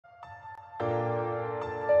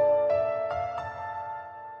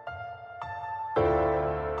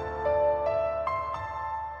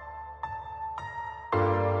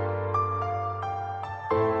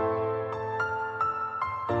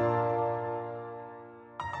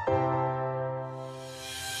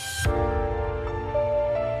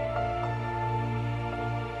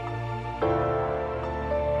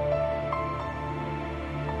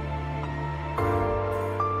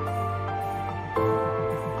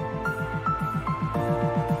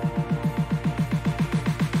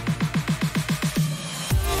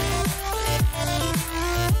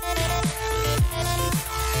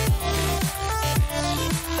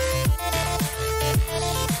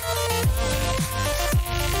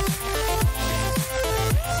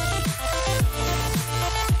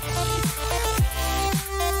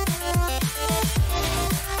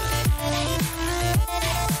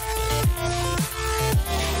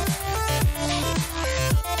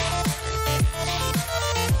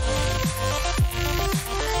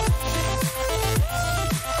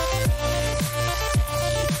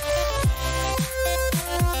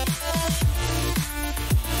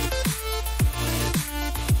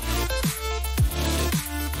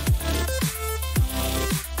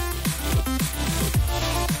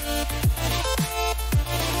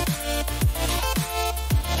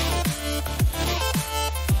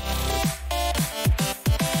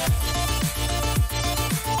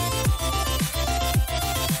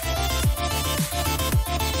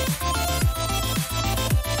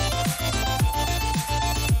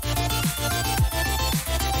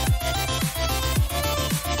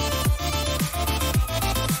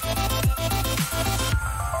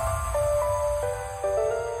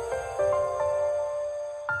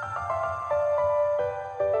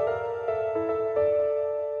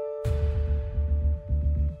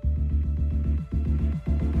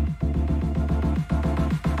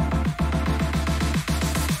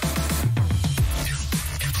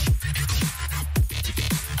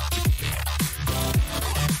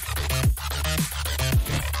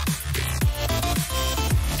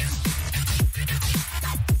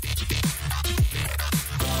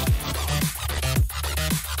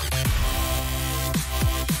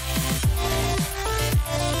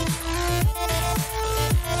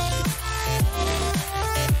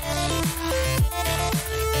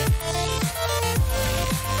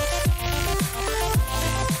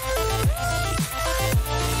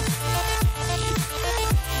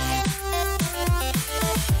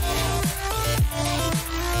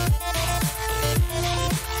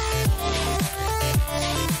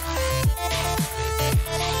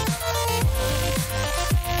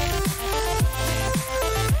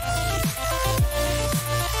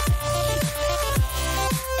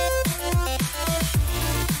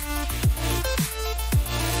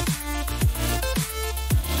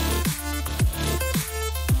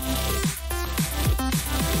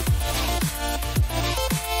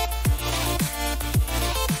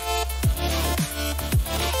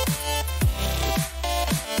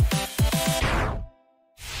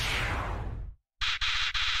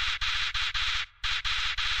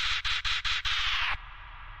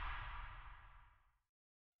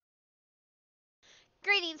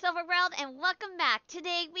Silverworld, and welcome back.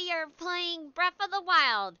 Today we are playing Breath of the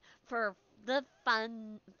Wild for the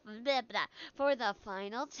for the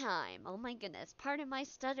final time. Oh my goodness, pardon my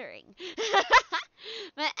stuttering.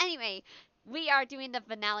 But anyway, we are doing the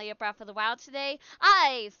finale of Breath of the Wild today.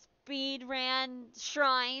 I speed ran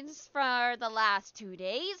shrines for the last 2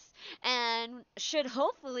 days and should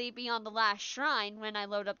hopefully be on the last shrine when I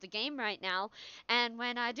load up the game right now. And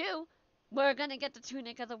when I do, we're gonna get the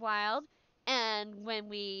Tunic of the Wild. And when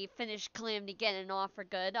we finish Calamity Ganon off for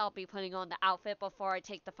good, I'll be putting on the outfit before I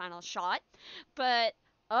take the final shot. But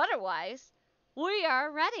otherwise, we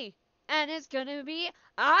are ready. And it's gonna be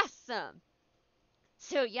awesome.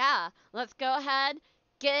 So yeah, let's go ahead,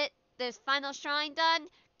 get this final shrine done,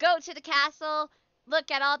 go to the castle, look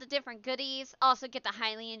at all the different goodies, also get the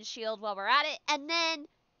Hylian shield while we're at it, and then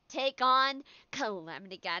take on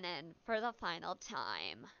Calamity Ganon for the final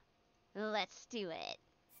time. Let's do it.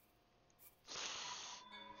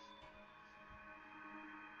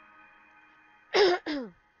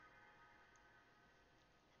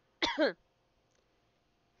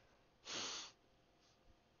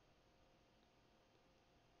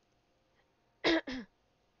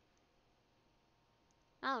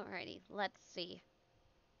 Alrighty, let's see.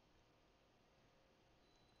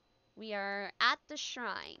 We are at the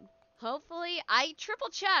shrine. Hopefully, I triple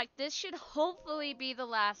checked. This should hopefully be the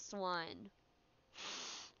last one.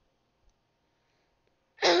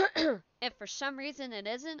 If for some reason it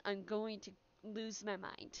isn't, I'm going to lose my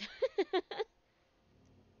mind.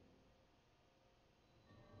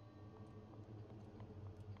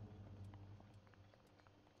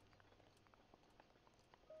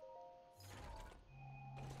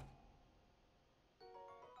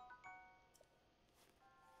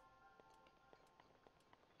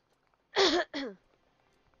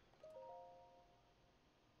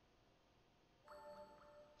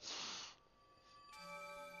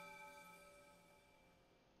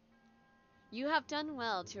 You have done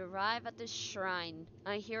well to arrive at this shrine.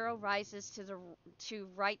 A hero rises to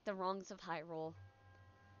right the wrongs of Hyrule.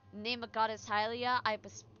 In the name of Goddess Hylia, I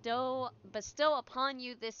bestow upon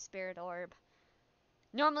you this spirit orb.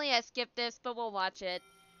 Normally I skip this, but we'll watch it.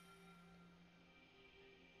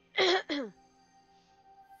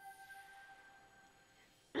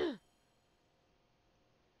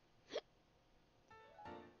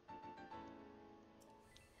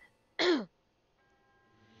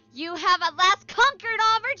 You have at last conquered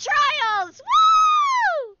all of our trials!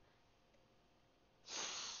 Woo!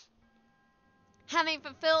 Having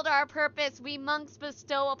fulfilled our purpose, we monks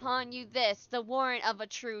bestow upon you this, the warrant of a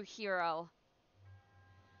true hero.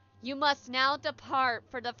 You must now depart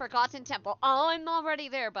for the Forgotten Temple. Oh, I'm already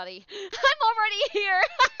there, buddy. I'm already here!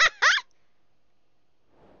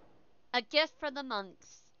 A gift for the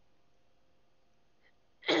monks.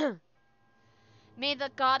 May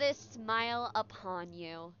the goddess smile upon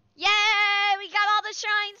you. Yay! We got all the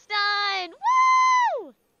shrines done!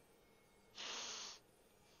 Woo!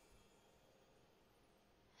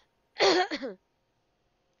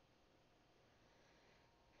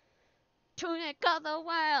 Tunic of the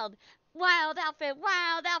Wild! Wild outfit,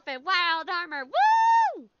 wild outfit, wild armor!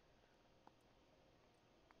 Woo!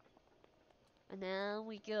 And now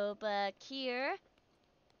we go back here.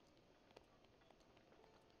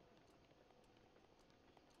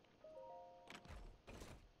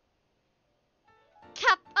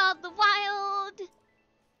 Cap of the Wild!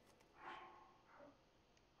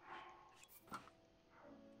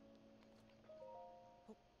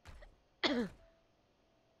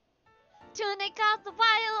 Tunic of the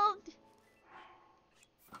Wild!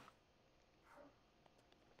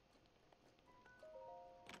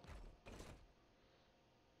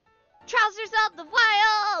 Trousers of the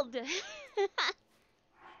Wild!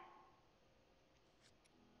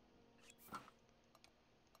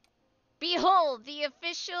 Behold the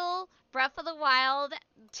official Breath of the Wild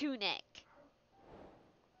tunic.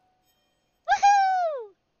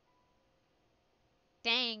 Woohoo!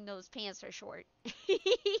 Dang, those pants are short.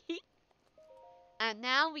 And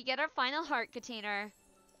now we get our final heart container.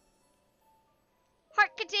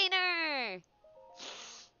 Heart container!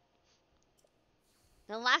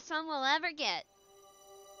 The last one we'll ever get.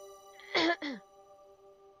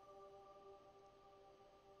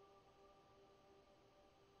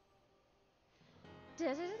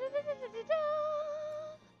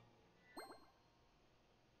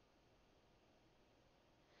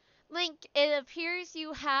 Link, it appears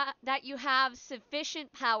that you have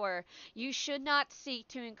sufficient power. You should not seek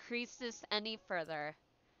to increase this any further.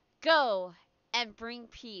 Go and bring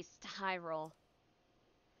peace to Hyrule.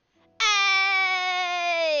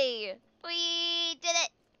 Hey! We did it!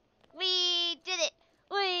 We did it!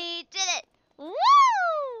 We did it!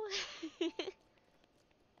 Woo!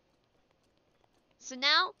 So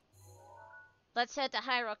now, let's head to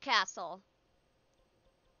Hyrule Castle.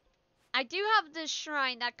 I do have this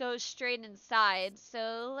shrine that goes straight inside,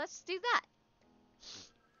 so let's do that.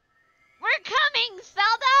 We're coming,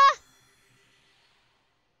 Zelda!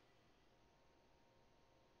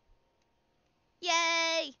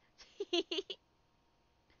 Yay!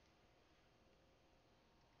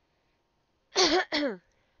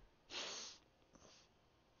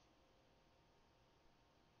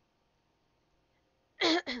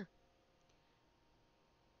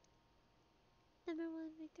 Number one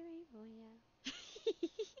victory, oh yeah.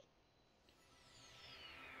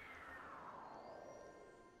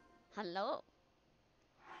 Hello.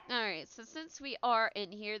 Alright, so since we are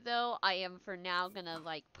in here though, I am for now gonna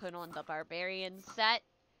like put on the barbarian set.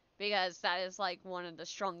 Because that is like one of the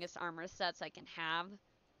strongest armor sets I can have.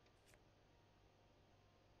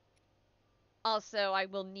 Also, I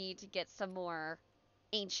will need to get some more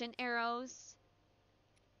ancient arrows.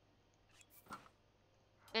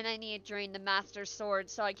 And I need to drain the Master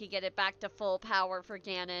Sword so I can get it back to full power for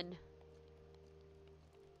Ganon.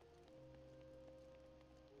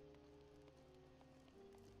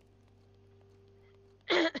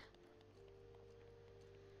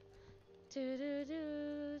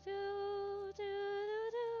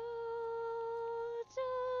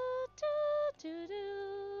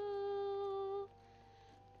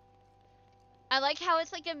 I like how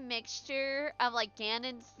it's like a mixture of like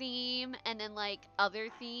Ganon's theme and then like other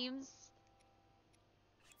themes.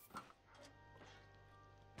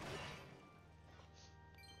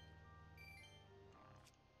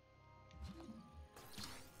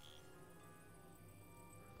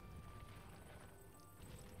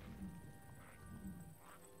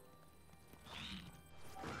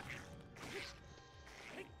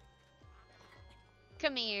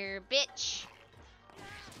 Come here, bitch.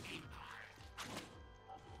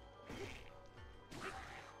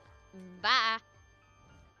 Bye.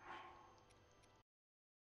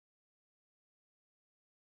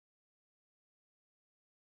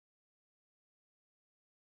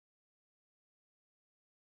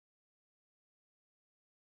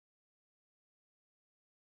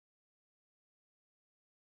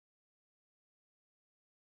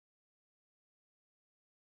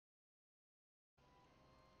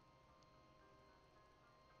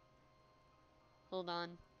 Hold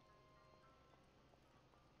on.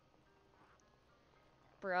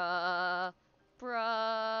 Bruh.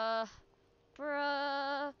 Bruh.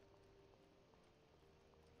 Bruh.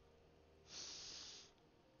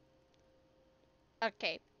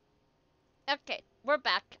 Okay. Okay, we're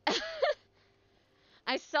back.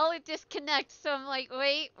 I saw it disconnect, so I'm like,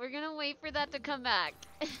 wait, we're gonna wait for that to come back.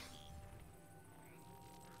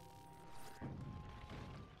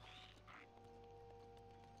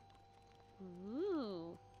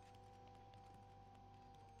 Ooh.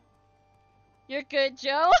 You're good,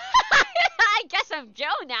 Joe? I guess I'm Joe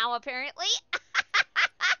now, apparently.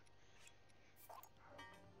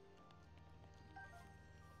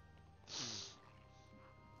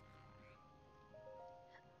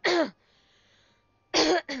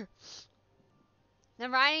 The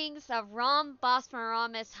writings of Rom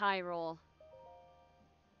Bosphoramus Hyrule.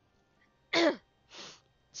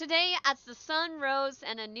 Today, as the sun rose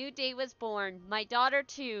and a new day was born, my daughter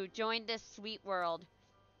too joined this sweet world.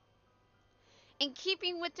 In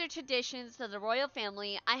keeping with the traditions of the royal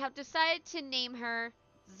family, I have decided to name her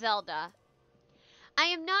Zelda. I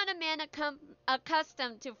am not a man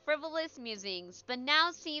accustomed to frivolous musings, but now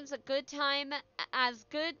seems as good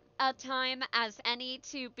a time as any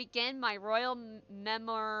to begin my royal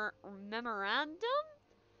memorandum?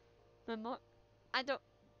 I don't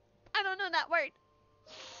know that word.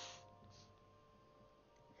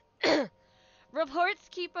 Reports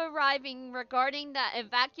keep arriving regarding the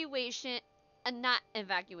excavation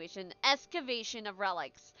of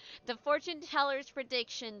relics. The fortune teller's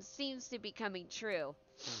prediction seems to be coming true.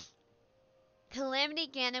 Calamity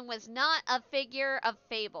Ganon was not a figure of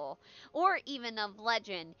fable, or even of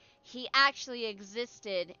legend. He actually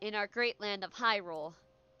existed in our great land of Hyrule.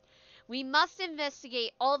 We must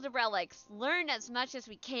investigate all the relics, learn as much as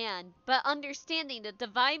we can, but understanding the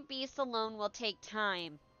divine beast alone will take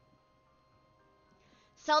time.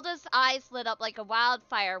 Zelda's eyes lit up like a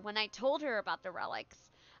wildfire when I told her about the relics.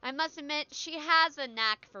 I must admit, she has a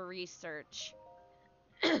knack for research.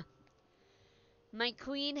 My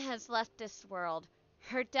queen has left this world.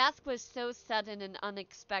 Her death was so sudden and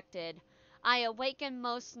unexpected. I awaken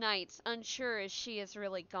most nights unsure if she is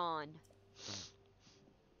really gone.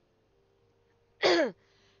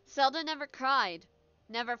 Zelda never cried,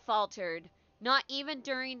 never faltered, Not even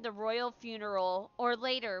during the royal funeral or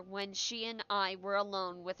later when she and I were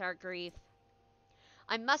alone with our grief.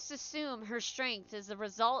 I must assume her strength is the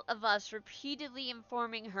result of us repeatedly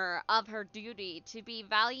informing her of her duty to be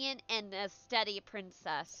valiant and a steady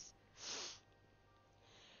princess.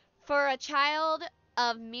 For a child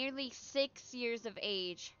of merely 6 years of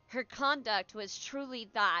age, her conduct was truly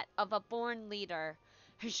that of a born leader.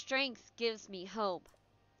 Her strength gives me hope.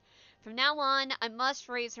 From now on, I must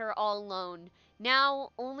raise her all alone.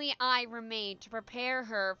 Now only I remain to prepare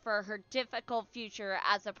her for her difficult future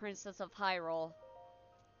as a princess of Hyrule.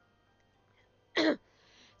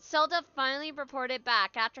 Zelda finally reported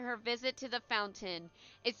back after her visit to the fountain.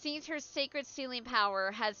 It seems her sacred sealing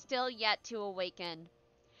power has still yet to awaken.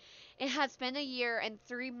 It has been a year and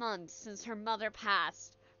 3 months since her mother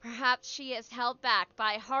passed. Perhaps she is held back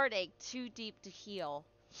by a heartache too deep to heal.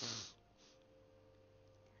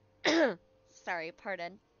 Sorry,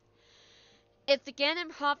 pardon. If the Ganon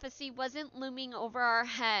prophecy wasn't looming over our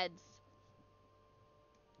heads,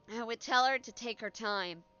 I would tell her to take her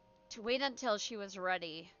time, to wait until she was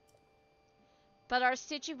ready. But our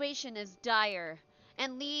situation is dire,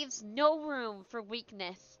 and leaves no room for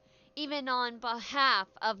weakness, even on behalf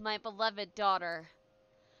of my beloved daughter.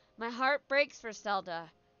 My heart breaks for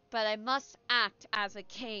Zelda, but I must act as a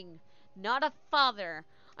king, not a father.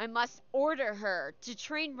 I must order her to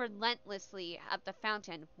train relentlessly at the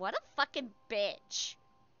fountain. What a fucking bitch.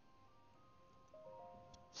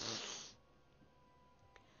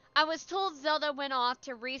 I was told Zelda went off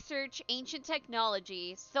to research ancient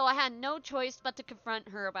technology, so I had no choice but to confront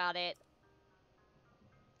her about it.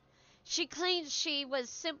 She claims she was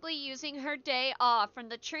simply using her day off from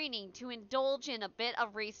the training to indulge in a bit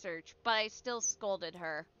of research, but I still scolded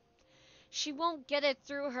her. She won't get it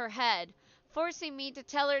through her head, forcing me to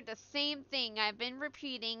tell her the same thing I've been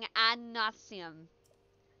repeating ad nauseum.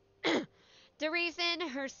 The reason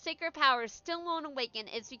her sacred powers still won't awaken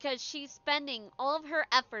is because she's spending all of her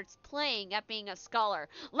efforts playing at being a scholar.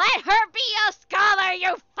 Let her be a scholar,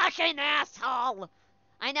 you fucking asshole!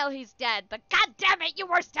 I know he's dead, but goddammit, you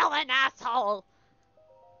were still an asshole!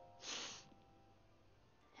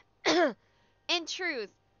 In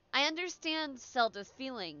truth, I understand Zelda's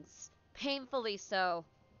feelings. Painfully so.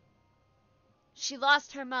 She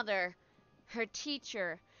lost her mother, her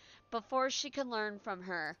teacher, before she could learn from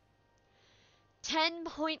her. 10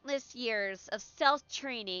 pointless years of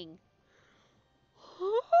self-training.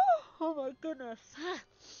 Oh my goodness.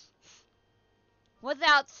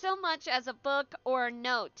 Without so much as a book or a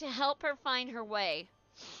note to help her find her way.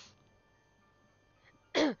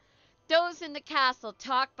 Those in the castle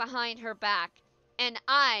talk behind her back, and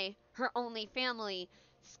I, her only family,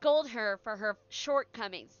 scold her for her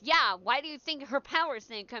shortcomings. Yeah, why do you think her powers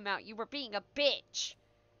didn't come out? You were being a bitch.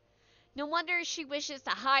 No wonder she wishes to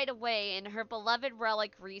hide away in her beloved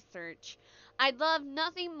relic research. I'd love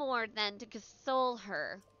nothing more than to console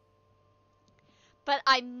her. But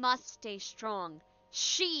I must stay strong.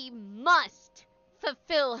 She must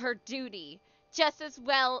fulfill her duty, just as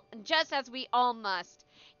we all must,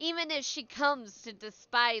 even if she comes to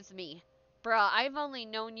despise me. Bruh, I've only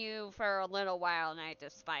known you for a little while and I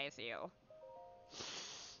despise you.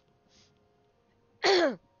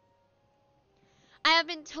 I have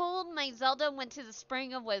been told my Zelda went to the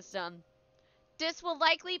Spring of Wisdom. This will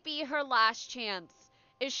likely be her last chance.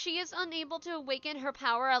 If she is unable to awaken her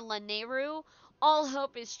power at Lanayru, all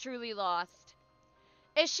hope is truly lost.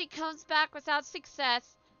 If she comes back without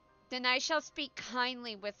success, then I shall speak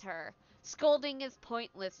kindly with her. Scolding is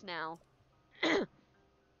pointless now.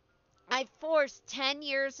 I forced 10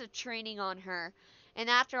 years of training on her, and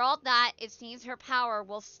after all that, it seems her power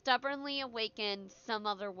will stubbornly awaken some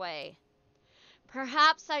other way.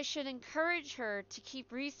 Perhaps I should encourage her to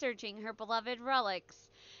keep researching her beloved relics.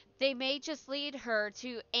 They may just lead her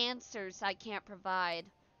to answers I can't provide.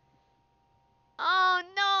 Oh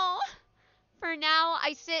no! For now,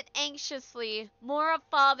 I sit anxiously, more a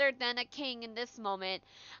father than a king in this moment.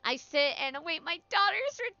 I sit and await my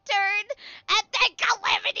daughter's return, and then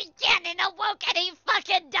Calamity Ganon awoke and he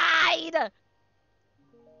fucking died!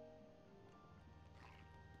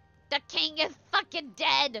 The king is fucking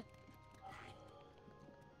dead!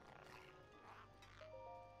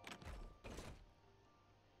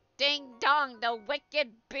 Ding dong, the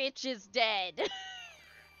wicked bitch is dead.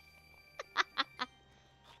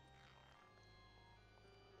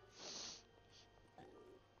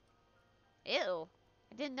 Ew.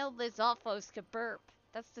 I didn't know Lizalfos could burp.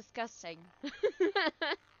 That's disgusting.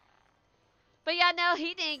 But yeah, no,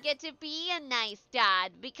 he didn't get to be a nice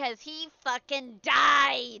dad because he fucking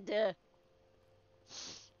died.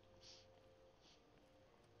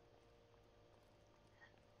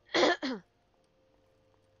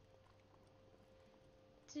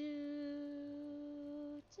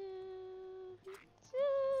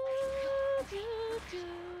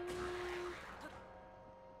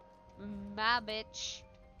 Bye, bitch.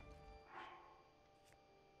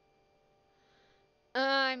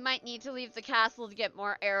 I might need to leave the castle to get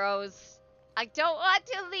more arrows. I don't want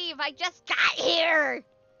to leave. I just got here.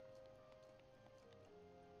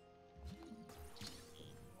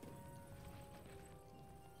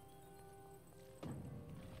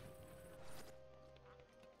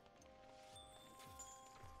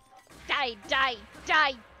 Die, die,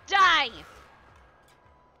 die, die!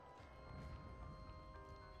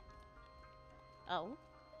 Oh?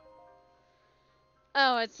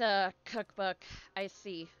 Oh, it's a cookbook. I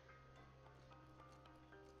see.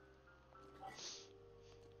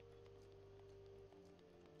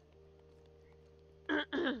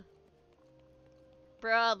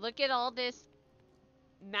 Bruh, look at all this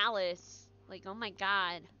malice. Like, oh my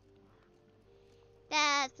god.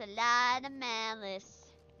 That's a lot of malice.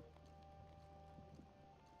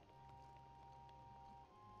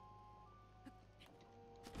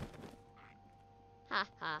 Ha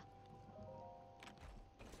ha.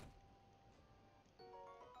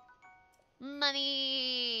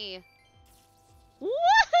 Money! Woohoo!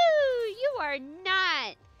 You are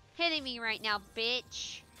not hitting me right now,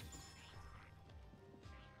 bitch.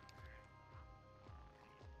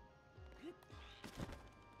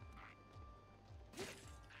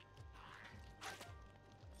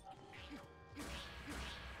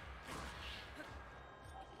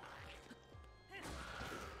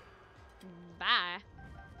 Bye.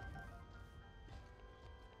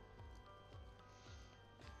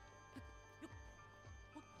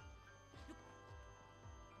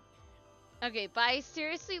 Okay, but I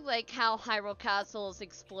seriously like how Hyrule Castle is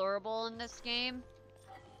explorable in this game.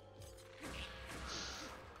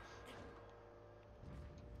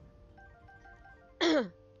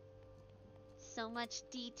 So much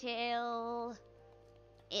detail.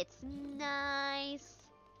 It's nice.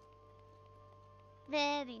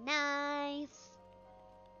 Very nice.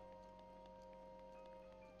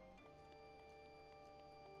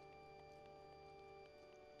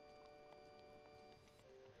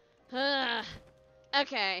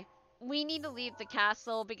 Okay, we need to leave the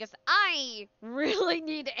castle because I really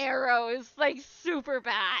need arrows, like super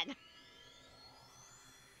bad.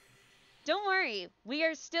 Don't worry, we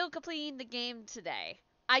are still completing the game today.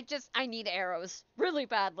 I need arrows really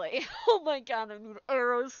badly. Oh my god, I need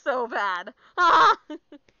arrows so bad. Ah!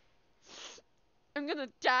 I'm gonna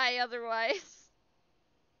die otherwise.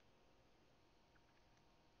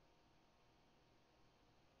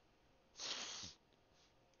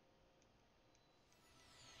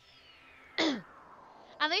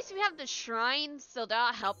 At least we have the shrines, so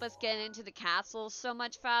that'll help us get into the castle so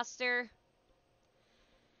much faster.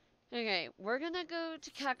 Okay, we're gonna go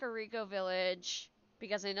to Kakariko Village,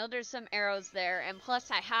 because I know there's some arrows there, and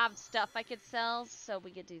plus I have stuff I could sell, so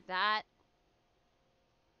we could do that.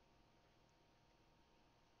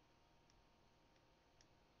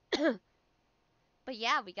 But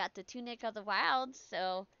yeah, we got the Tunic of the Wilds,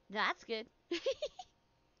 so that's good.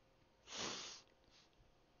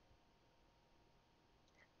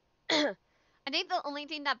 I think the only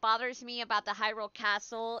thing that bothers me about the Hyrule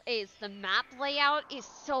Castle is the map layout is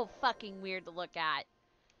so fucking weird to look at.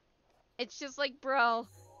 It's just like, bro,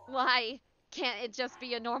 why can't it just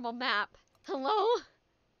be a normal map? Hello?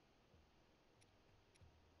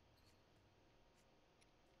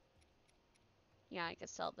 Yeah, I could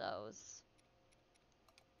sell those.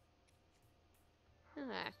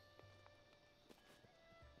 Okay.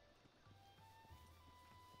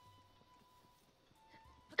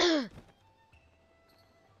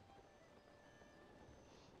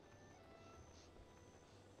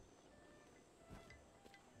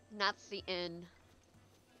 That's the inn.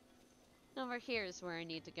 Over here is where I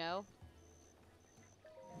need to go.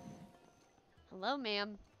 Hello,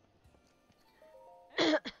 ma'am.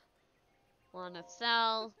 Wanna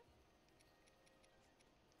sell?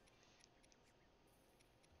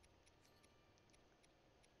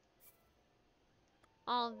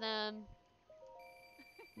 All of them.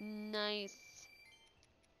 Nice.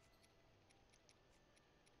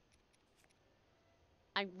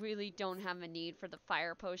 I really don't have a need for the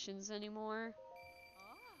fire potions anymore.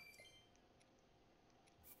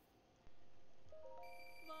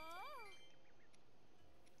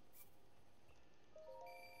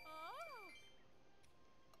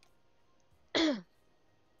 I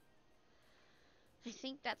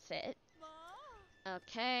think that's it.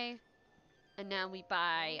 Okay. And now we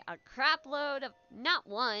buy a crap load of, not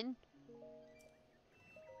one,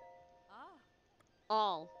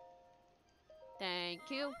 all. Thank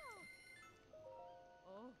you.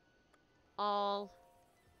 All.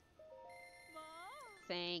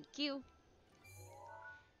 Thank you.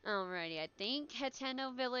 Alrighty, I think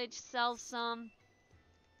Heteno Village sells some.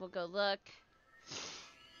 We'll go look.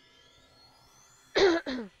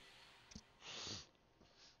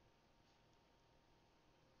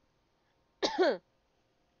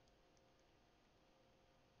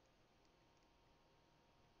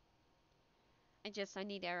 I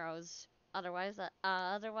need arrows. Otherwise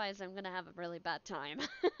I'm gonna have a really bad time.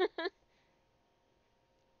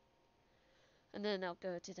 And then I'll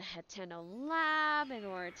go to the Heteno lab in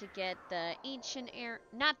order to get the ancient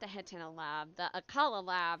not the Heteno lab, the Akala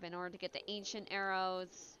lab in order to get the ancient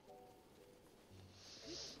arrows.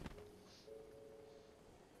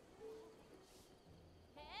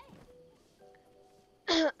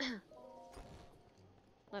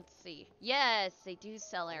 Let's see. Yes, they do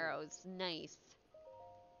sell arrows. Nice.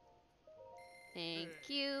 Thank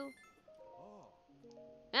you.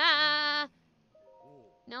 Ah!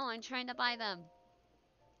 No, I'm trying to buy them.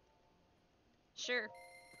 Sure.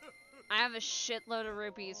 I have a shitload of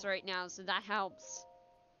rupees right now, so that helps.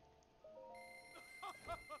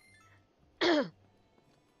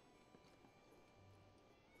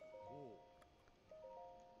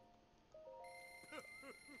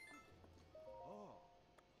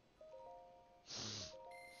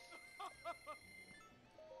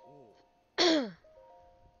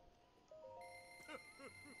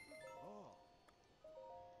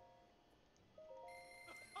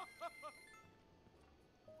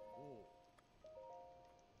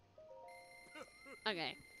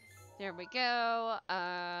 Okay. There we go.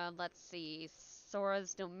 Let's see.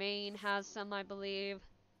 Sora's Domain has some, I believe.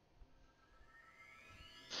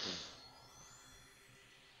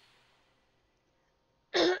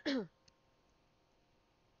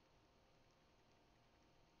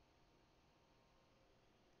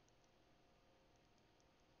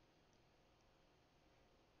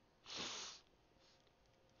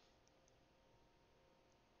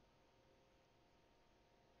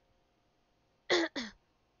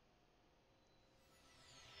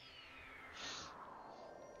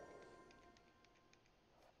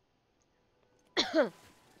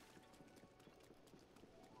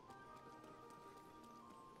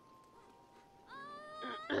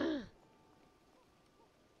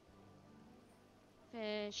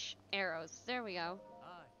 Fish, arrows. There we go.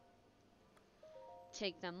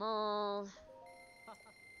 Take them all.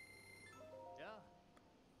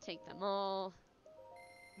 Take them all.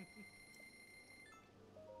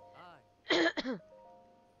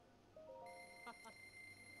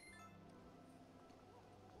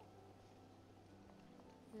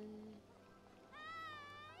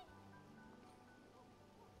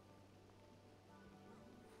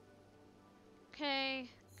 Okay,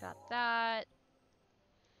 got that.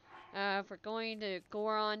 If we're going to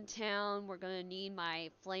Goron Town, we're gonna need my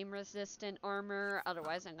flame-resistant armor,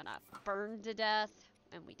 otherwise I'm gonna burn to death,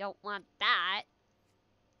 and we don't want that.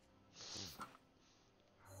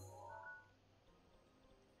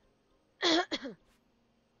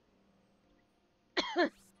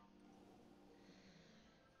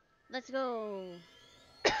 Let's go.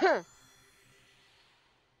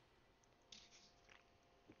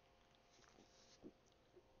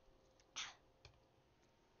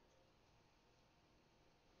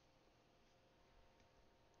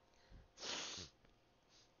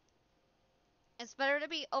 It's better to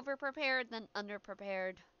be over-prepared than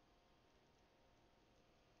under-prepared.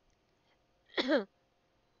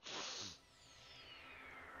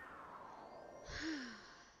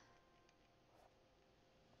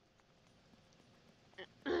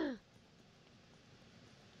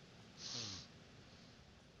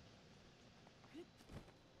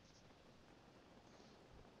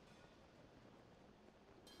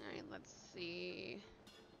 Alright, let's see.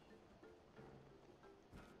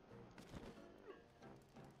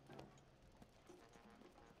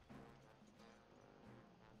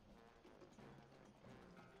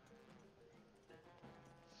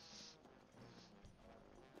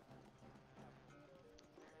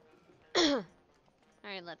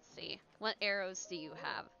 Alright, let's see. What arrows do you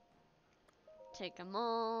have? Take them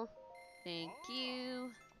all. Thank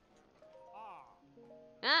you.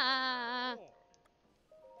 Ah!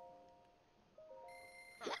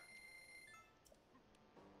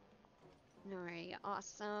 Alright,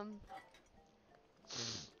 awesome.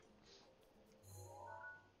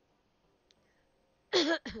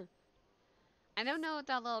 I don't know if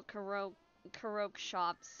that little Karok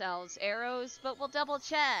shop sells arrows, but we'll double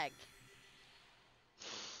check.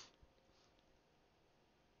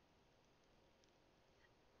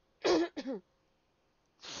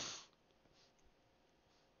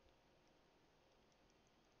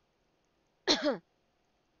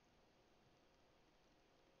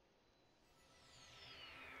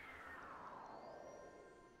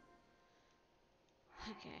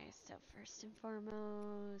 Okay, so first and foremost...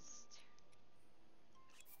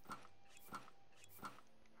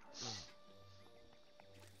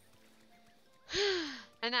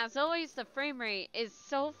 And as always, the frame rate is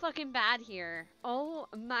so fucking bad here. Oh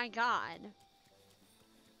my god.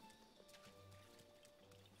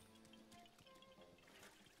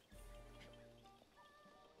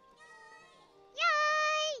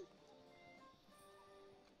 Yay!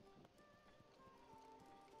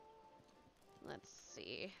 Let's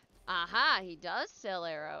see. Aha, he does sell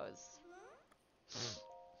arrows.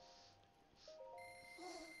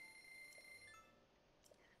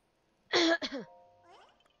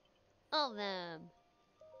 All of them.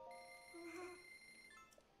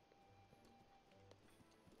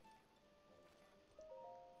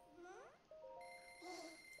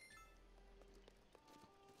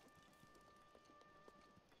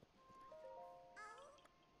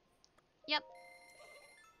 Yep.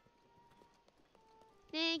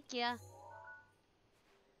 Thank you.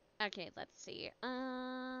 Okay, let's see.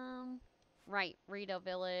 Right, Rito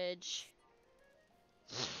Village.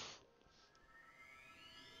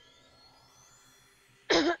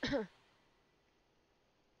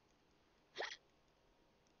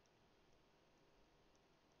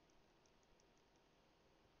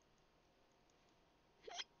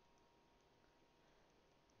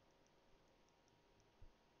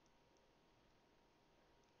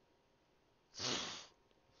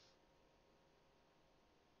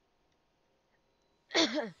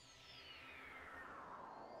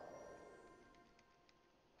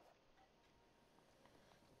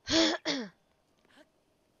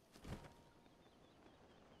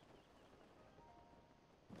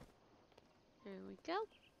 There we go.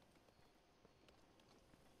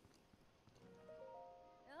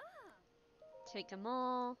 Take them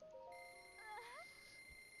all.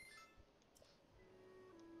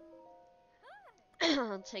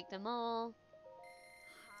 I'll take them all.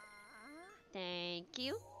 Thank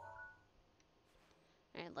you.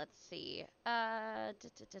 Alright, let's see. Da, da,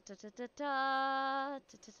 da, da, da, da, da,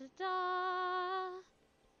 da, da, da.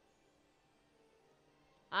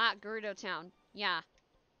 Ah, Gerudo Town. Yeah.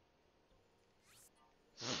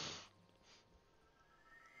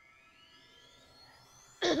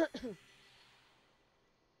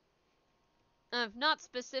 If not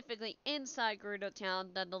specifically inside Gerudo Town,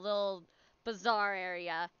 then the little bazaar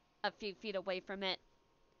area a few feet away from it.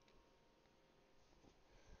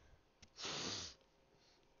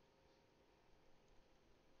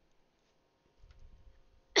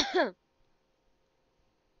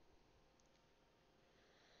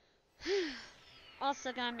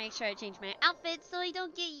 Also gotta make sure I change my outfit so I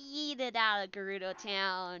don't get yeeted out of Gerudo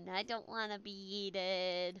Town. I don't wanna be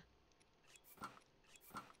yeeted.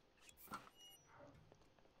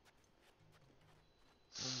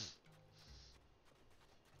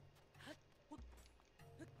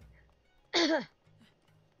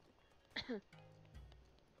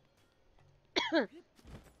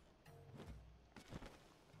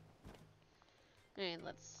 Alright,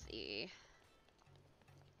 let's see.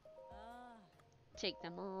 Take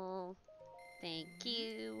them all. Thank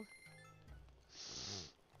you.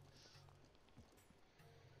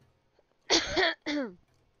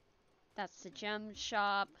 That's the gem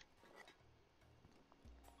shop.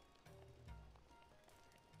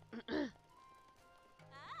 This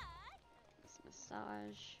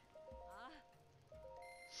massage.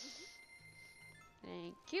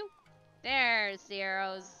 Thank you. There's the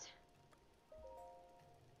arrows.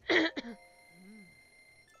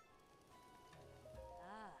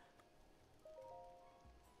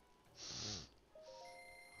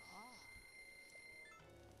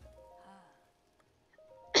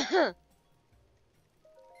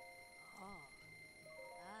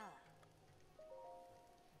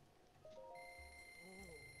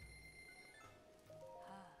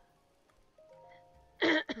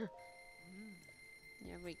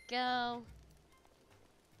 There we go.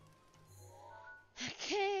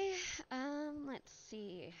 Okay, let's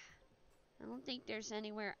see. I don't think there's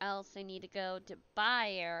anywhere else I need to go to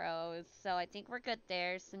buy arrows, so I think we're good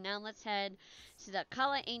there. So now let's head to the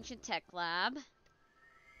Kala Ancient Tech Lab.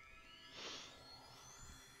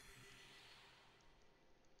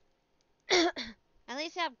 At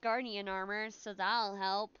least I have Guardian armor, so that'll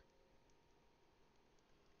help.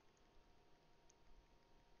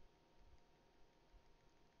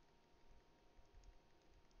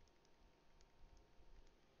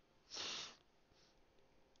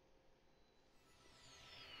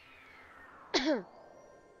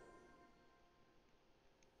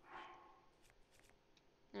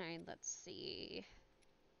 Alright, let's see.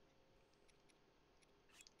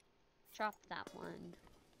 Drop that one.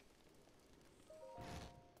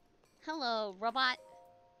 Hello, robot.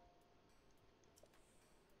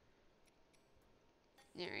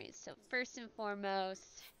 Alright, so first and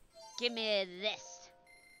foremost, give me this.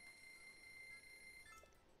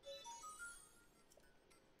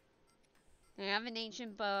 I have an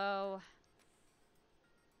ancient bow.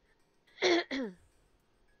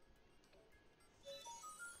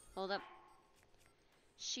 Hold up.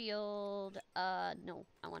 Shield. No,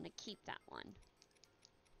 I want to keep that one.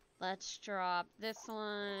 Let's drop this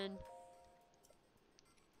one.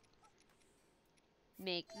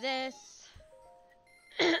 Make this.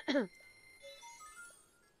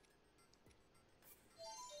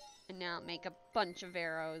 And now make a bunch of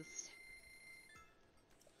arrows.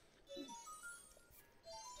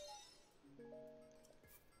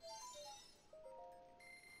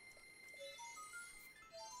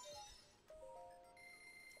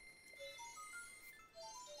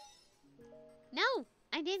 No!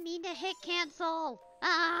 I didn't mean to hit cancel!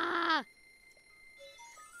 Ah!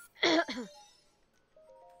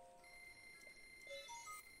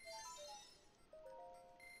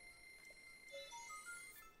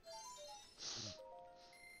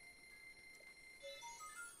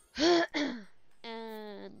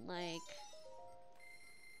 And, like...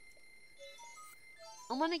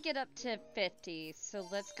 I want to get up to 50, so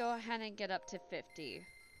let's go ahead and get up to 50.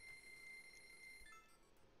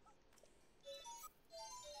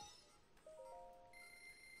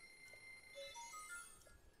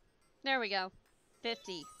 There we go.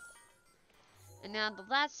 50. And now the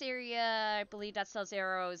last area, I believe that sells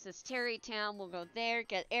arrows, is Terry Town. We'll go there,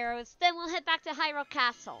 get arrows, then we'll head back to Hyrule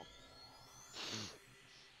Castle.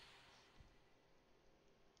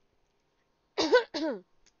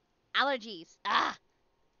 Allergies. Ah!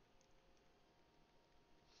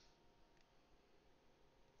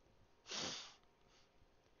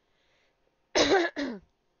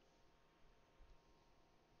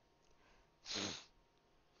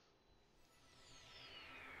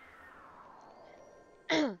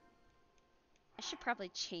 I should probably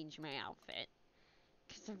change my outfit,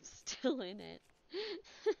 because I'm still in it.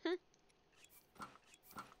 There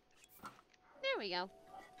we go.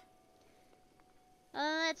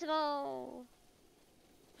 Let's go.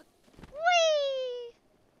 Whee!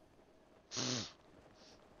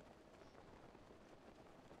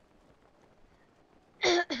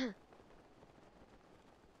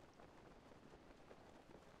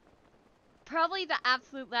 Probably the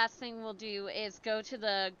absolute last thing we'll do is go to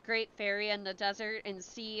the Great Fairy in the desert and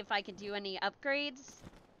see if I can do any upgrades.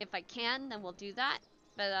 If I can, then we'll do that.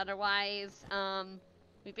 But otherwise,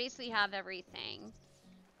 we basically have everything.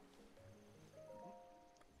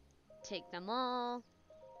 Take them all.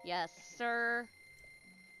 Yes, sir.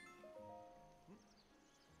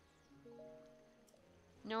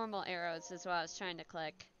 Normal arrows is what I was trying to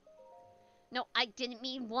click. No, I didn't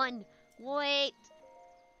mean one. Wait.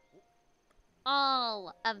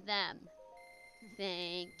 All of them.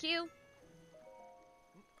 Thank you.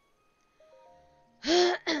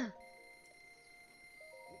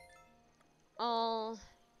 All.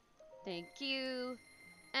 Thank you.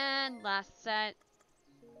 And last set.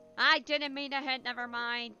 I didn't mean to hit, never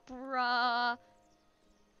mind. Bruh.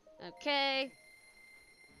 Okay.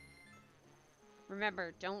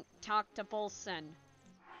 Remember, don't talk to Bolson.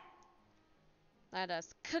 Let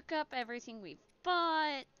us cook up everything we've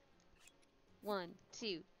bought. 1,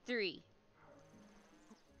 2, 3.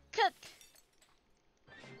 Cook!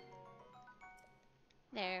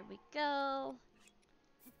 There we go.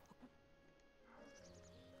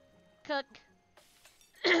 Cook.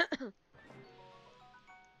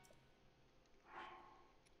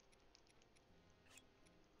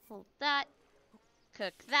 Hold that.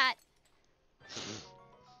 Cook that.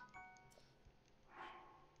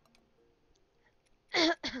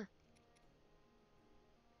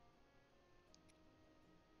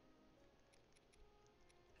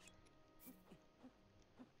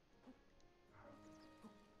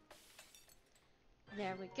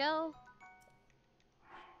 There we go.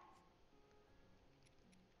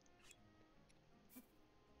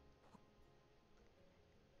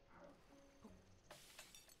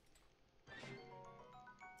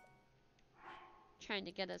 Trying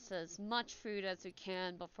to get us as much food as we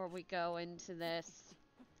can before we go into this.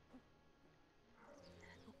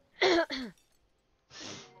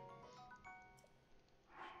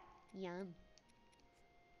 Yum.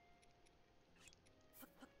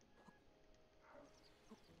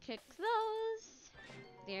 Cook those.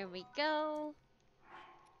 There we go.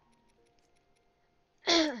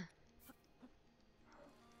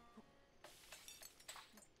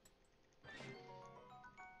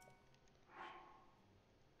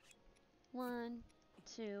 One,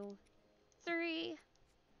 two, three.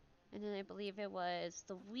 And then I believe it was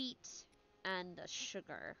the wheat and the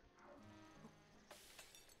sugar.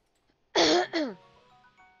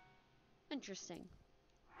 Interesting.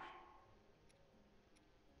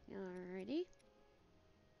 Alrighty.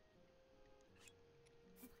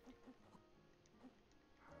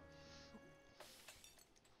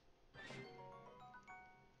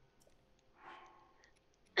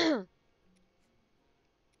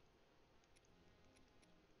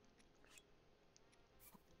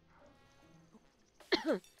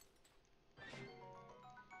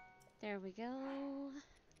 There we go.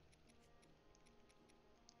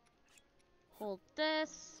 Hold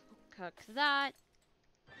this. Cook that.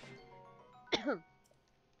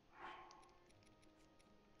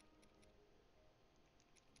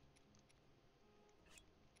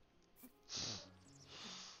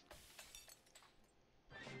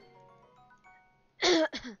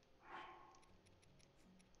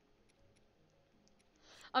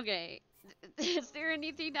 Okay, is there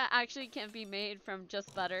anything that actually can be made from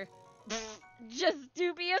just butter? Just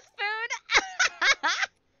dubious food?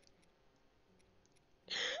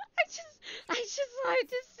 I just wanted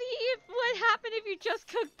to see if what happened if you just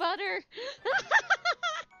cook butter.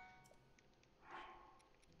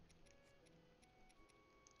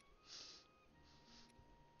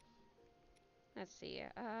 Let's see.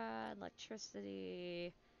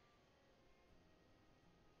 Electricity.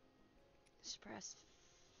 Express.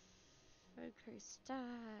 Increase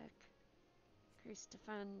stack. Increase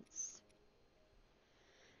defense.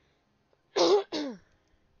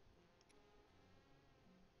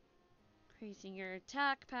 Increasing your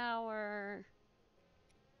attack power.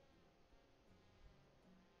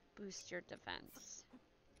 Boost your defense.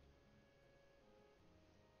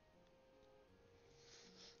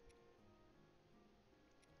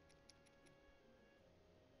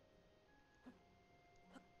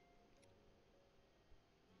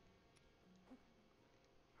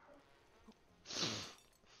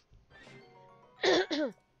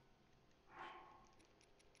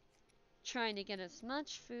 Trying to get as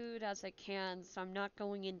much food as I can so I'm not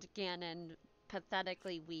going into Ganon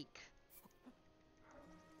pathetically weak.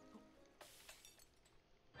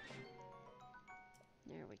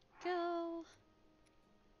 There we go.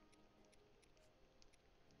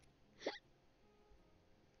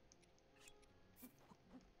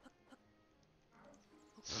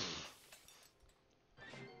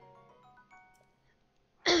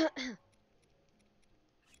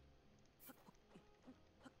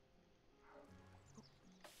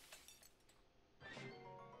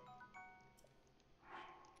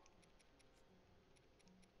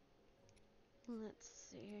 Let's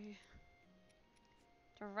see.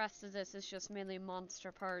 The rest of this is just mainly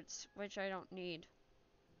monster parts, which I don't need.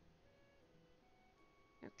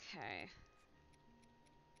 Okay.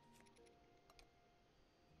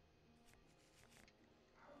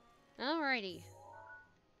 Alrighty.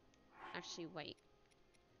 Actually, wait.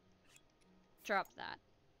 Drop that.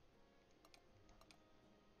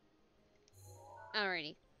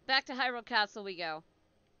 Alrighty. Back to Hyrule Castle we go.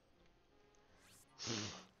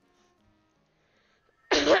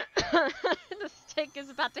 The stick is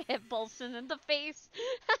about to hit Bolson in the face.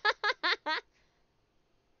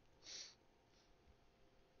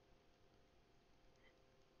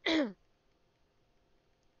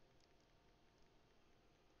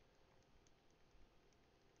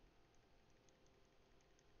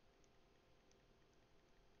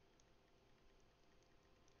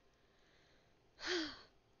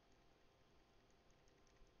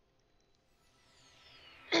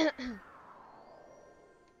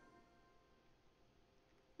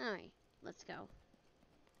 Alright, let's go.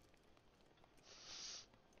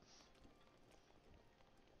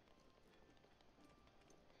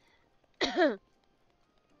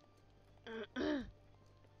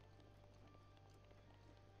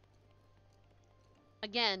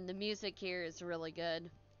 Again, the music here is really good.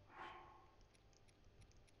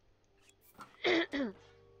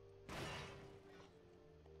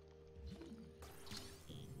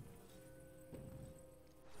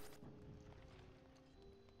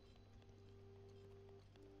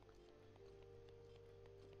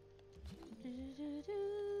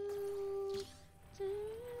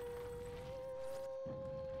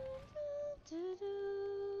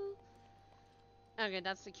 Okay,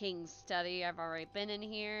 that's the king's study. I've already been in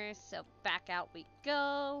here, so back out we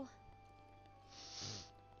go.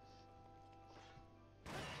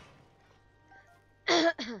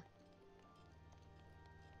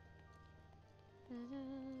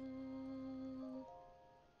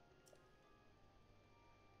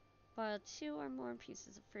 Boil 2 or more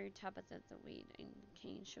pieces of fruit, top it with the wheat and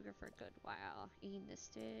cane sugar for a good while. Eating this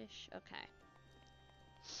dish. Okay.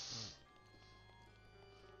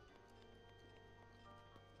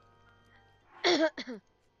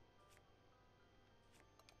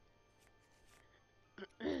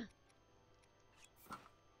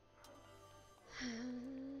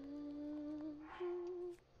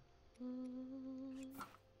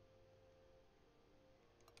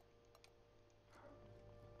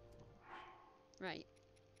 Right.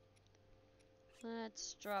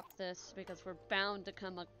 Let's drop this because we're bound to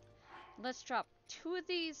come let's drop 2 of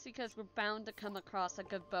these because we're bound to come across a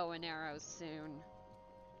good bow and arrow soon.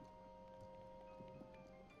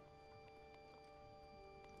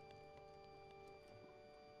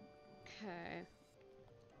 Okay.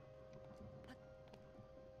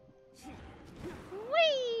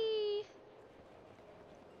 Whee!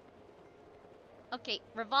 Okay,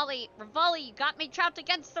 Revali, you got me trapped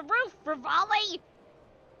against the roof, Revali!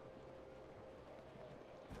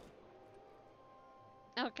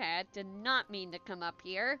 Okay, I did not mean to come up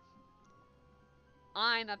here.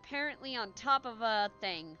 I'm apparently on top of a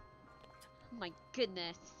thing. Oh my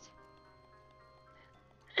goodness.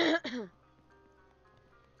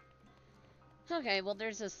 Okay, well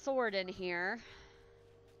there's a sword in here.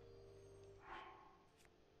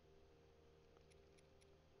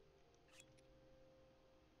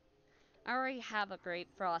 I already have a great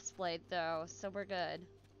frostblade though, so we're good.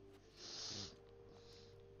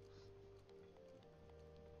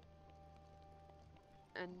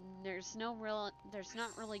 And there's not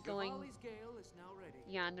really going. Gale is now ready.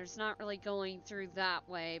 Yeah, and there's not really going through that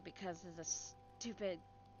way because of the stupid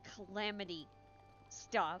calamity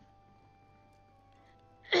stuff.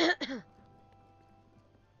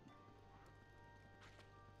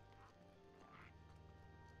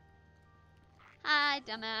 Hi,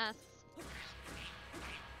 dumbass.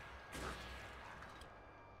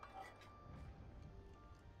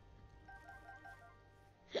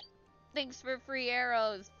 Thanks for free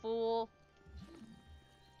arrows, fool.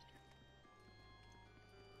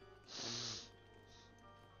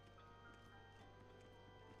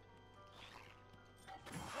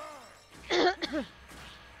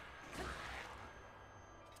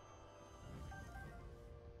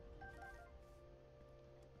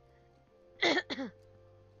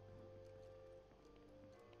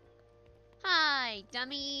 Hi,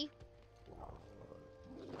 dummy.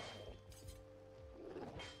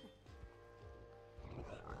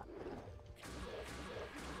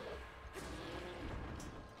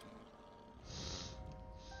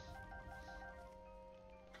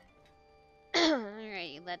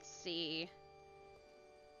 Alright, let's see.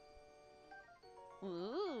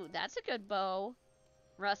 Ooh, that's a good bow.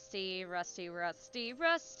 Rusty, rusty, rusty,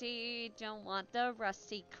 rusty. Don't want the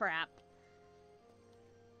rusty crap.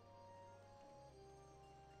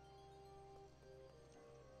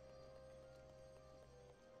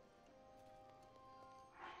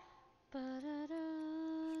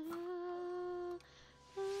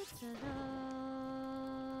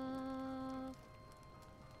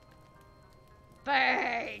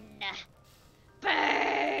 Burn!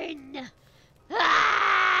 Burn!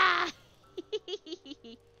 Ah!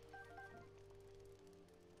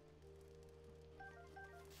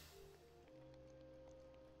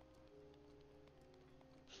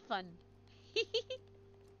 Fun.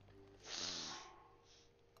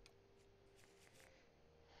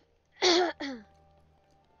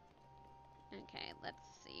 Okay, let's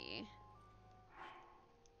see.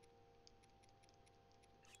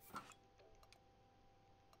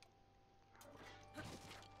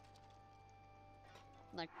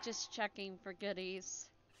 Like, just checking for goodies.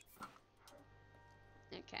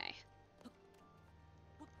 Okay.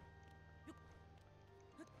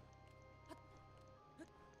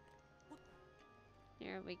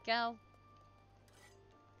 Here we go.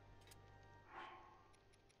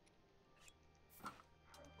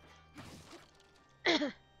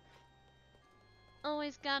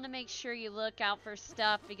 Always gotta make sure you look out for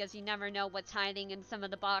stuff because you never know what's hiding in some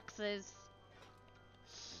of the boxes.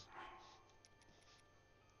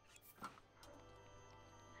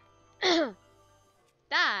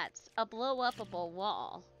 That's a blow-upable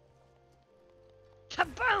wall.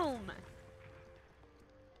 Kaboom!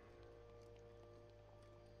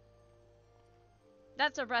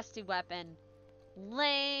 That's a rusty weapon.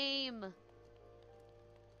 Lame.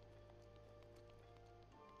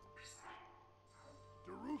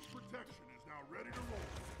 Daruk's protection is now ready to roll.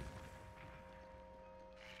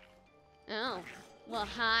 Oh, well,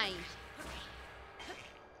 hi.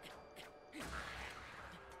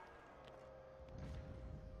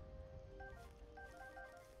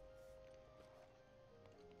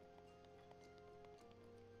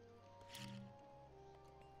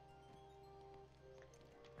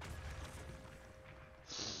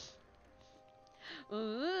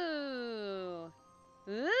 Ooh.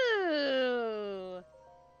 Ooh.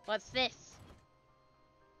 What's this?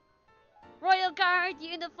 Royal Guard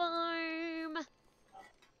uniform.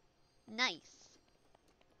 Nice.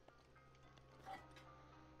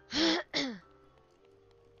 I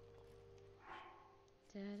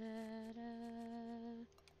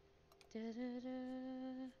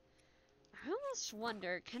almost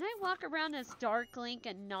wonder, can I walk around as Dark Link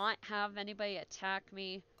and not have anybody attack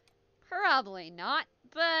me? Probably not,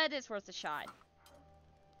 but it's worth a shot.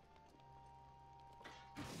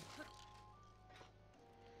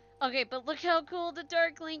 Okay, but look how cool the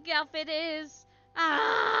Dark Link outfit is!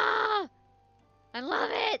 Ah! I love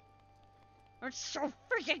it! It's so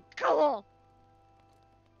freaking cool!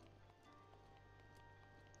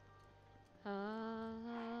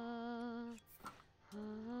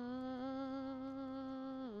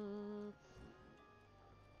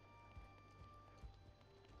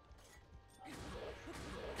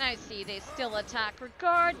 I see, they still attack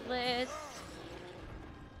regardless.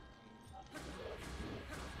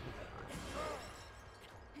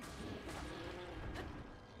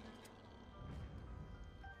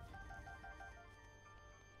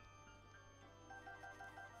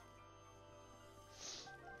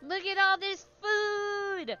 Look at all this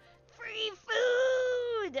food! Free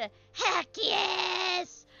food! Heck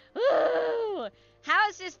yes! Ooh! How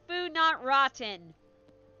is this food not rotten?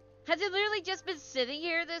 Has it literally just been sitting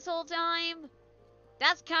here this whole time?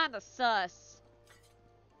 That's kinda sus.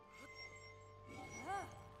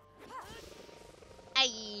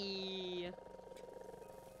 Ayy.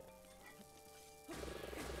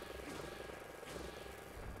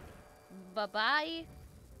 Bye-bye.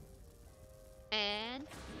 And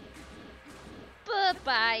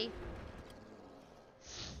bye-bye.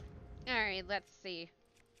 Alright, let's see.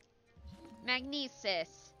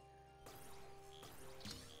 Magnesis.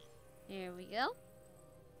 Here we go.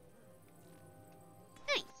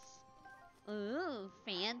 Nice. Ooh,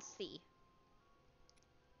 fancy.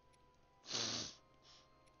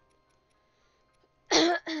 We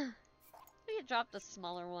can drop the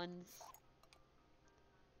smaller ones.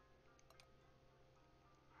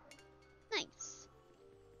 Nice.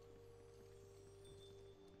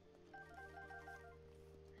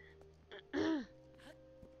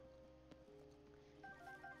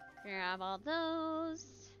 Grab all those.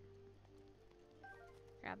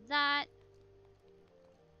 Grab that.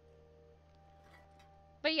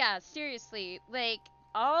 But yeah, seriously, like,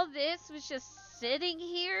 all this was just sitting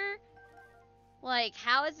here? Like,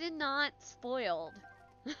 how is it not spoiled?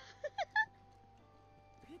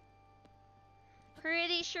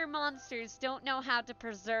 Pretty sure monsters don't know how to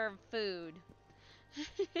preserve food.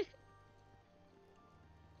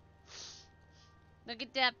 Look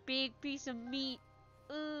at that big piece of meat.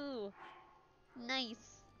 Ooh,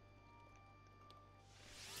 nice.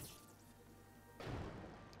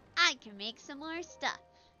 I can make some more stuff.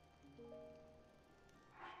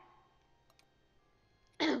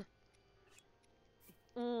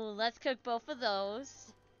 Ooh, let's cook both of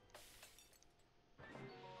those.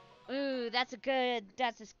 Ooh, that's good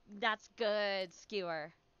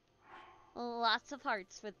skewer. Lots of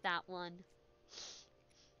hearts with that one.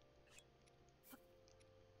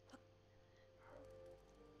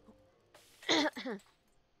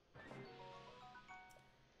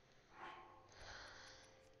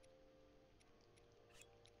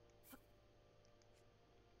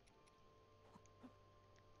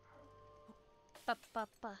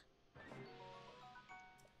 Ba-ba-ba.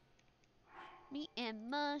 Meat and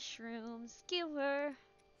mushroom skewer.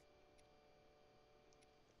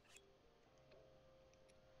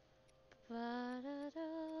 Ba-da-da.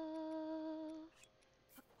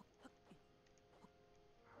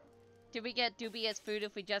 Do we get dubious food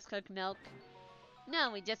if we just cook milk?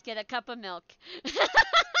 No, we just get a cup of milk.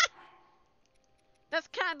 That's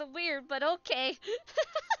kind of weird, but okay.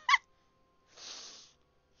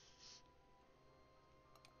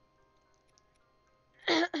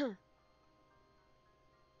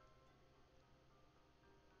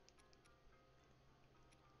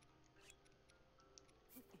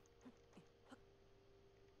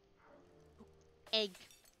 Egg.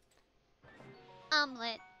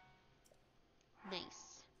 Omelet.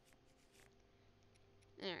 Nice.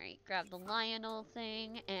 Alright, grab the Lionel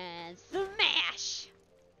thing and smash!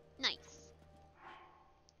 Nice.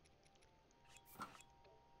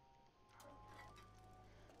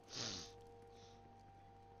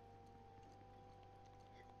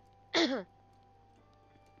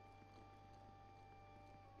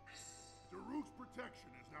 Daruk's protection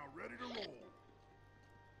is now ready to roll.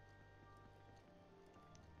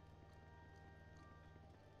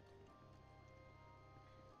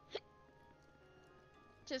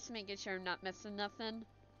 Just making sure I'm not missing nothing.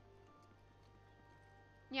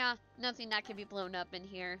 Yeah, nothing that can be blown up in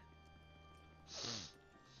here.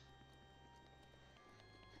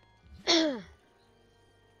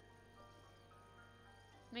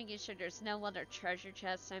 Making sure there's no other treasure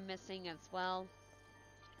chests I'm missing as well.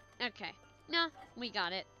 Okay. No, we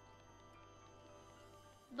got it.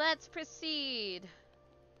 Let's proceed.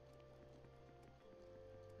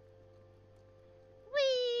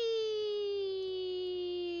 Whee!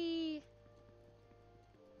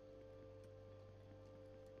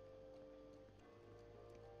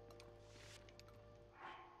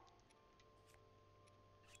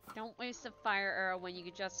 Don't waste a fire arrow when you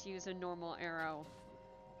could just use a normal arrow.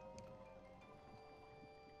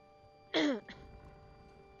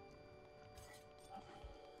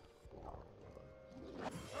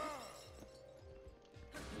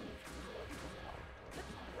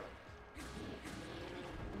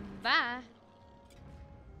 Bye.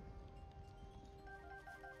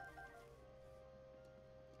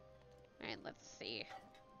 Alright, let's see.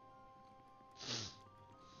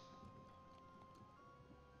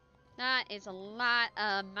 That is a lot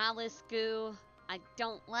of malice goo. I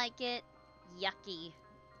don't like it. Yucky.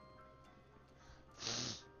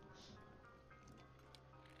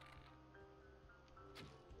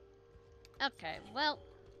 Okay, well.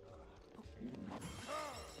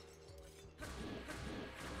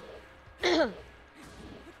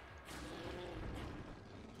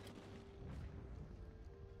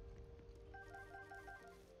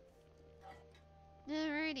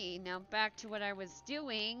 Alrighty, now back to what I was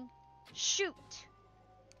doing. Shoot!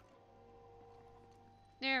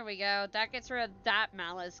 There we go. That gets rid of that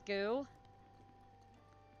malice goo.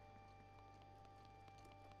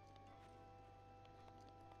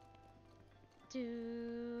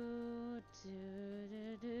 Do do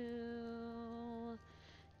do do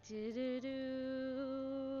do do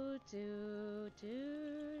do do do.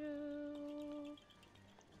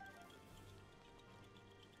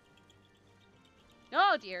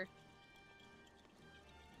 Oh dear.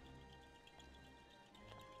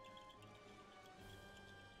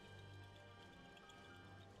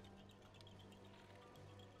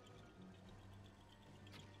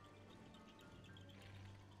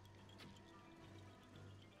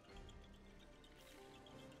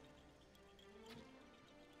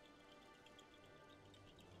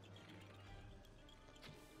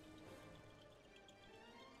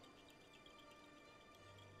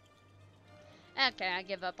 Okay, I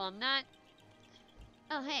give up on that.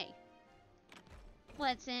 Oh, hey.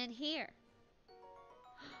 What's in here?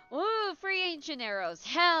 Ooh, free ancient arrows.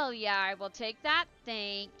 Hell yeah, I will take that.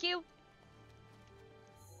 Thank you.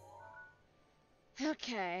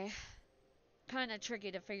 Okay. Kind of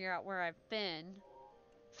tricky to figure out where I've been.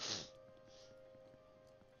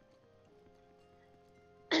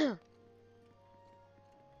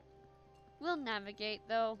 We'll navigate,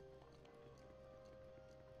 though.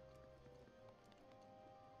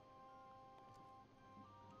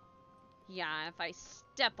 Yeah, if I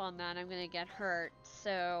step on that, I'm gonna get hurt.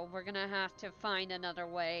 So, we're gonna have to find another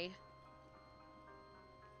way.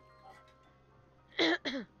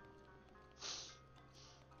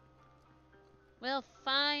 We'll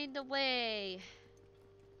find a way.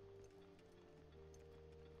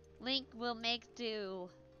 Link will make do.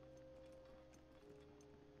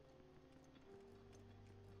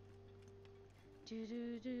 Do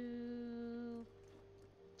do do.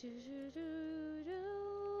 Do do do do.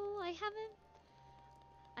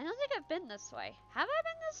 I don't think I've been this way. Have I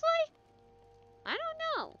been this way? I don't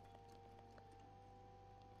know.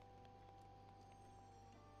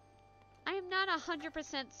 I am not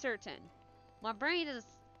 100% certain. My brain is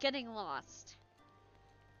getting lost.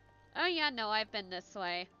 Oh yeah, no, I've been this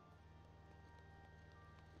way.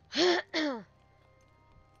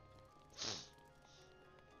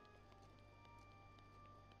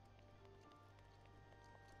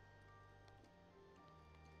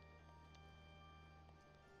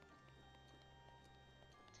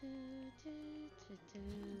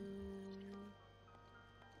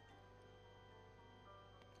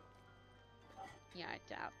 Yeah, I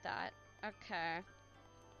doubt that. Okay.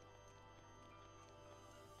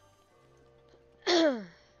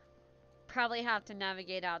 Probably have to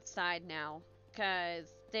navigate outside now,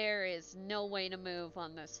 because there is no way to move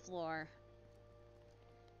on this floor.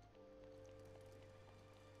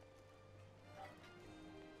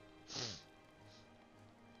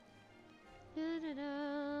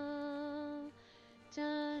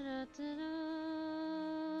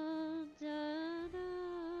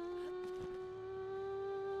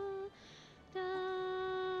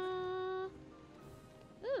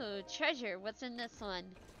 Ooh, treasure. What's in this one?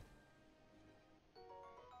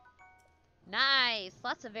 Nice!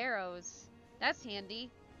 Lots of arrows. That's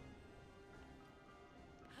handy.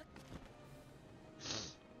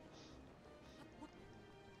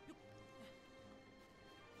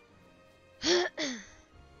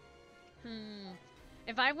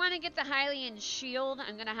 If I want to get the Hylian shield,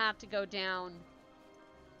 I'm gonna have to go down.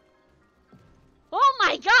 Oh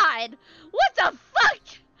my god! What the fuck?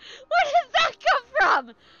 Where did that come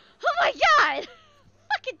from? Oh my god!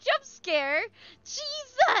 Fucking jump scare!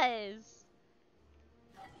 Jesus!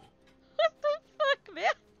 What the fuck,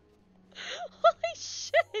 man? Holy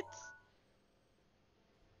shit!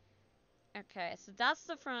 Okay, so that's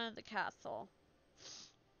the front of the castle.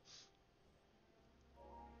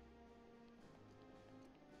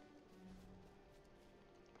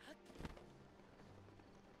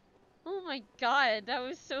 Oh my god, that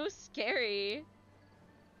was so scary.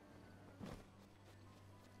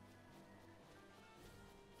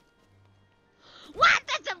 What?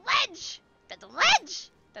 That's a ledge! That's a ledge!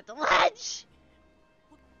 That's a ledge!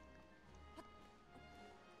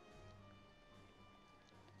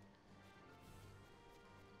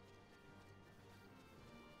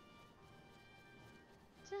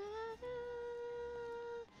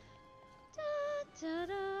 Da, da,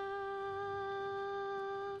 da.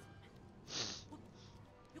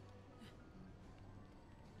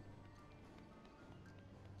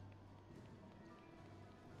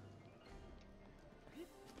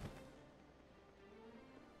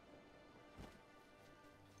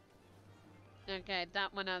 Okay,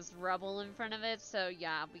 that one has rubble in front of it, so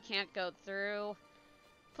yeah, we can't go through.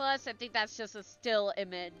 Plus, I think that's just a still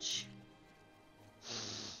image.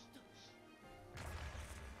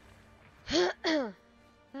 Ba,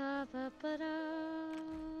 ba, ba, da.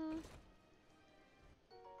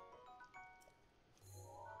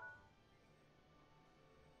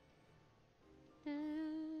 Da,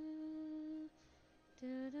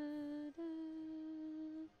 da, da, da.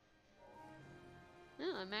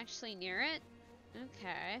 Oh, I'm actually near it?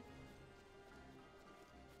 Okay.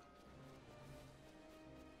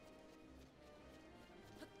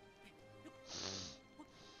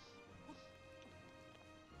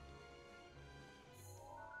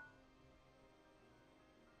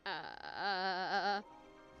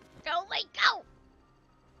 Go, Link, go!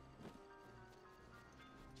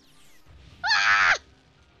 Ah!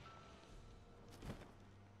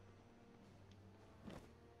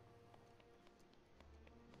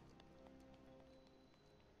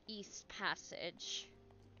 East Passage.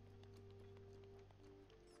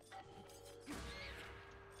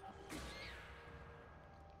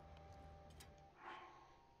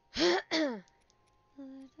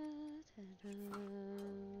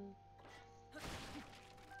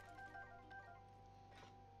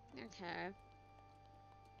 Okay.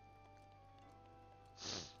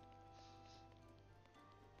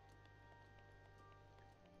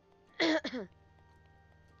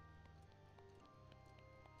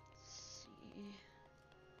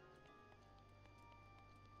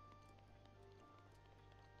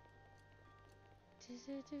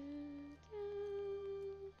 See.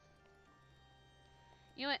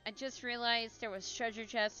 You know what? I just realized there was treasure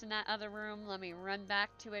chests in that other room. Let me run back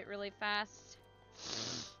to it really fast.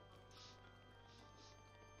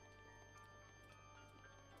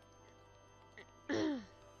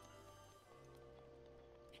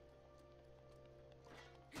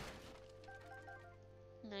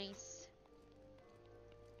 Nice.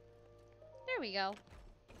 There we go.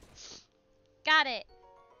 Got it.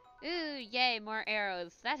 Ooh, yay, more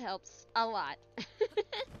arrows. That helps a lot.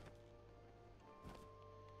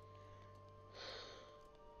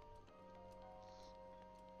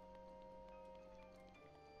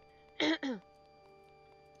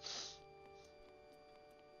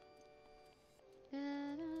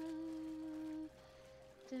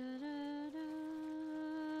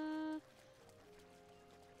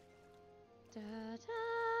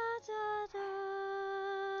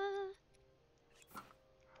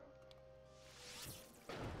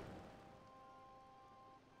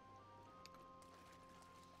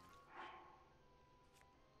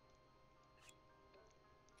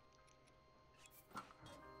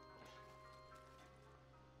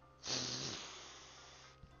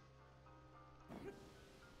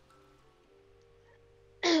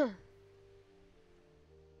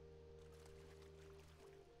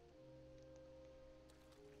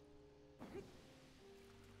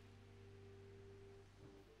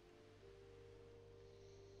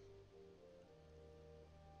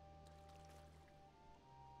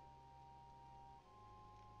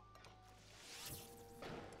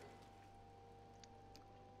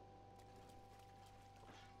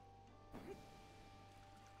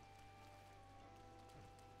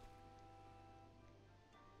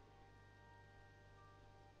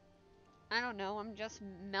 I don't know, I'm just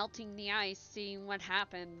melting the ice, seeing what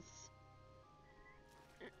happens.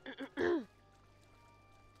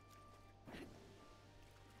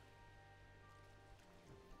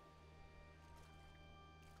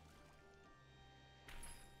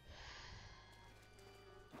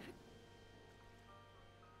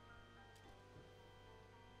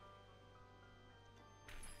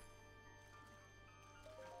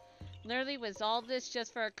 Literally, was all this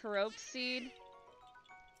just for a Korok seed?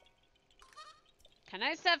 Can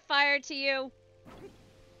I set fire to you?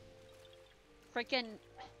 Freaking...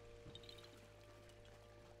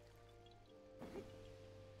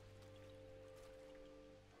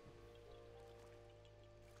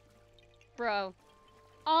 Bro.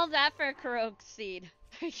 All that for a Korok seed.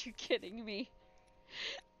 Are you kidding me?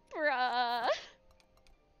 Bruh.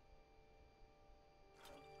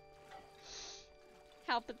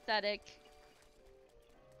 How pathetic.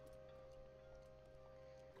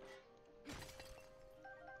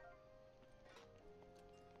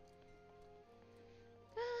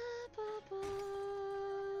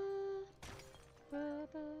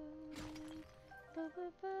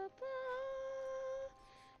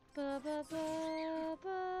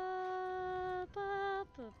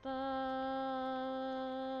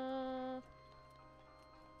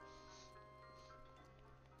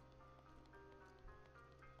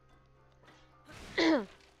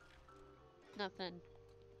 Nothing.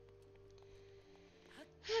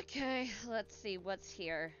 Okay, let's see what's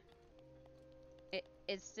here.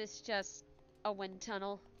 Is this just a wind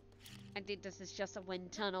tunnel? I think this is just a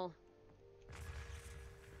wind tunnel.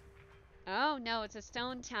 Oh no, it's a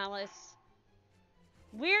stone talus.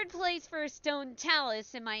 Weird place for a stone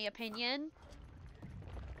talus, in my opinion.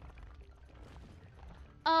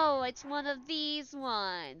 Oh, it's one of these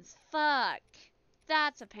ones. Fuck.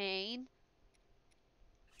 That's a pain.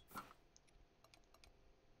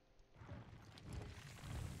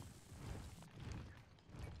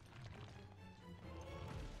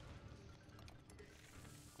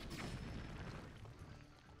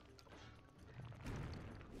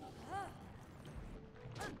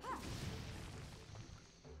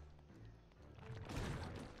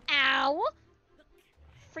 Ow!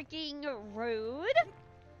 Freaking rude.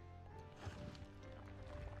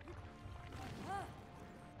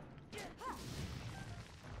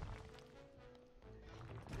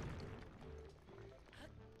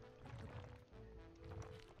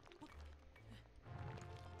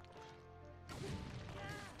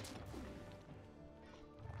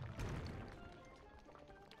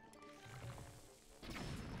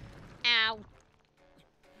 Ow.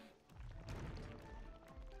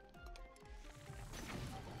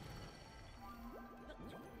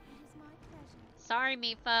 Sorry,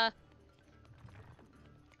 Mifa.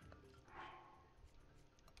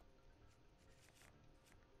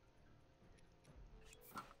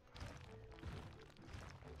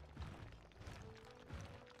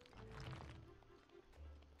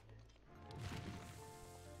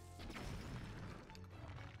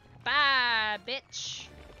 Bye, bitch.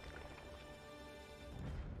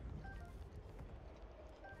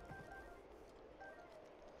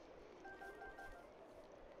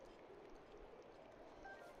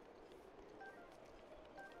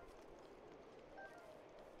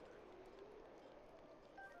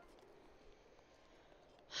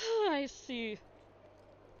 I see.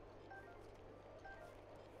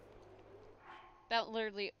 That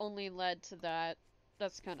literally only led to that.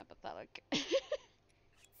 That's kind of pathetic.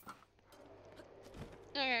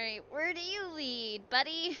 Alright, where do you lead,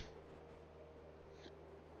 buddy?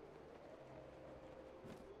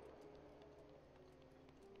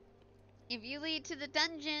 If you lead to the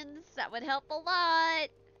dungeons, that would help a lot.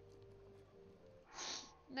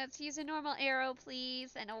 Let's use a normal arrow,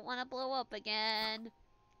 please. I don't want to blow up again.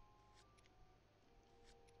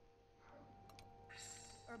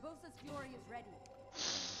 Urbosa's fury is ready.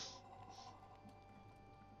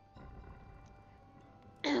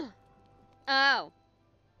 Oh.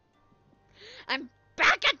 I'm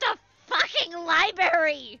back at the fucking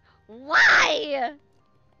library! Why?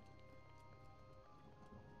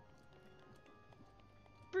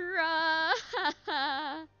 Bruh.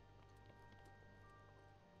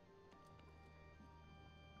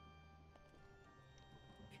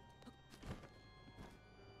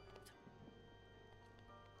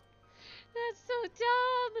 That's so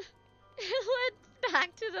dumb. It went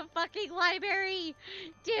back to the fucking library.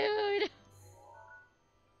 Dude.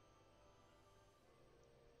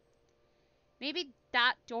 Maybe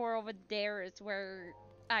that door over there is where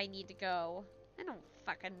I need to go. I don't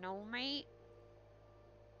fucking know, mate.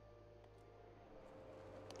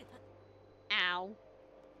 Ow.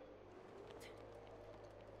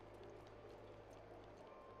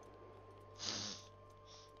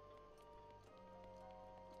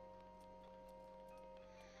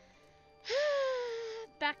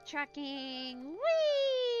 Tracking.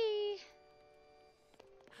 Whee!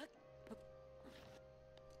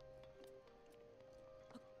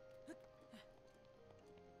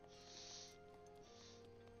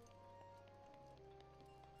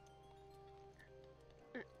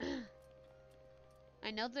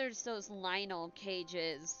 I know there's those Lionel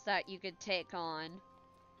cages that you could take on.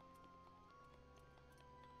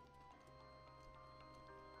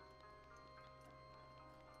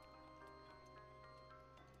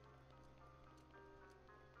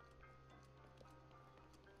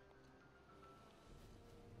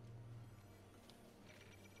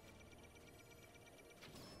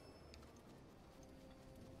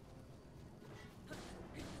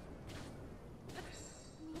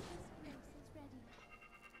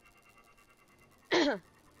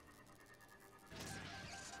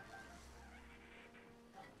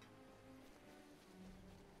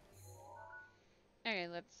 Okay,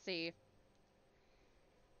 let's see.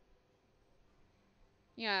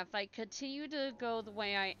 Yeah, if I continue to go the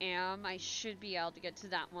way I am, I should be able to get to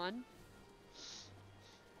that one.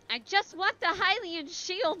 I just want the Hylian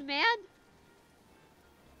shield, man!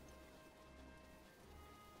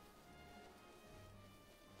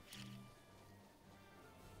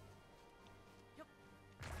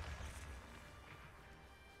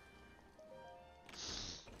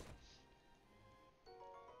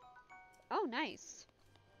 Oh, nice.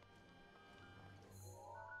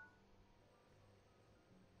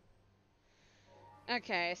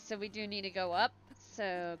 Okay, so we do need to go up.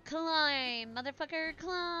 So, climb, motherfucker,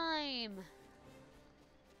 climb!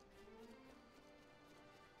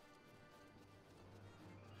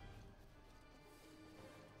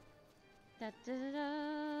 Da da da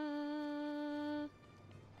da.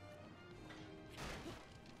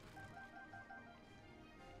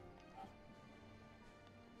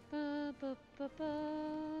 Ba, ba, ba, ba.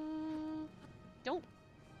 Don't.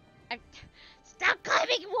 Stop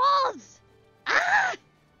climbing walls! Ah!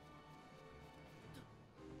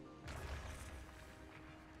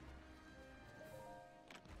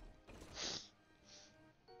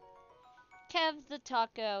 Kev the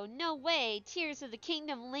Taco. No way. Tears of the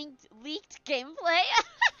Kingdom leaked gameplay.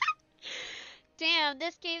 Damn,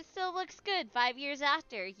 this game still looks good 5 years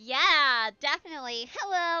after. Yeah, definitely.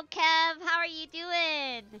 Hello, Kev. How are you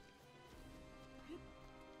doing?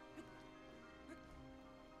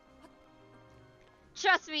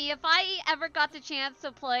 Trust me, if I ever got the chance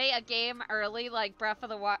to play a game early, like Breath of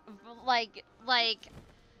the Wild,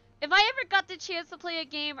 if I ever got the chance to play a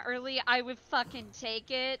game early, I would fucking take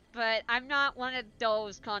it, but I'm not one of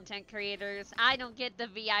those content creators. I don't get the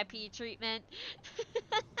VIP treatment.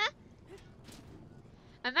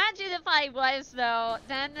 Imagine if I was, though,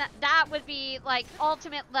 then that would be, like,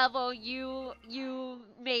 ultimate level, you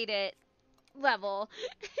made it level.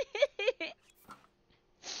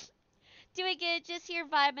 Doing good, just here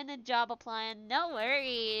vibing and job applying. No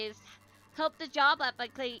worries. Hope the job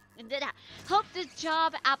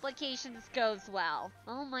applications goes well.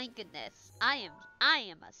 Oh my goodness. I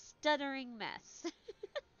am a stuttering mess.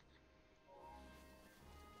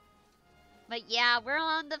 But yeah, we're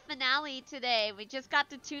on the finale today. We just got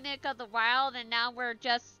the Tunic of the Wild and now we're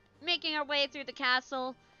just making our way through the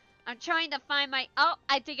castle. I'm trying to find my... Oh,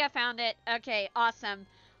 I think I found it. Okay, awesome.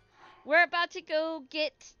 We're about to go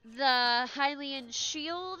get the Hylian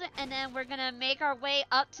shield, and then we're gonna make our way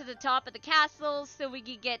up to the top of the castle so we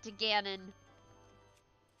can get to Ganon.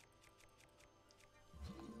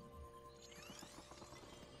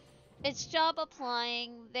 It's job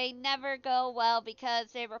applying. They never go well because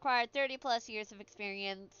they require 30 plus years of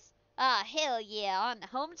experience. Ah, hell yeah, on the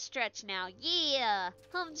home stretch now. Yeah,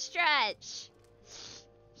 home stretch.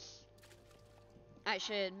 I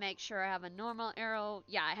should make sure I have a normal arrow.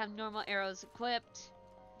 Yeah, I have normal arrows equipped.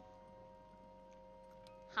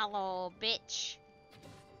 Hello, bitch.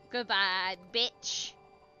 Goodbye, bitch.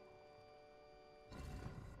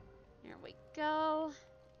 Here we go.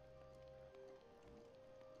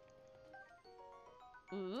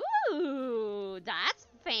 Ooh, that's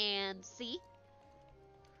fancy.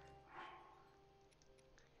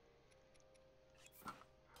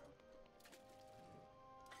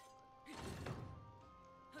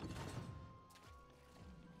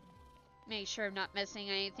 Make sure I'm not missing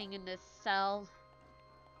anything in this cell.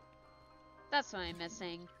 That's what I'm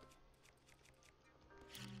missing.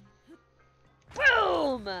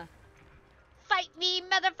 Boom! Fight me,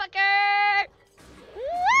 motherfucker!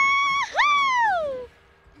 Woohoo!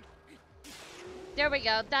 There we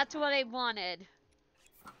go. That's what I wanted.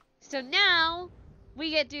 So now,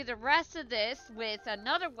 we get to do the rest of this with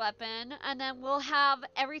another weapon, and then we'll have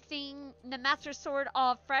everything, the Master Sword,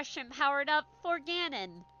 all fresh and powered up for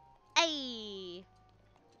Ganon. Ayy!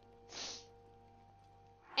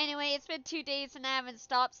 Anyway, it's been 2 days and I haven't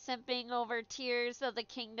stopped simping over Tears of the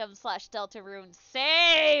Kingdom slash Deltarune.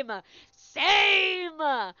 Same! Same!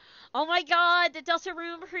 Oh my god, the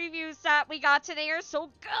Deltarune previews that we got today are so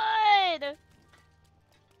good!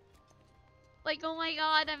 Like, oh my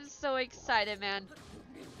god, I'm so excited, man.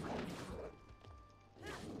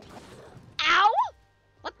 Ow!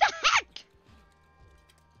 What the heck?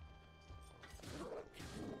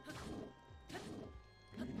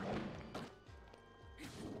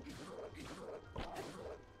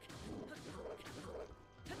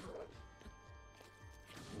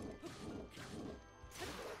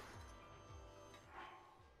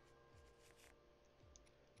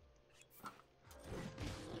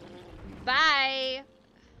 Bye!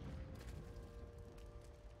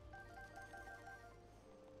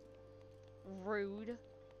 Rude.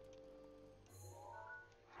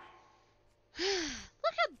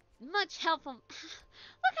 Look how much help look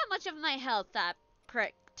how much of my health that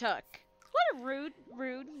prick took. What a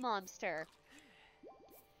rude monster.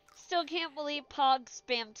 Still can't believe Pog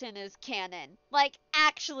Spamton is canon. Like,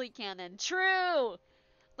 actually canon. True!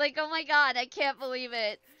 Like, oh my god, I can't believe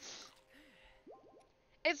it.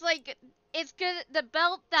 It's like, it's good. The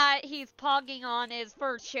belt that he's pogging on is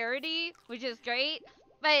for charity, which is great.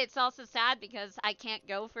 But it's also sad because I can't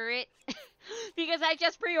go for it. Because I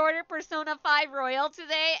just pre-ordered Persona 5 Royal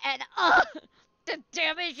today, and the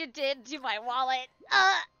damage it did to my wallet.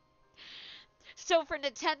 So for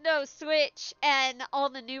Nintendo Switch and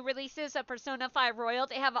all the new releases of Persona 5 Royal,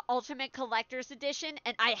 they have an Ultimate Collector's Edition,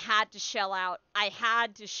 and I had to shell out. I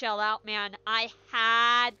had to shell out, man. I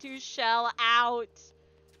had to shell out.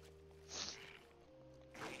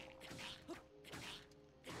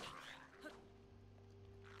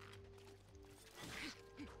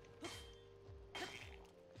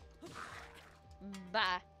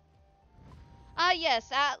 Bye. Ah, yes,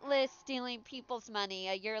 Atlas stealing people's money,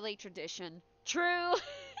 a yearly tradition. True.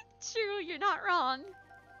 True, you're not wrong.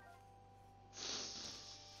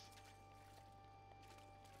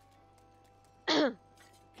 Do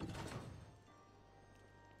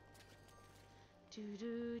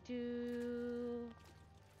do do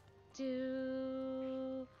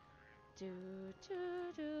do do do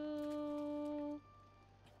do.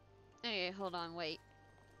 Okay, hold on, wait.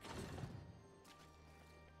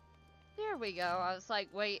 There we go. I was like,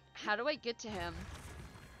 wait, how do I get to him?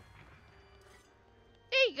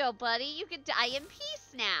 There you go, buddy. You can die in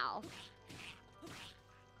peace now.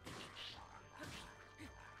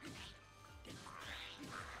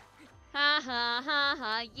 Ha ha ha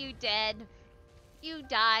ha, you dead. You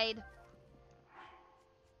died.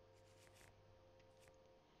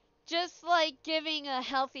 Just like giving a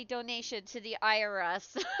healthy donation to the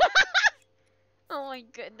IRS. Oh my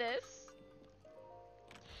goodness.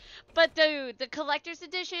 But dude, the collector's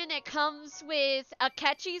edition, it comes with a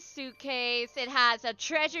catchy suitcase. It has a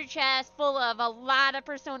treasure chest full of a lot of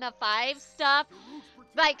Persona 5 stuff.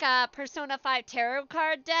 Like a Persona 5 tarot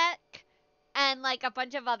card deck. And like a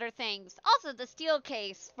bunch of other things. Also the steel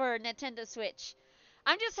case for Nintendo Switch.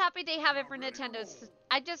 I'm just happy they have it for Nintendo.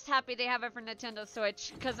 I'm just happy they have it for Nintendo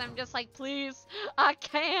Switch. Because I'm just like, please, I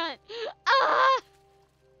can't. Ah!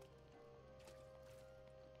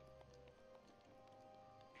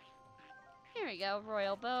 Here we go,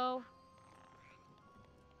 Royal Bow.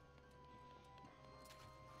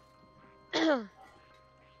 Hi,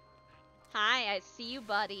 I see you,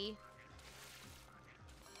 buddy.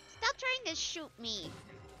 Stop trying to shoot me.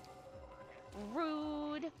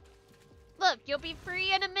 Rude. Look, you'll be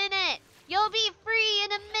free in a minute. You'll be free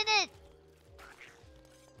in a minute.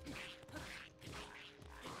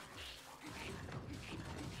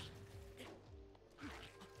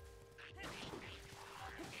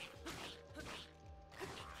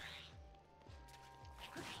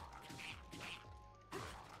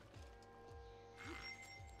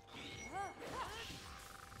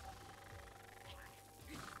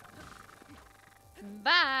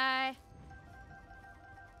 Bye.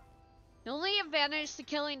 The only advantage to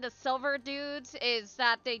killing the silver dudes is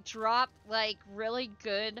that they drop, like, really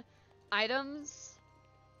good items.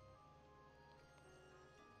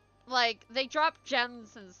 Like, they drop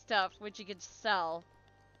gems and stuff, which you can sell.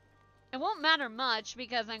 It won't matter much,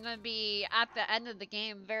 because I'm going to be at the end of the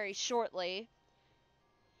game very shortly.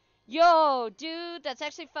 Yo, dude, that's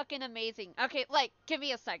actually fucking amazing. Okay, like, give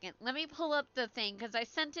me a second. Let me pull up the thing, because I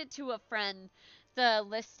sent it to a friend, the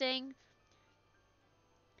listing.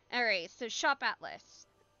 Alright, so Shop Atlas.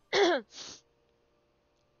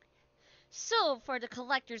 So, for the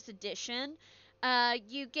Collector's Edition,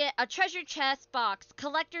 you get a treasure chest box,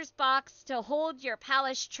 collector's box to hold your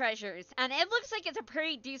palace treasures. And it looks like it's a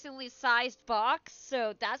pretty decently sized box,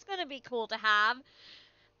 so that's going to be cool to have.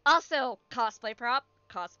 Also, cosplay prop,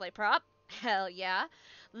 cosplay prop. Hell yeah.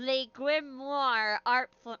 Le Grimoire art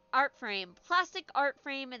frame, plastic art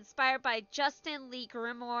frame inspired by Justin Le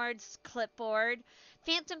Grimoire's clipboard.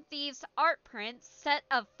 Phantom Thieves art prints, set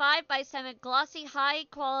of 5x7 glossy high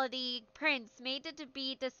quality prints made to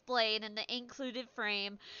be displayed in the included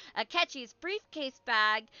frame. Akechi's briefcase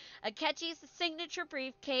bag, Akechi's signature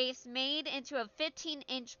briefcase made into a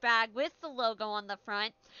 15-inch bag with the logo on the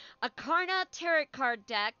front. A Karna tarot card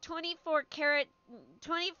deck, 24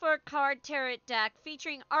 card tarot deck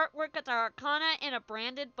featuring artwork of the Arcana in a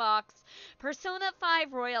branded box, Persona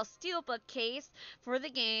 5 Royal Steelbook case for the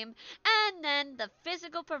game, and then the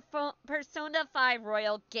physical Persona 5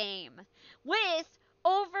 Royal game with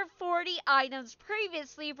over 40 items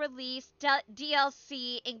previously released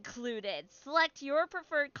DLC included. Select your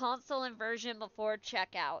preferred console and version before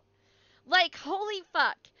checkout. Like, holy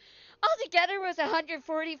fuck. Altogether was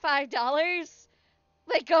 $145.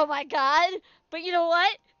 Like, oh my god. But you know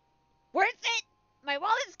what? Worth it. My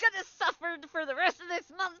wallet's gonna suffer for the rest of this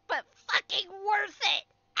month, but fucking worth it.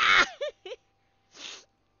 Ah!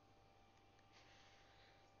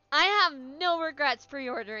 I have no regrets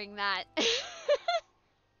pre-ordering that.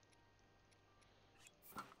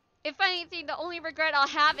 If anything, the only regret I'll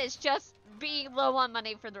have is just being low on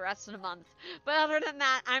money for the rest of the month. But other than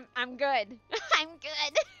that, I'm good. I'm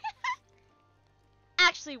good.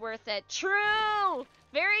 Actually worth it. True!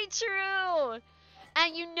 Very true!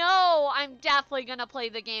 And you know I'm definitely gonna play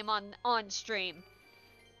the game on stream.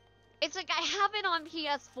 It's like I have it on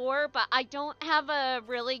PS4, but I don't have a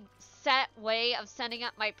really set way of setting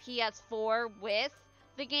up my PS4 with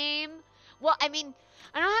the game. Well, I mean,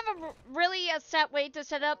 I don't have really a set way to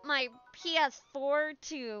set up my PS4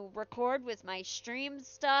 to record with my stream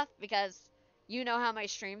stuff, because you know how my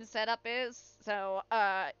stream setup is. So,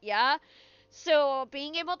 yeah. So,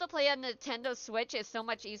 being able to play on Nintendo Switch is so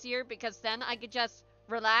much easier, because then I could just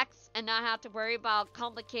relax and not have to worry about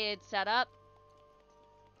complicated setup.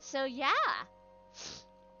 So, yeah.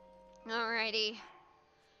 Alrighty.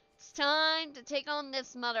 It's time to take on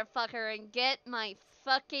this motherfucker and get my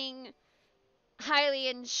fucking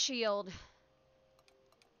Hylian shield.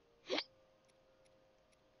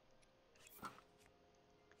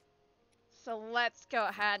 So let's go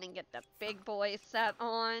ahead and get the big boy set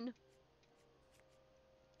on.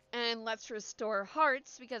 And let's restore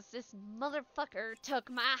hearts, because this motherfucker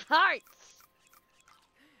took my hearts.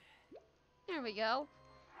 There we go.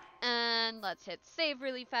 And let's hit save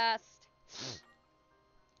really fast.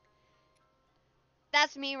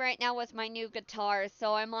 That's me right now with my new guitar,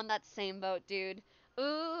 so I'm on that same boat, dude.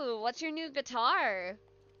 Ooh, what's your new guitar?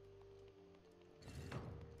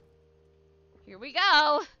 Here we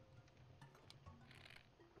go.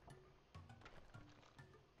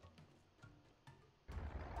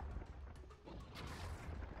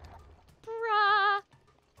 Bruh.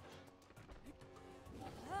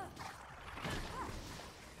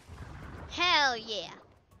 Hell yeah.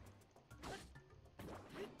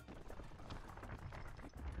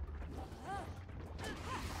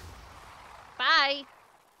 Bye.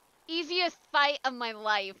 Easiest fight of my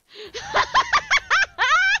life.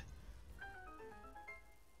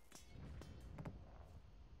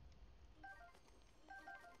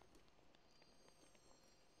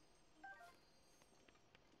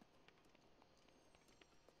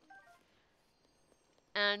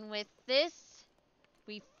 And with this,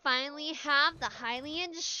 we finally have the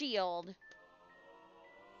Hylian shield.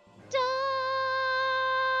 Da!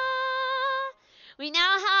 We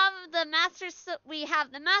now have the master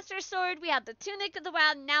sword, we have the tunic of the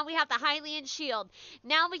wild, and now we have the Hylian shield.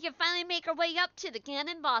 Now we can finally make our way up to the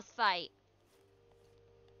Ganon boss fight.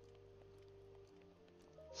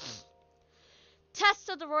 Test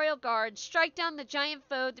of the Royal Guard. Strike down the giant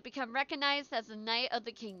foe to become recognized as the Knight of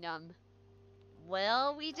the Kingdom.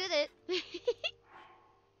 Well, we did it.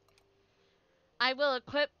 I will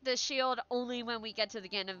equip the shield only when we get to the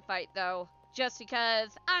Ganon fight, though. Just because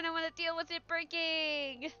I don't want to deal with it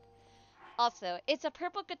breaking. Also, it's a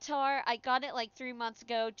purple guitar. I got it like 3 months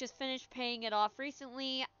ago. Just finished paying it off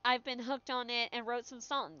recently. I've been hooked on it and wrote some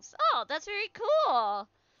songs. Oh, that's very cool.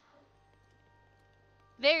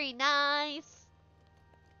 Very nice.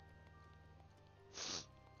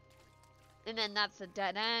 And then that's a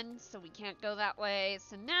dead end, so we can't go that way.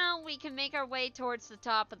 So now we can make our way towards the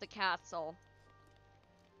top of the castle.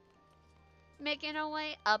 Making our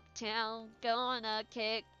way uptown, gonna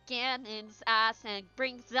kick Ganon's ass and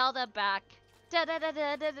bring Zelda back. Da da da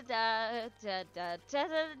da da da da da da da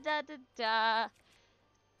da da da.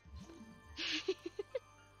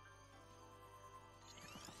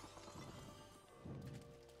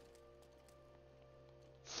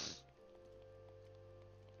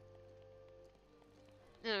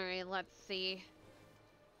 let's see.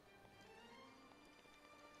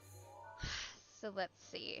 So let's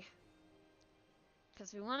see.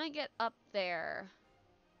 Because we want to get up there.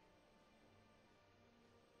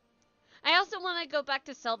 I also want to go back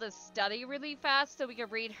to Zelda's study really fast so we can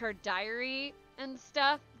read her diary and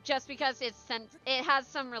stuff. Just because it has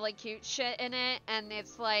some really cute shit in it. And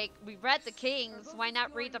it's like, we read the kings, why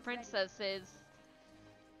not read the princesses?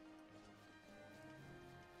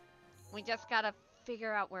 We just gotta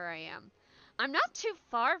figure out where I am. I'm not too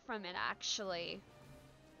far from it, actually.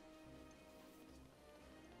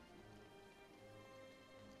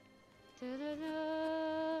 Da da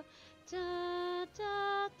da da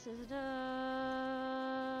da da da.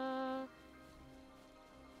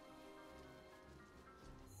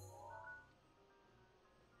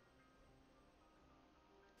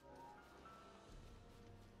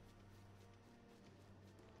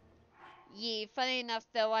 Yee, funny enough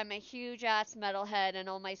though, I'm a huge ass metalhead and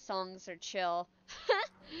all my songs are chill.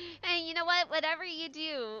 Hey, you know what? Whatever you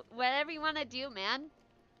do, whatever you want to do, man.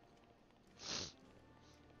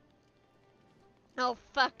 Oh,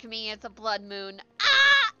 fuck me, it's a blood moon.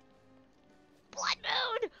 Ah! Blood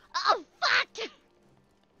moon! Oh, fuck!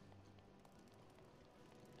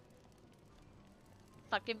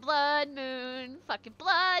 Fucking blood moon,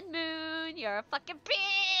 you're a fucking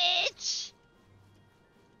bitch!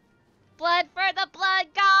 Blood for the blood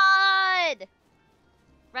god!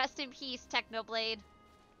 Rest in peace, Technoblade.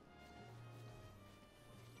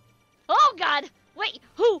 Oh god! Wait,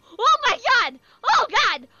 who? Oh my god! Oh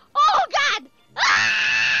god! Oh god!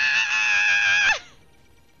 Ah!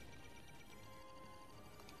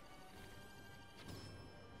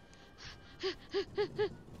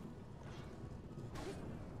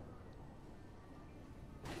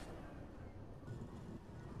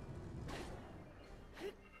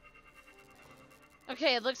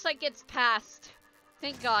 Okay, it looks like it's passed.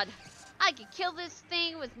 Thank God. I could kill this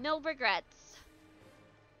thing with no regrets.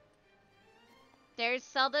 There's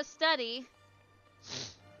Zelda's study.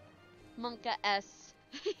 Monka S.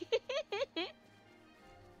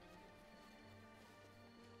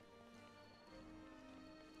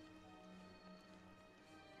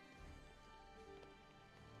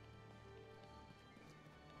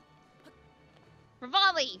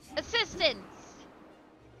 Rivali, assistance!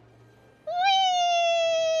 Whee!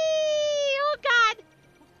 Oh god!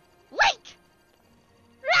 Link!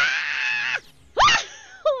 Ah! Ah!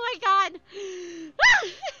 Oh my god! Ah!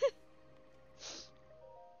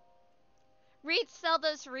 Read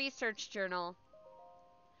Zelda's research journal.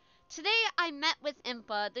 Today I met with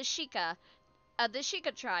Impa, the Sheikah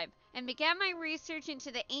tribe, and began my research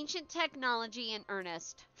into the ancient technology in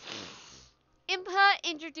earnest. Impa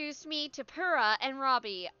introduced me to Pura and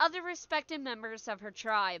Robbie, other respected members of her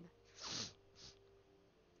tribe.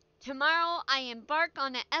 Tomorrow I embark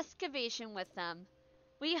on an excavation with them.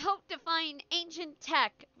 We hope to find ancient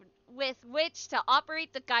tech with which to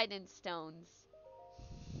operate the guidance stones.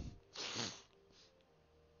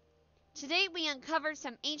 Today we uncovered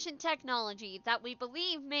some ancient technology that we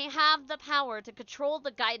believe may have the power to control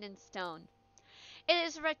the guidance stone. It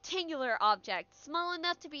is a rectangular object, small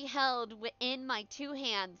enough to be held within my two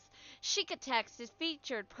hands. Sheikah text is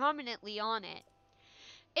featured prominently on it.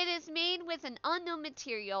 It is made with an unknown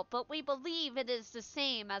material, but we believe it is the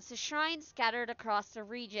same as the shrines scattered across the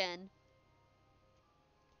region.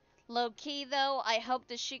 Low-key though, I hope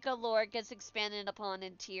the Sheikah lore gets expanded upon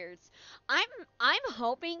in Tears. I'm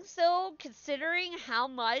hoping so, considering how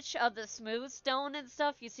much of the smooth stone and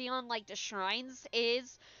stuff you see on like the shrines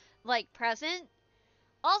is like present.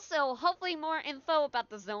 Also, hopefully more info about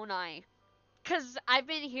the Zonai. Cause I've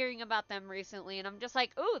been hearing about them recently and I'm just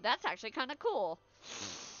like, ooh, that's actually kinda cool.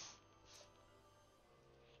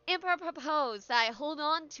 Emperor proposed that I hold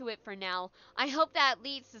on to it for now. I hope that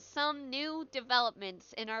leads to some new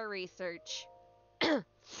developments in our research. The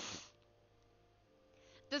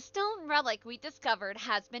stone relic we discovered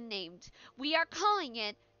has been named. We are calling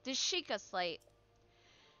it the Sheikah Slate.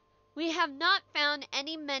 We have not found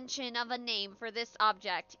any mention of a name for this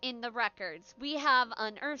object in the records we have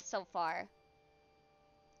unearthed so far.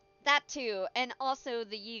 That too, and also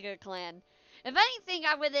the Yiga clan. If anything,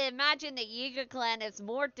 I would imagine the Yiga clan is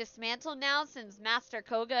more dismantled now since Master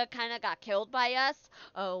Koga kinda got killed by us.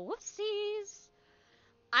 Oh, whoopsies.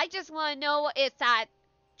 I just want to know if that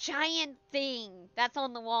giant thing that's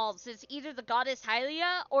on the walls is either the goddess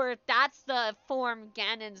Hylia or if that's the form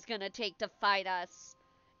Ganon's gonna take to fight us.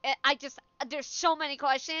 There's so many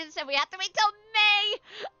questions and we have to wait till May!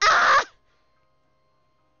 Ah!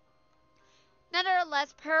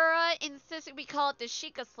 Nevertheless, Pura insisted we call it the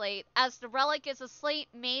Sheikah Slate, as the relic is a slate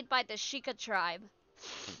made by the Sheikah tribe.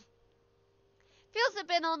 Feels a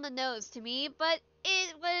bit on the nose to me, but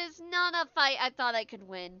it was not a fight I thought I could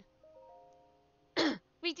win.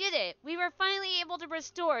 We did it! We were finally able to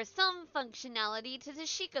restore some functionality to the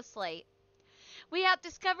Sheikah Slate. We have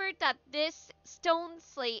discovered that this stone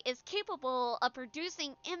slate is capable of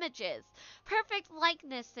producing images, perfect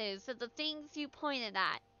likenesses of the things you pointed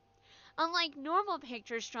at. Unlike normal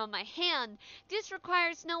pictures drawn by hand, this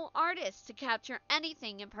requires no artist to capture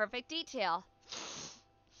anything in perfect detail.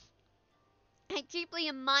 I deeply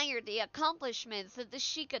admire the accomplishments of the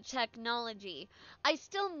Sheikah technology. I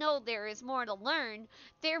still know there is more to learn.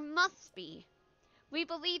 There must be. We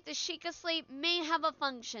believe the Sheikah Slate may have a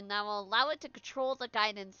function that will allow it to control the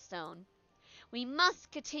Guidance Stone. We must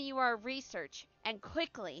continue our research, and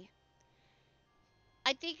quickly.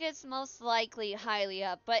 I think it's most likely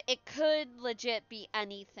Hylia, but it could legit be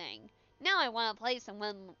anything. Now I want to play some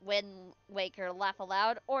Wind Waker Laugh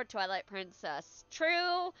Aloud or Twilight Princess.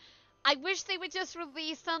 True, I wish they would just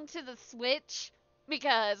release them to the Switch,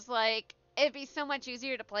 because, like, it'd be so much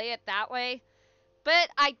easier to play it that way. But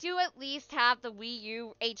I do at least have the Wii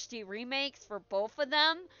U HD remakes for both of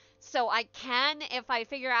them, so I can, if I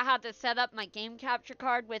figure out how to set up my game capture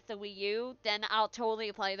card with the Wii U, then I'll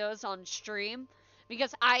totally play those on stream,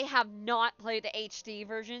 because I have not played the HD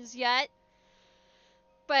versions yet.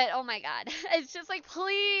 But, oh my god, it's just like,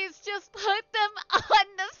 please, just put them on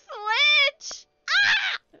the Switch!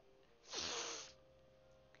 Ah!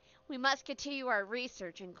 We must continue our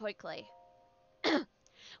research and quickly.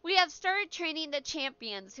 We have started training the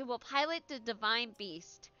champions who will pilot the Divine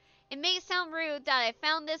Beast. It may sound rude that I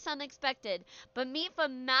found this unexpected, but Mipha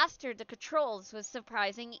mastered the controls with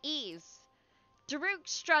surprising ease. Daruk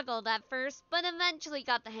struggled at first, but eventually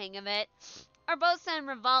got the hang of it. Urbosa and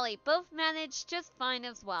Revali both managed just fine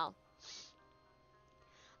as well.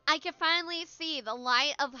 I can finally see the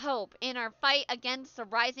light of hope in our fight against the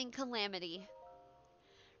rising calamity.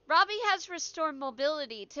 Robbie has restored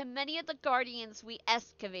mobility to many of the Guardians we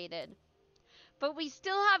excavated. But we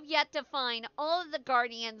still have yet to find all of the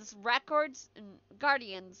Guardians' records.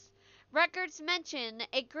 Records mention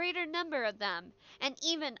a greater number of them, and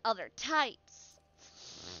even other types.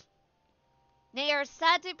 They are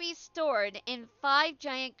said to be stored in 5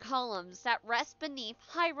 giant columns that rest beneath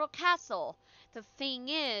Hyrule Castle. The thing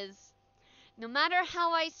is, no matter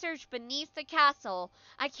how I search beneath the castle,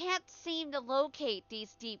 I can't seem to locate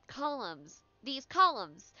these deep columns. These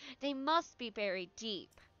columns, they must be buried deep.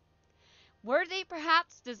 Were they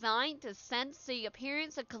perhaps designed to sense the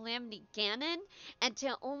appearance of Calamity Ganon and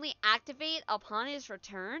to only activate upon his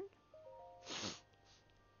return?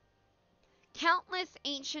 Countless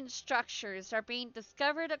ancient structures are being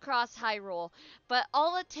discovered across Hyrule, but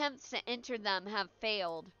all attempts to enter them have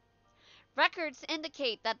failed. Records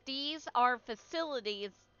indicate that these are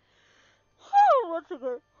facilities.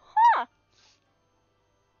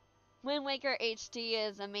 Wind Waker HD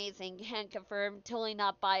is amazing, can't confirm, totally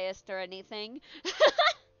not biased or anything.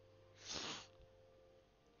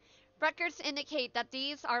 Records indicate that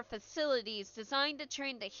these are facilities designed to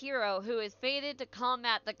train the hero who is fated to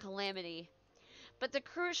combat the calamity. But the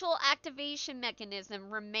crucial activation mechanism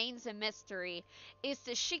remains a mystery. Is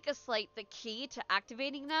the Sheikah Slate the key to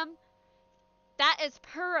activating them? That is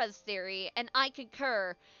Purah's theory, and I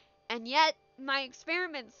concur. And yet, my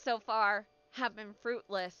experiments so far have been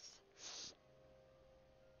fruitless.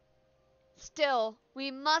 Still, we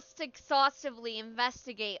must exhaustively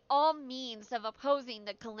investigate all means of opposing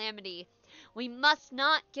the calamity. We must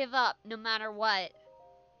not give up no matter what.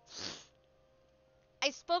 I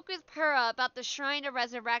spoke with Purah about the Shrine of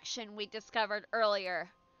Resurrection we discovered earlier.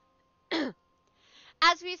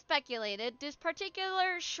 As we speculated, this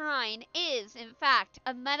particular shrine is, in fact,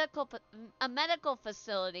 a medical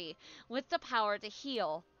facility with the power to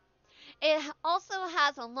heal. It also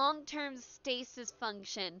has a long-term stasis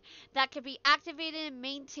function that can be activated and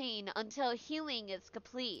maintained until healing is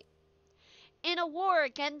complete. In a war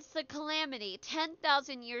against the calamity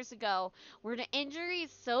 10,000 years ago, were the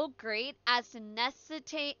injuries so great as to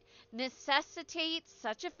necessitate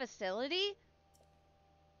such a facility?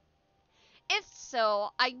 If so,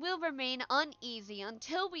 I will remain uneasy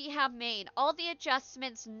until we have made all the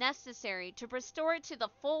adjustments necessary to restore it to the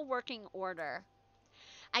full working order.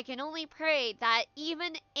 I can only pray that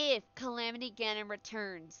even if Calamity Ganon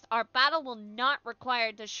returns, our battle will not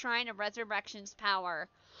require the Shrine of Resurrection's power.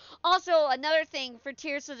 Also, another thing for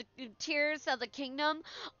Tears of the Kingdom,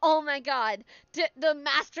 oh my god, the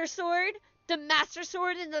Master Sword, the Master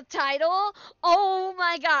Sword in the title. Oh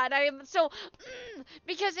my god, I am so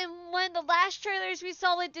because in one of the last trailers we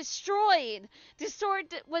saw it destroyed. The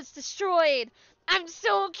sword was destroyed. I'm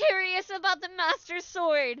so curious about the Master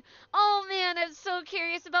Sword. Oh man, I'm so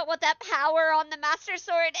curious about what that power on the Master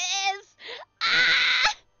Sword is.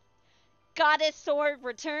 Ah! Goddess Sword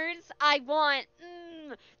returns. I want.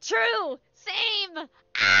 True. Same.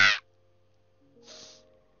 Ah!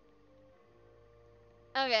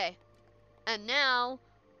 Okay. And now,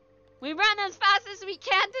 we run as fast as we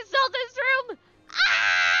can to Zelda's room!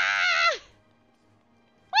 Ah!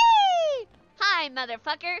 Whee! Hi,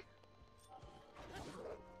 motherfucker!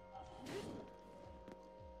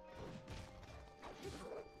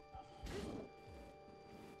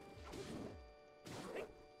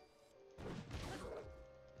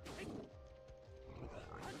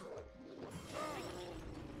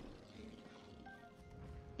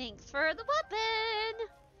 Thanks for the weapon!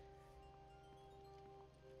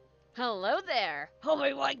 Hello there,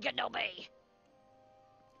 Obi-Wan Kenobi!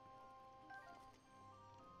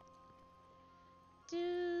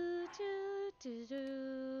 Do, do, do, do.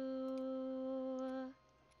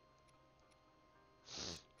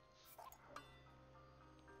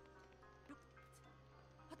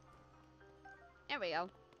 There we go.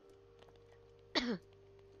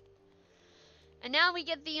 And now we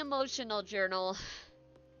get the emotional journal.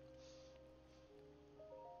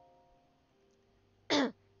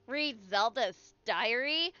 Read Zelda's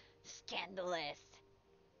diary? Scandalous.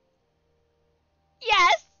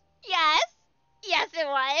 Yes! Yes! Yes, it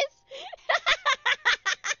was!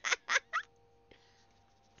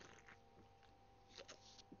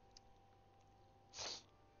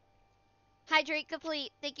 Hydrate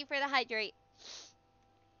complete. Thank you for the hydrate.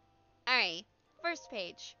 Alright, first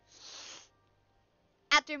page.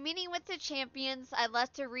 After meeting with the champions, I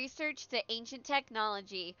left to research the ancient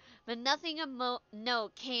technology, but nothing of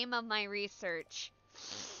note came of my research.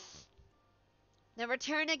 The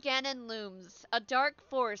return again looms, a dark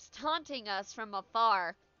force taunting us from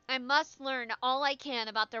afar. I must learn all I can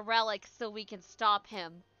about the relic so we can stop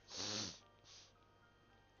him.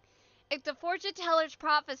 If the fortune teller's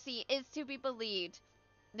prophecy is to be believed,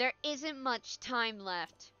 there isn't much time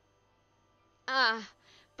left.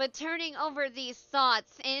 But turning over these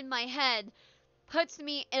thoughts in my head puts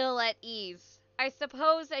me ill at ease. I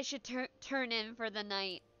suppose I should turn in for the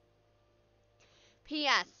night.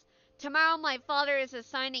 P.S. Tomorrow my father is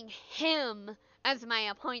assigning him as my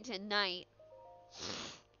appointed knight.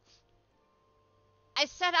 I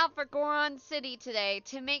set out for Goron City today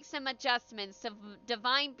to make some adjustments to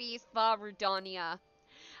Divine Beast Vah Rudania.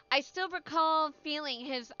 I still recall feeling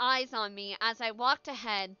his eyes on me as I walked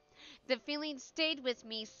ahead. The feeling stayed with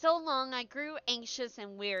me so long I grew anxious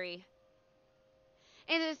and weary.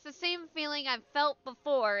 It is the same feeling I've felt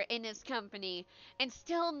before in his company, and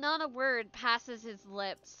still not a word passes his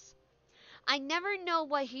lips. I never know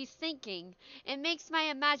what he's thinking. It makes my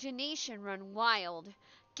imagination run wild,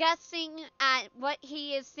 guessing at what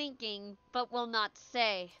he is thinking but will not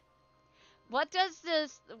say. What does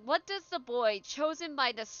the boy chosen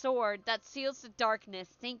by the sword that seals the darkness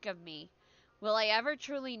think of me? Will I ever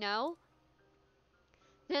truly know?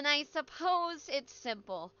 Then I suppose it's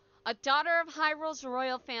simple. A daughter of Hyrule's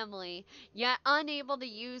royal family, yet unable to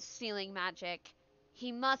use sealing magic.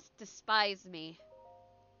 He must despise me.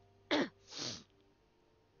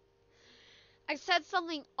 I said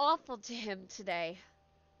something awful to him today.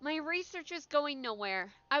 My research was going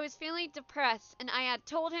nowhere. I was feeling depressed, and I had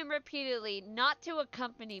told him repeatedly not to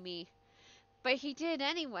accompany me. But he did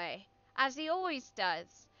anyway, as he always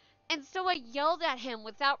does. And so I yelled at him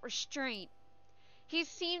without restraint. He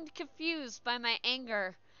seemed confused by my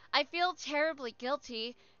anger. I feel terribly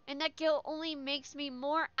guilty, and that guilt only makes me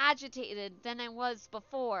more agitated than I was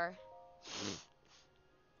before.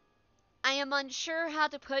 I am unsure how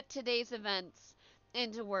to put today's events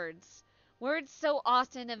into words. Words so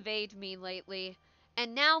often evade me lately,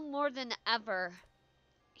 and now more than ever.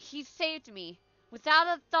 He saved me, without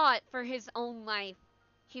a thought for his own life.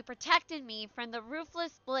 He protected me from the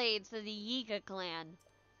ruthless blades of the Yiga clan.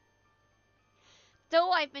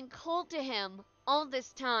 Though I've been cold to him all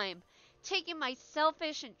this time, taking my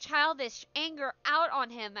selfish and childish anger out on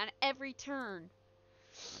him at every turn,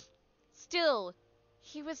 still,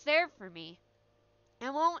 he was there for me. I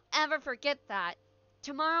won't ever forget that.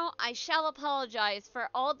 Tomorrow I shall apologize for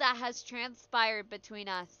all that has transpired between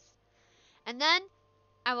us. And then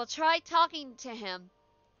I will try talking to him,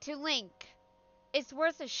 to Link. It's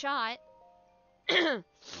worth a shot. Bit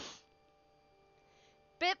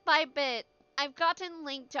by bit, I've gotten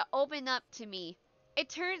Link to open up to me. It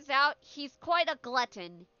turns out he's quite a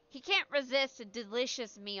glutton. He can't resist a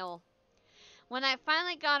delicious meal. When I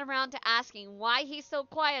finally got around to asking why he's so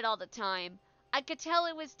quiet all the time, I could tell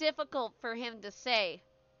it was difficult for him to say.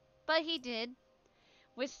 But he did.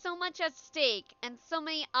 With so much at stake and so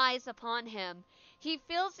many eyes upon him, he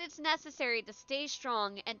feels it's necessary to stay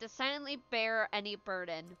strong and to silently bear any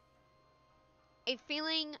burden. A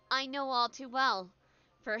feeling I know all too well.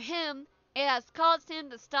 For him, it has caused him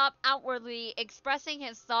to stop outwardly expressing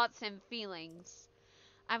his thoughts and feelings.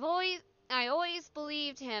 I always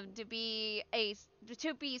believed him to be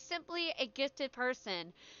simply a gifted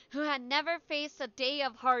person who had never faced a day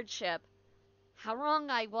of hardship. How wrong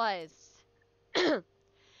I was.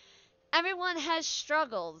 Everyone has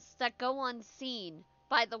struggles that go unseen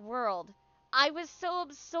by the world. I was so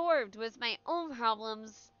absorbed with my own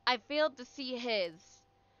problems, I failed to see his.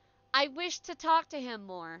 I wished to talk to him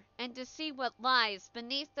more, and to see what lies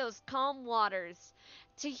beneath those calm waters,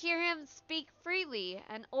 to hear him speak freely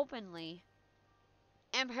and openly.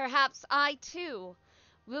 And perhaps I, too,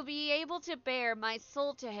 will be able to bare my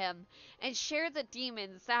soul to him and share the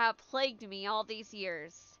demons that have plagued me all these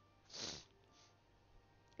years.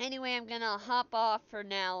 Anyway, I'm gonna hop off for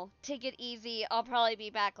now. Take it easy. I'll probably be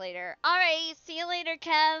back later. Alright, see you later,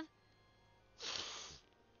 Kev.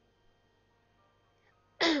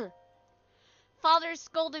 Father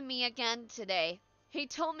scolded me again today. He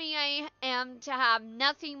told me I am to have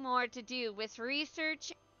nothing more to do with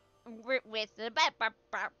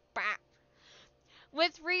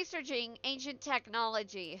with researching ancient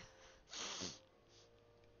technology.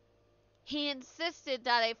 He insisted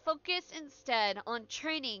that I focus instead on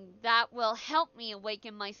training that will help me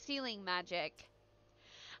awaken my sealing magic.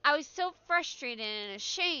 I was so frustrated and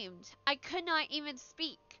ashamed, I could not even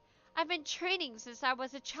speak. I've been training since I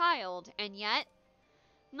was a child, and yet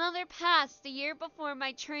Mother passed the year before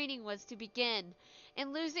my training was to begin.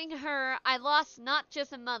 In losing her, I lost not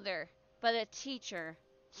just a mother, but a teacher.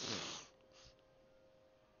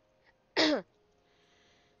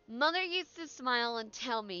 Mother used to smile and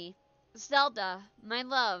tell me, Zelda, my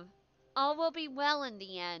love, all will be well in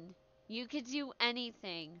the end. You could do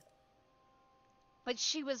anything. But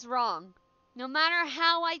she was wrong. No matter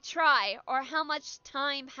how I try or how much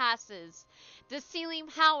time passes, the sealing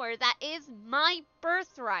power that is my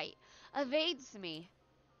birthright evades me.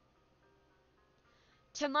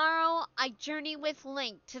 Tomorrow I journey with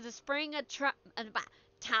Link to the Spring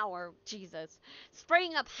Tower,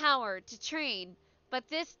 Spring of Power to train, but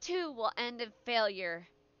this too will end in failure.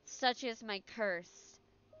 Such is my curse.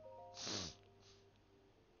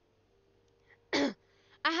 I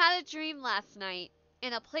had a dream last night.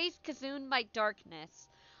 In a place consumed by darkness,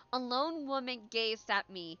 a lone woman gazed at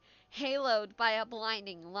me, haloed by a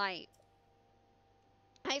blinding light.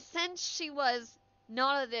 I sensed she was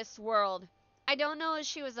not of this world. I don't know if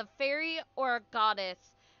she was a fairy or a goddess,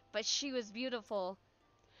 but she was beautiful.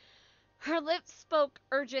 Her lips spoke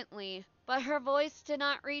urgently, but her voice did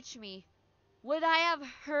not reach me. Would I have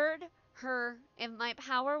heard her if my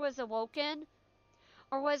power was awoken?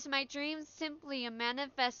 Or was my dream simply a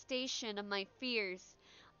manifestation of my fears?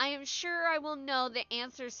 I am sure I will know the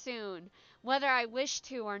answer soon, whether I wish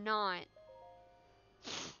to or not.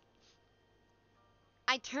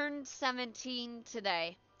 I turned 17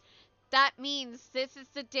 today. That means this is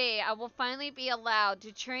the day I will finally be allowed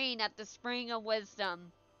to train at the Spring of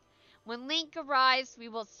Wisdom. When Link arrives, we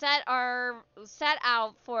will set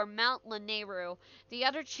out for Mount Lanayru. The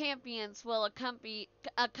other champions will accompany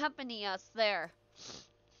us there.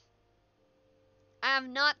 I have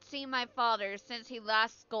not seen my father since he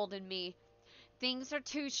last scolded me. Things are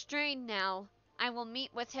too strained now. I will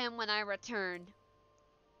meet with him when I return.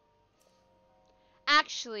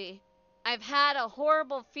 Actually, I've had a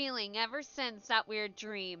horrible feeling ever since that weird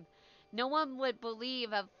dream. No one would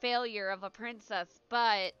believe a failure of a princess,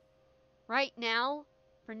 but right now,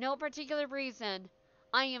 for no particular reason,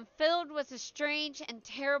 I am filled with a strange and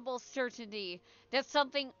terrible certainty that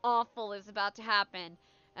something awful is about to happen.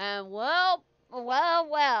 And well,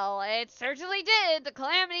 it certainly did. The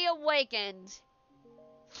calamity awakened.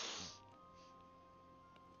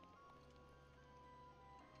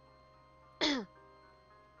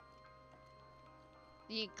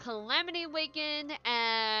 The calamity awakened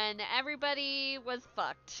and everybody was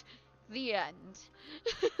fucked. The end.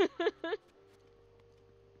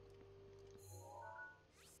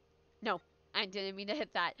 No, I didn't mean to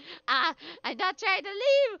hit that. I'm not trying to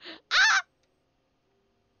leave. Ah!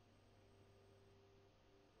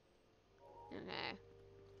 Okay.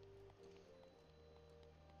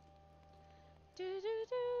 Do do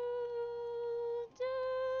do do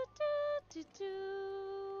do do do.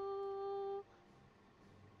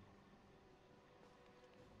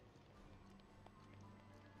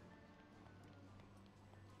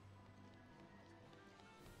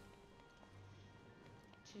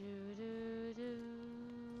 Do-do-do.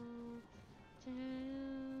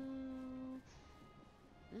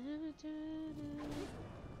 Do-do-do.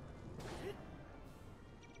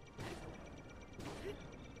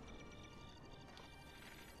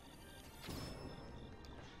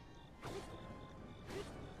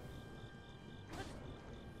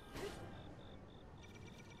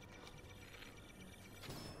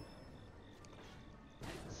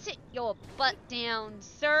 Sit your butt down,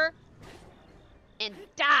 sir, and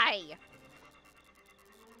die!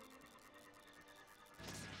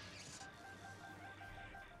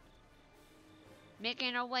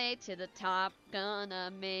 Making our way to the top,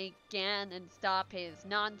 gonna make Ganon stop his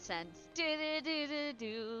nonsense.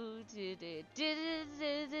 Do-do-do-do-do, do-do-do-do-do-do.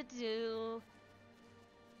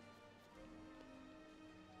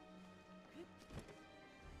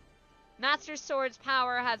 Master Sword's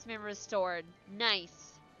power has been restored. Nice.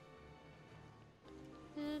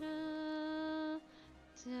 Da-da,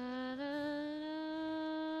 da-da-da,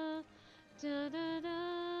 da-da-da,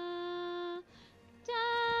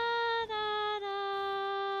 da-da-da,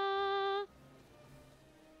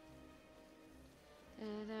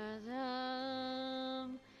 da-da-dum,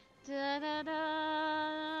 da-da-da,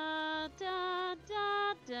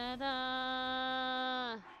 da-da-da-da.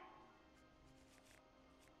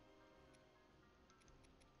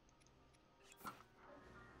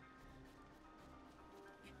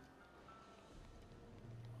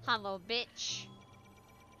 Hello, bitch.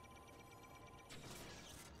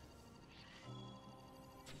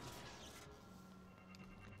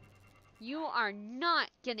 You are not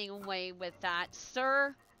getting away with that,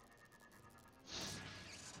 sir.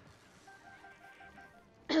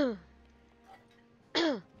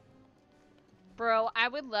 Bro, I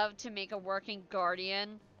would love to make a working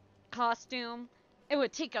Guardian costume. It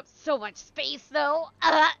would take up so much space, though.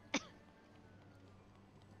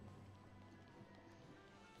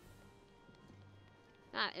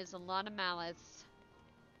 That is a lot of malice.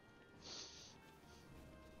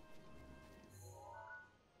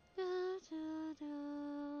 Da, da, da.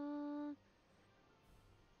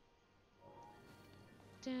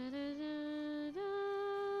 Da, da, da,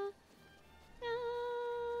 da. Da, da,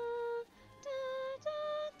 da,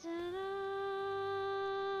 da, da. Da, da, da.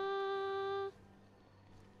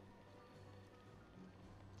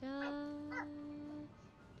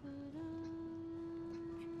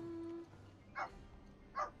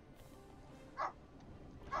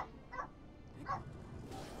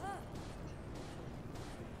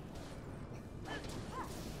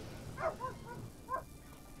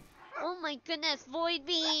 Oh my goodness, void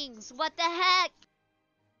beings! What the heck?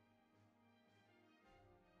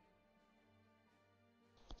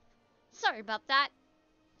 Sorry about that.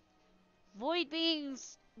 Void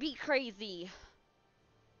beings be crazy.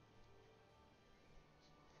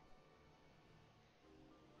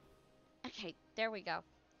 Okay, there we go.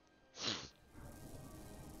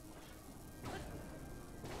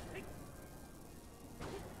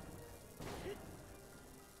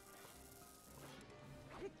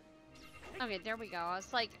 Okay, there we go. I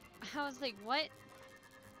was like, what?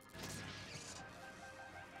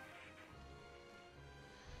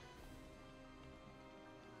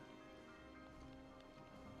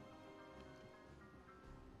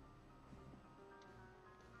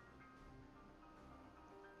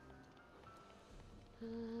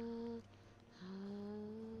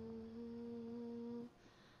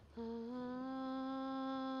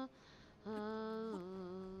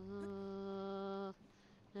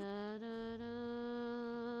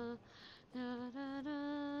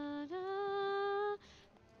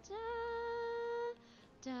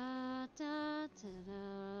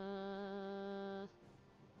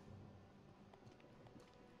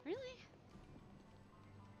 Really?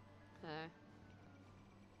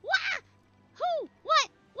 What? Who? What?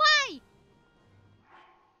 Why?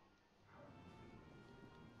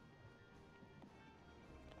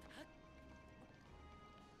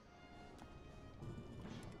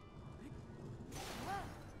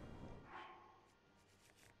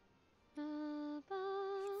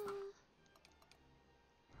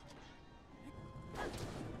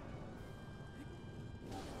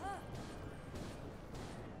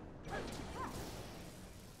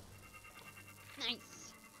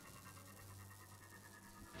 Nice.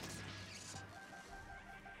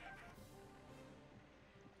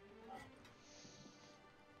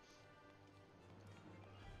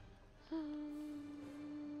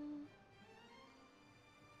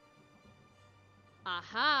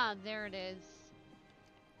 Aha, there it is.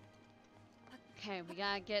 Okay, we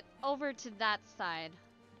gotta get over to that side.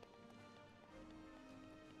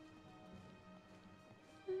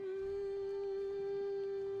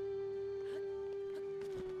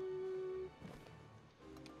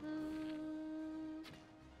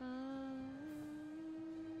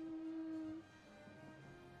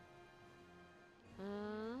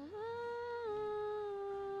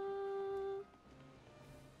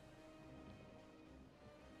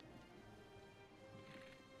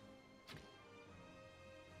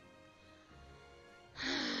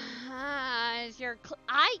 your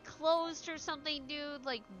eye closed or something, dude?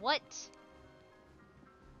 Like, what?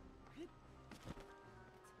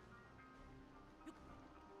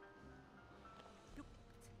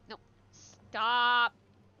 No. Stop.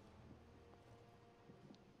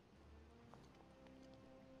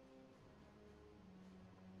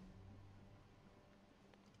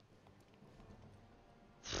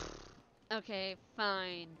 Okay,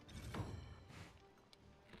 fine.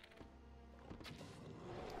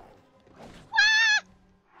 Wah!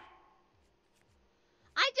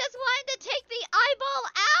 I just wanted to take the eyeball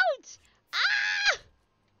out! Ah!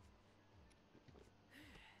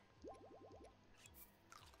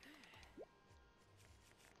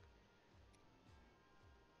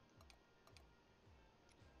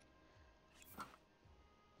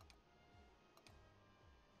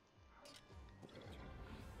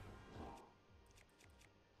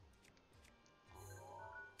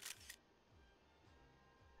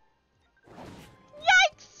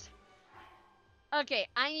 Yikes! Okay,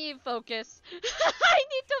 I need focus. I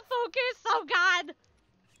need to focus. Oh god.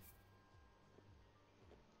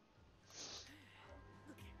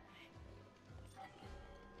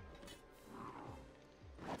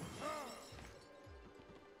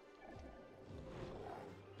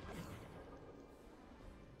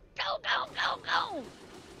 Go, go, go, go!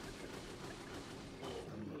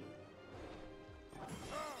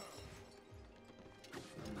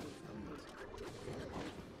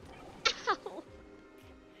 Ow.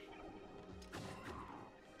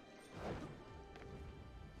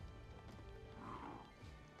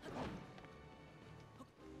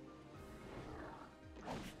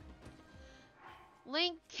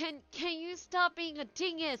 Link, can you stop being a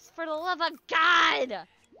dingus for the love of God?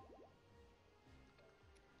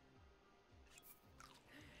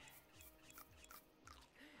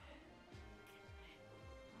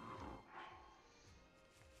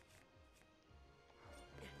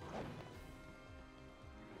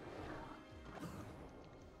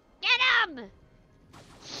 Get him!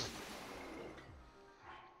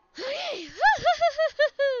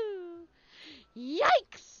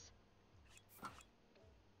 Yikes!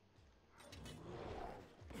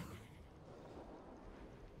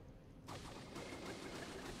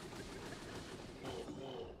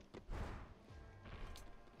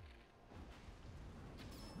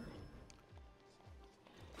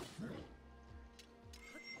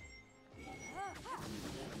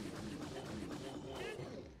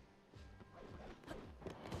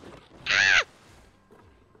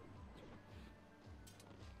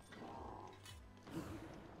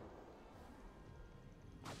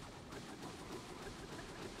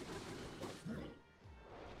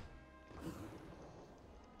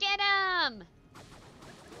 Get him!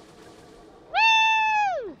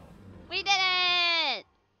 Woo! We did it!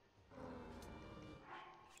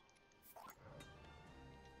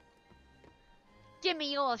 Give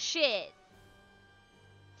me your shit.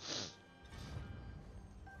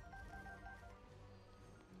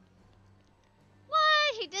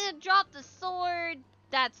 What? He didn't drop the sword?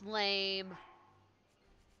 That's lame.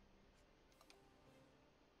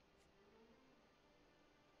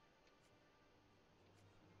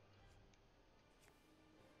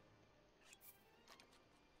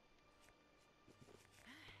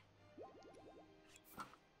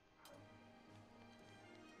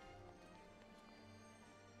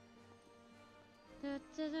 Da,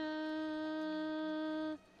 da, da.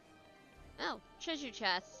 Oh, treasure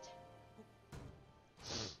chest.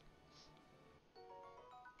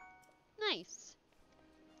 Nice.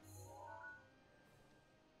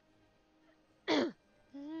 Da, da,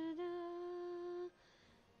 da,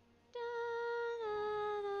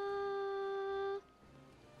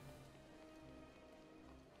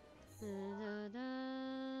 da, da, da,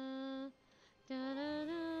 da,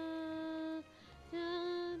 da,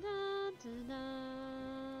 da, da, da.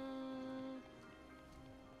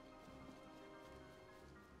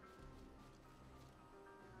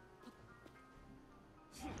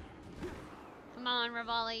 Come on,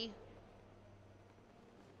 Revali.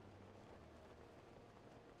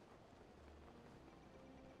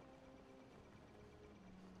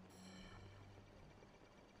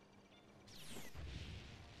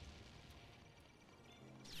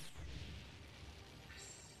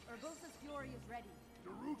 Urbosa's Fury is ready.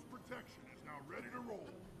 Daruk's protection is now ready to roll.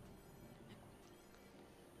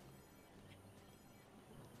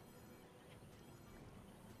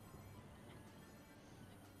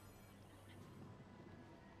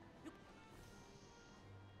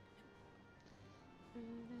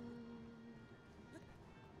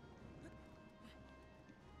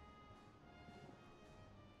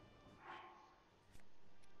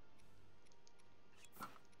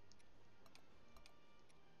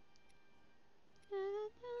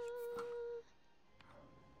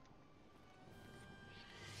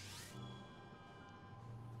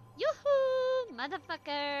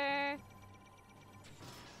 motherfucker!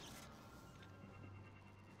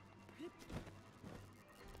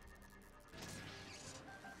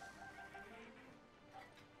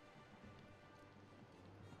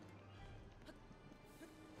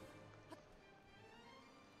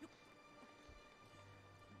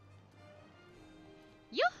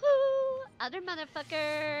 Yoo-hoo! Other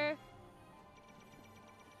motherfucker!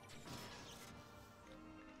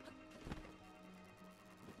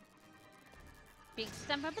 Big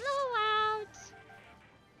summer blowout!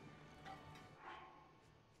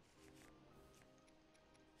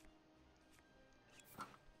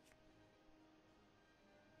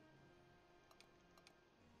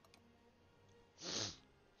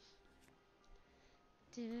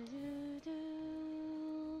 Do do do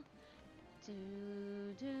do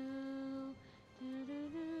do do do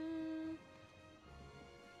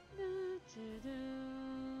do do do.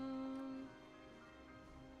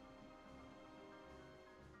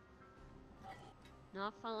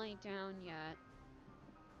 Not falling down yet.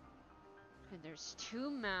 And there's 2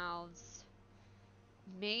 mouths.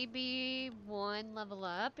 Maybe 1 level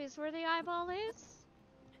up is where the eyeball is?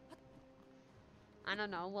 I don't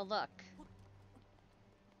know, we'll look.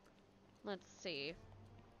 Let's see.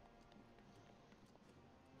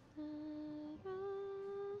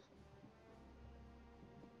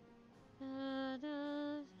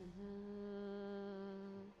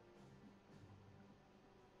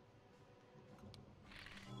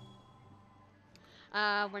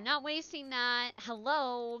 We're not wasting that.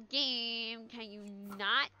 Hello, game. Can you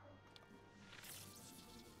not?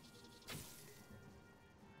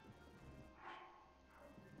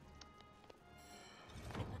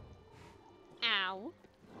 Ow.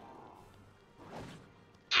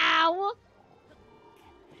 Ow!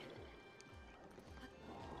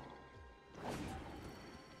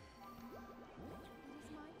 It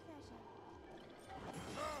is my pleasure.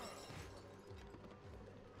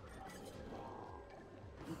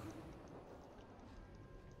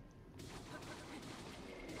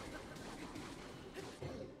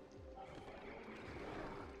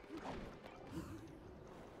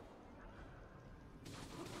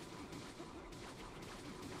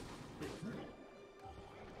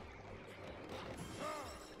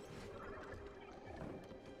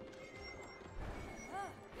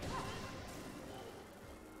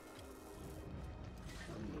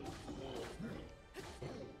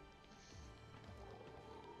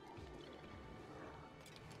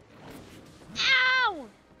 Ow!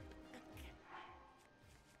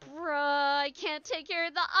 Bruh, I can't take care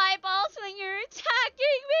of the eyeballs when you're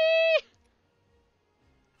attacking me!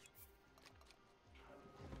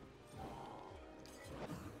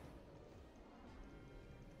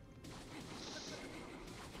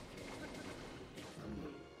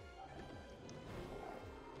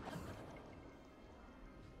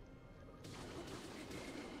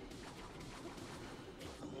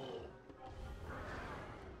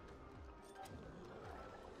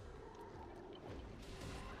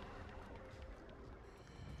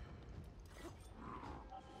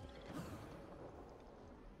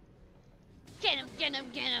 Get him, get him,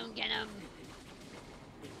 get him, get him!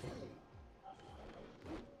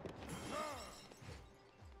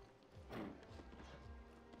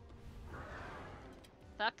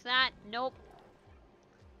 Fuck that, nope.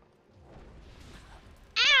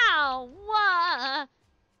 Ow! What?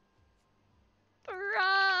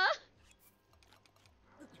 Bruh!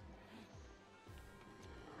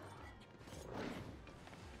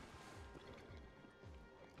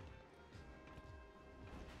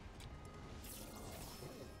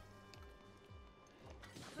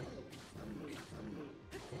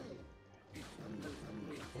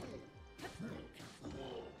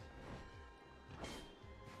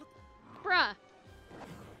 Bruh!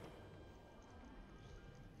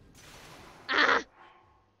 Ah!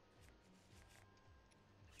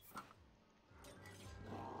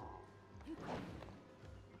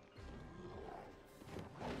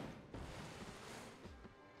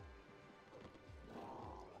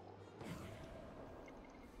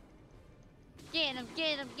 Get him,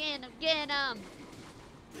 get him, get him, get him!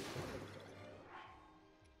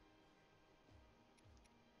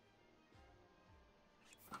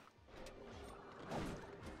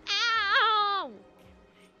 Ow!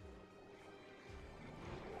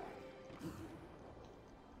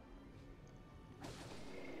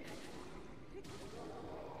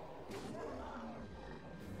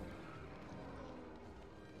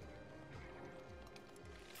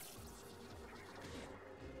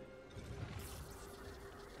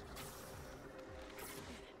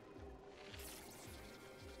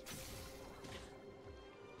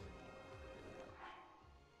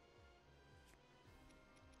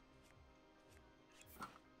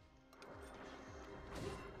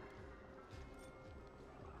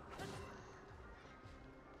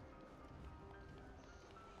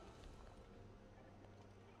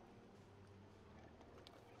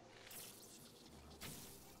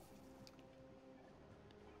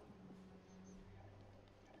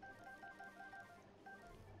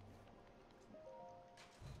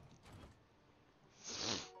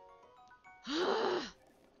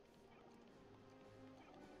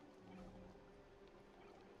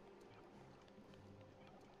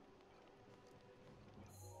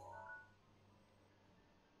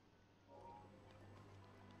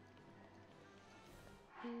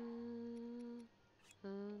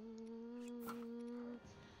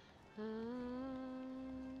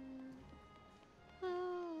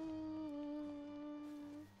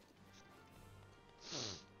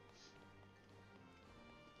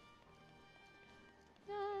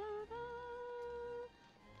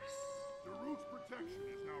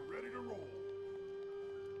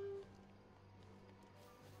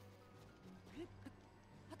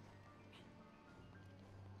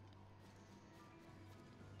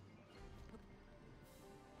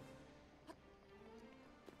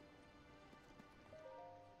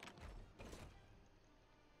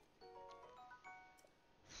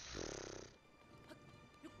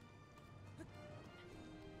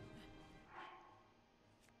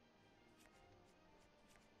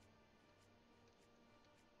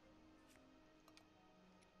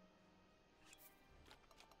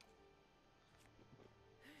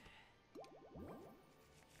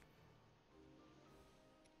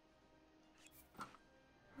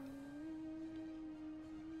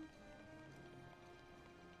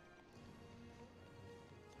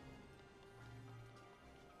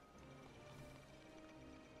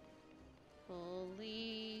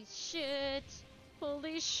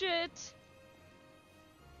 shit.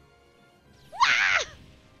 Ah!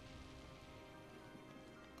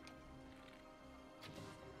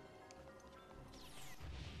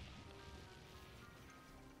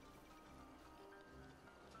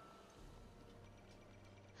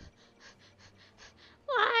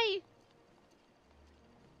 Why?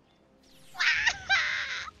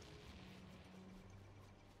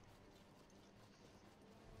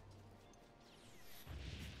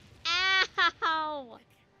 Ow!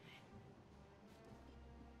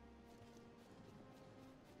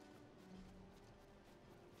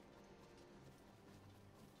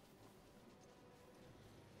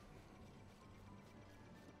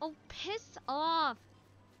 Oh, piss off.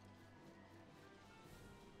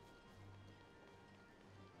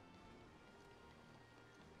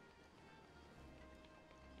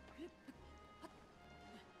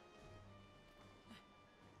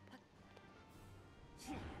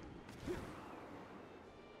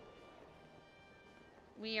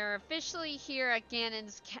 We are officially here at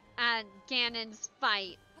Ganon's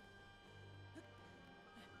fight.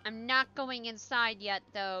 I'm not going inside yet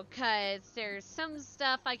though, cause there's some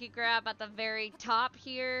stuff I could grab at the very top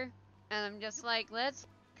here, and I'm just like, let's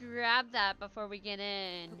grab that before we get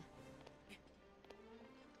in.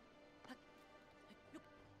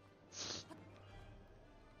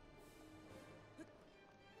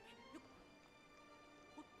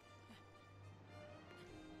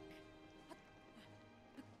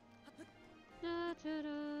 Da, da, da.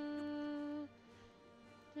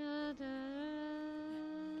 Da, da, da.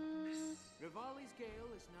 Rivali's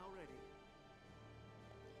Gale is now ready.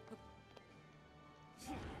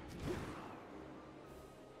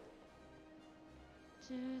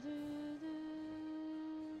 Da, da, da.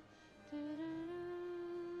 Da, da, da.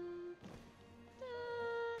 Da,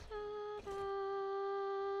 da, da.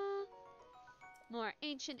 More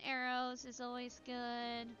ancient arrows is always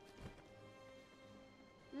good.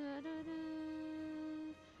 Da, da, da.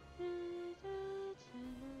 Da, da, da.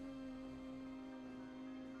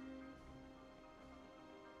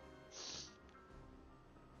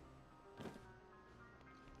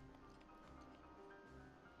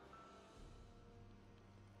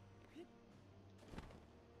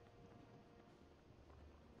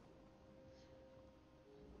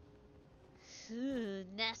 Ugh,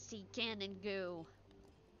 nasty cannon goo.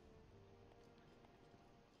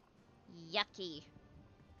 Yucky.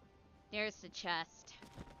 There's the chest.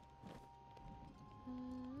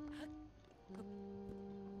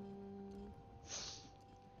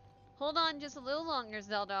 Hold on just a little longer,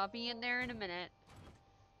 Zelda. I'll be in there in a minute.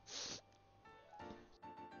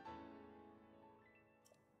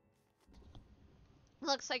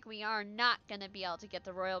 Looks like we are not gonna be able to get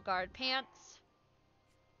the Royal Guard pants.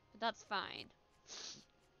 But that's fine.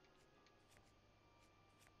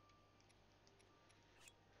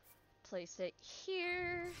 Place it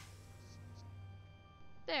here.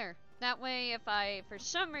 There. That way, if I, for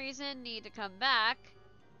some reason, need to come back,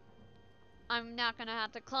 I'm not gonna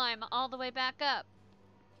have to climb all the way back up.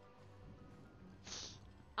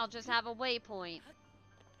 I'll just have a waypoint.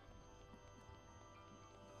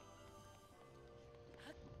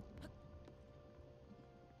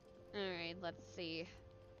 Alright, let's see.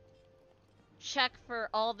 Check for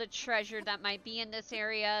all the treasure that might be in this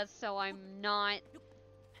area so I'm not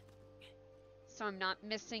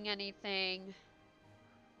missing anything.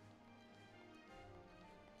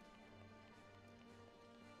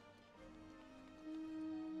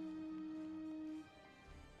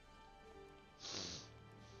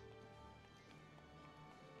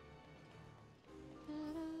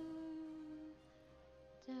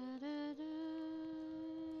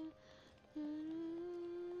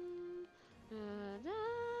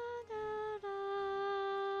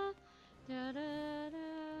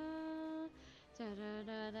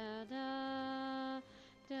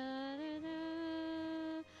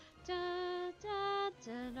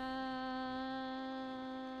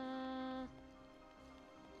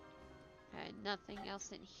 Nothing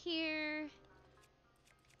else in here.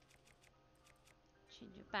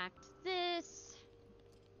 Change it back to this.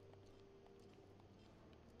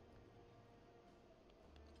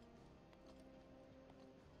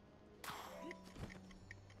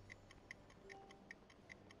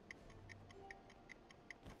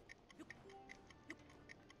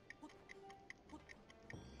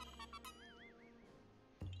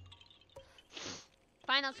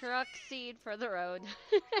 Final Korok seed for the road.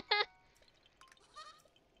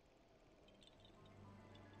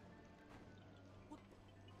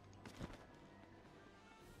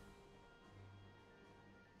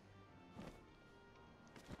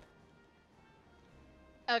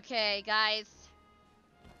 Okay, guys.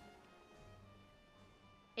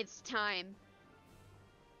 It's time.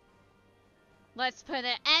 Let's put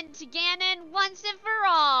an end to Ganon once and for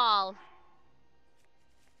all!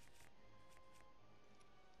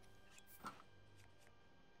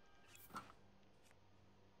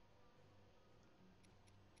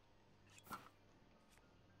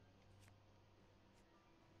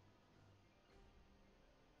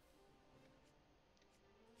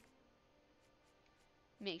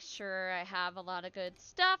 Make sure I have a lot of good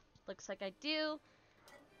stuff. Looks like I do.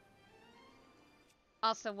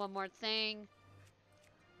 Also, one more thing.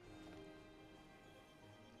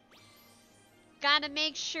 Gotta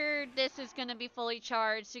make sure this is gonna be fully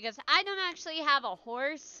charged because I don't actually have a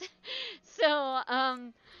horse. So,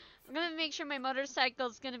 I'm gonna make sure my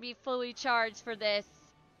motorcycle's gonna be fully charged for this,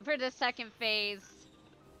 for the second phase.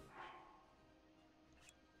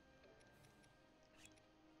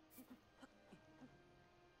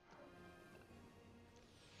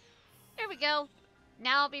 There we go.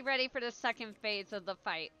 Now I'll be ready for the second phase of the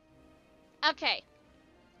fight. Okay.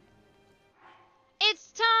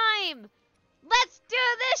 It's time! Let's do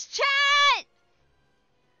this, chat!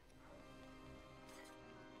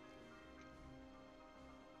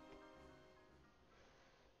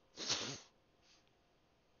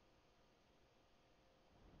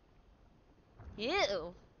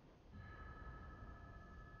 Ew.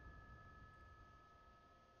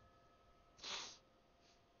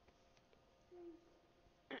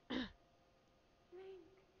 I'm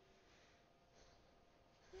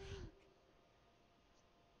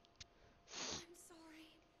sorry,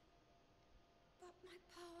 but my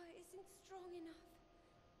power isn't strong enough.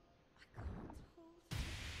 I can't hold.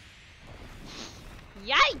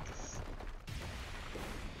 Yikes!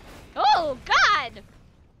 Oh, God!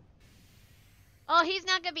 Oh, he's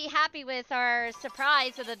not gonna be happy with our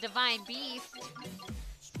surprise of the Divine Beast.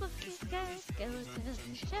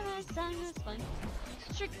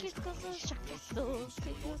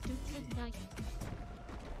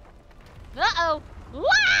 Uh-oh!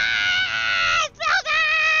 What?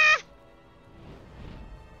 Zelda!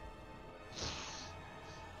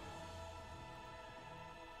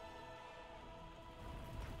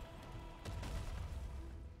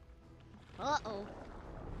 Uh-oh.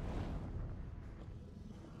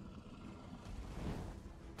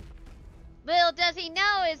 Little does he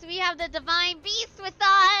know is we have the Divine Beast with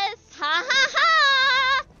us! Ha ha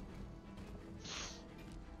ha!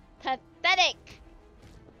 Pathetic!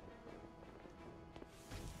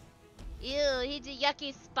 Ew, he's a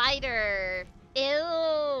yucky spider.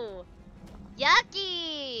 Ew!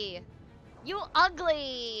 Yucky! You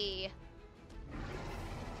ugly!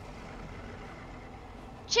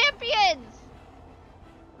 Champions!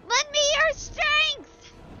 Lend me your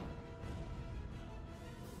strength!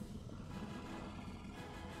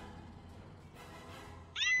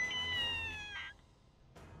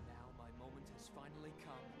 Now my moment has finally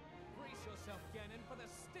come. Brace yourself, Ganon, for the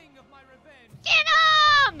sting of my revenge! Get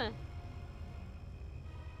him!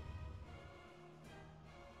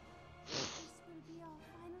 This will be our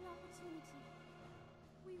final opportunity.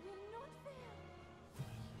 We will not fail.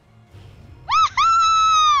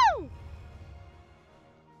 Woohoo!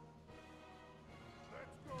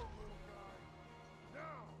 Let's go, little guy.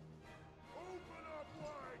 Now, open up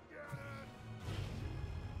wide, Ganon.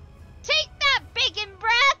 Take that, bacon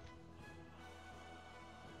breath!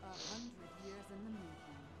 100 years in the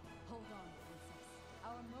making. Hold on, princess.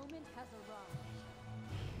 Our moment has arrived.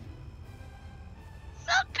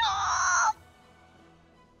 So cool!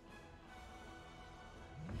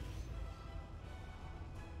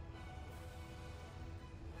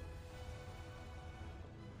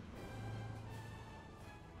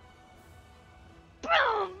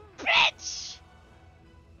 Boom, bitch!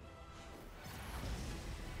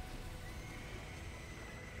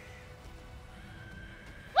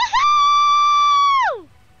 Woohoo!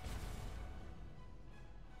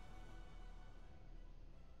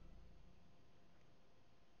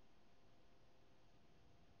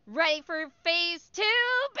 Ready for phase 2,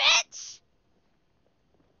 bitch?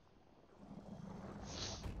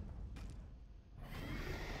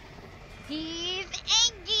 He's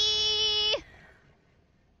angry!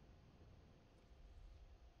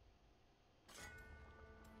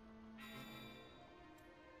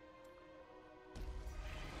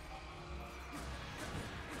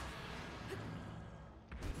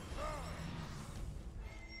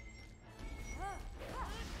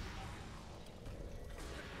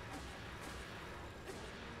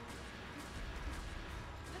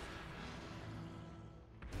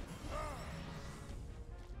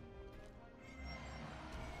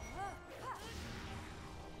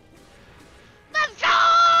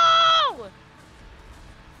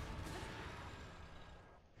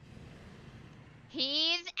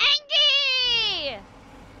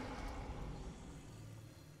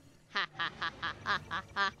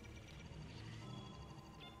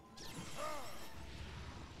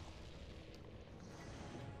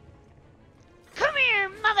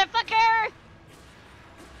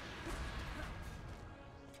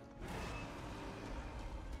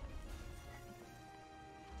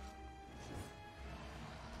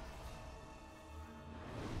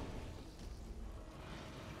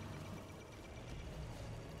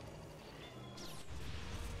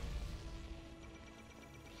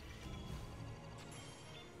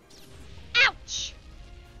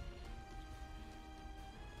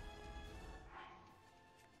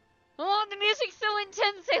 music's so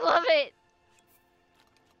intense. I love it.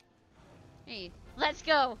 Hey, let's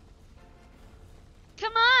go.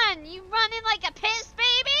 Come on, you running like a piss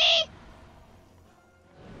baby?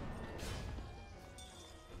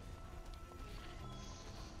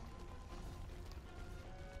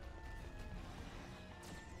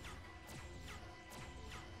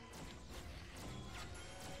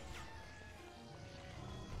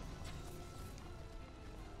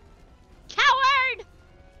 Coward!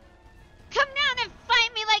 Come down and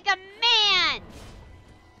fight me like a man!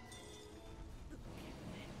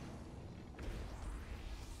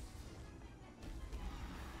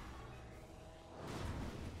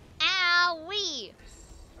 Owie!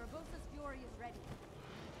 Urbosa's fury is ready.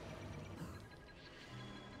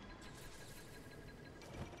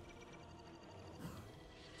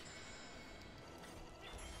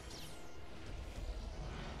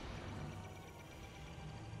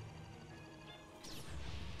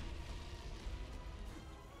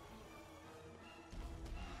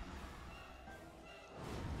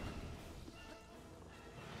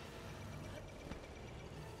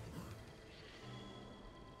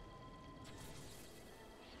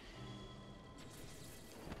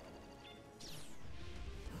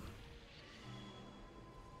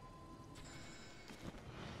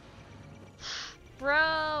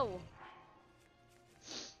 Bro!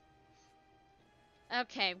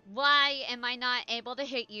 Okay, why am I not able to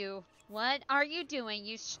hit you? What are you doing,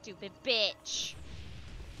 you stupid bitch?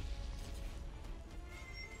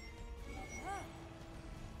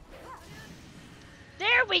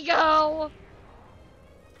 There we go!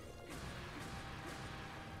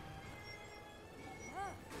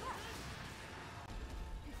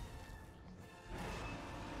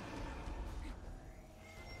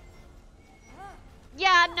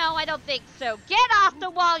 Yeah, no, I don't think so. Get off the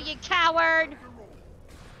wall, you coward!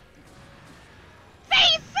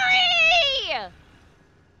 Phase 3!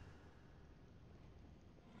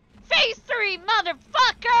 Phase 3,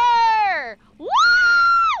 motherfucker!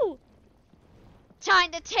 Woo!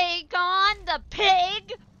 Time to take on the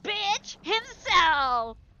pig bitch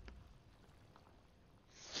himself!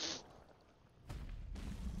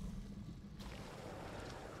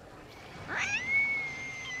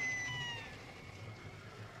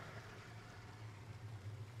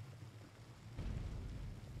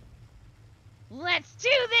 Let's do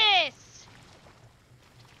this!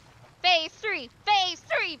 Phase 3! Phase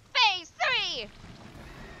 3! Phase 3!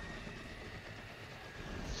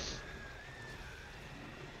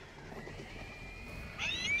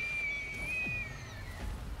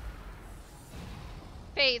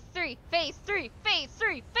 Phase 3! Phase 3! Phase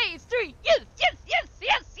 3! Phase 3! Yes! Yes! Yes!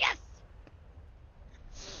 Yes! Yes!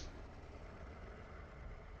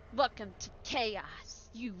 Welcome to chaos.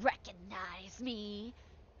 You recognize me?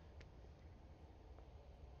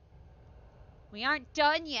 We aren't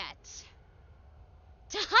done yet.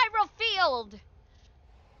 To Hyrule Field!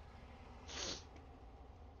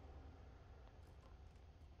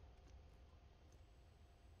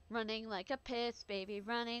 Running like a piss, baby.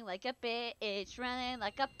 Running like a bitch. Running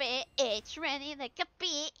like a bitch. Running like a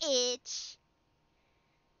bitch.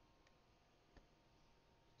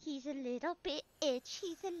 He's a little bitch.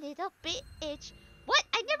 He's a little bitch. What?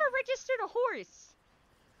 I never registered a horse.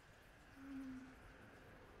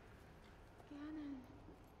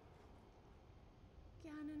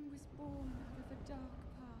 Ganon was born out of a dark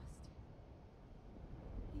past.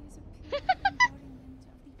 He is a pure embodiment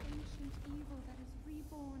of the ancient evil that is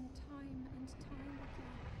reborn time and time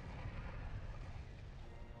again.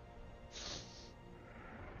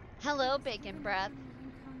 Hello, Bacon Breath.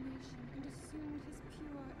 Incarnation and assumed his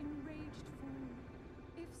pure, enraged form.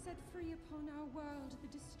 If set free upon our world, the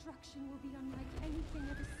destruction will be unlike anything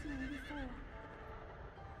ever seen before.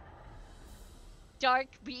 Dark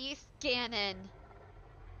Beast Ganon.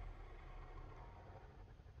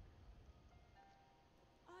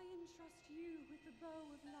 I entrust you with the bow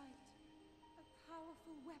of light, a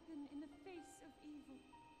powerful weapon in the face of evil.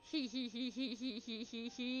 Hee hee hee hee hee hee hee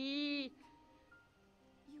hee.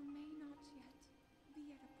 You may not yet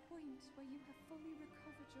be at a point where you have fully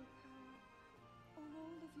recovered your power, or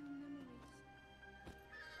all of your memories.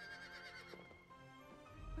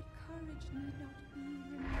 But courage need not be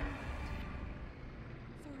removed,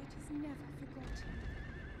 for it is never forgotten.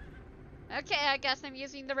 Okay, I guess I'm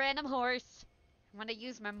using the random horse. I'm gonna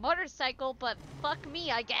use my motorcycle, but fuck me,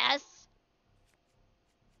 I guess.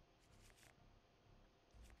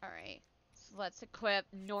 Alright, so let's equip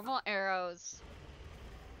normal arrows.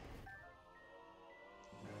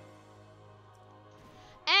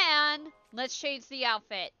 And let's change the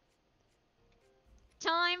outfit.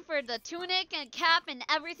 Time for the tunic and cap and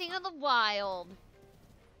everything of the wild.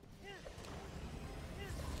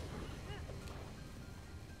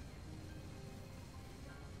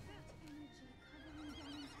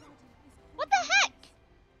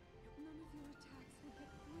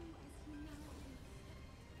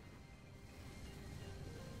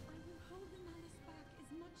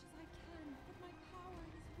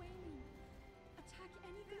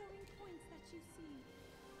 you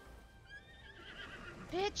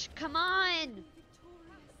see. Bitch, come on! Be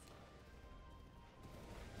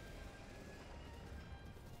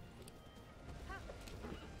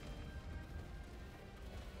victorious.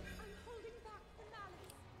 I'm holding back the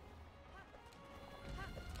malice.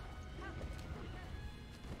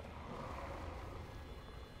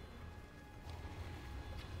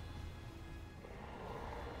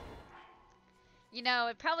 You know,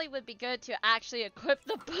 it probably would be good to actually equip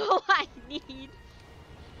the bow I need.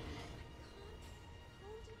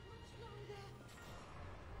 Hold it much longer.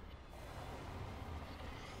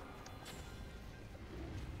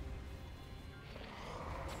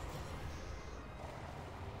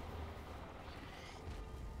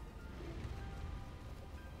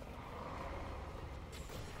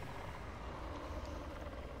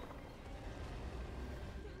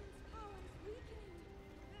 Ganon's power is weakening.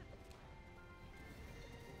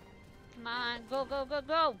 Come on, go, go, go,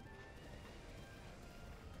 go!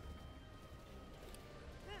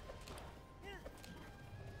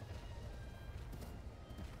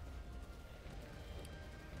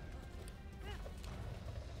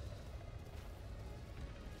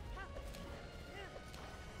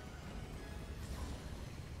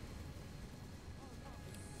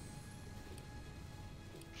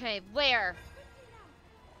 Okay, where?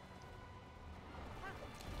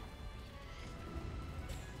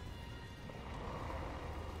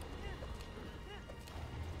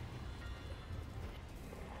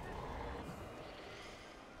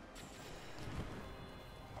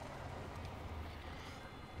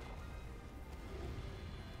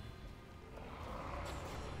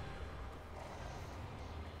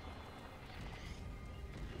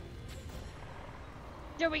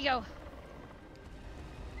 There we go.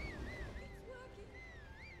 It's working.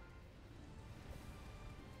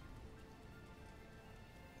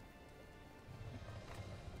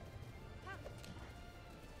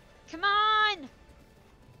 Come on!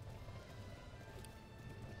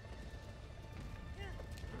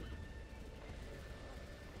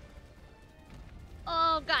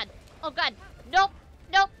 Oh god. Oh god. Nope.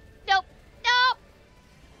 Nope. Nope. Nope.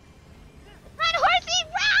 Run, horsey,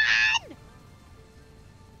 run!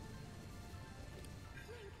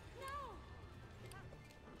 Link, now!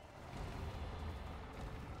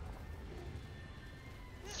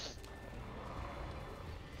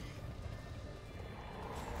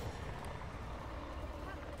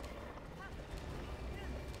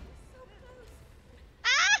 So close.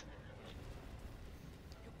 Ah!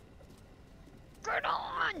 Get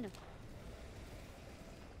on!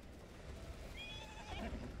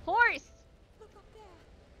 Horse! Look up there.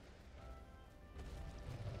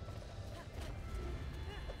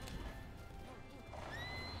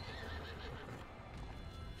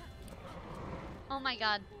 Oh my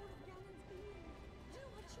god. Core of Ganon's being. Do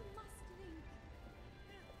what you must, Link.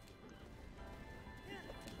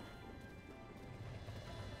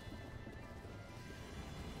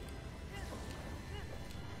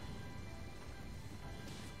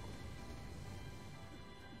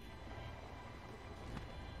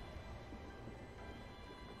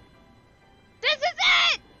 This is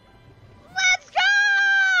it! Let's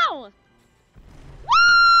go! Woo!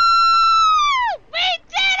 We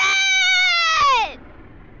did it!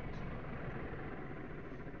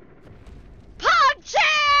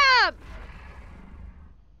 PogChamp!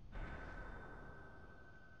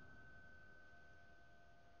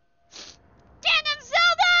 Ganon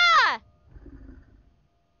Zelda!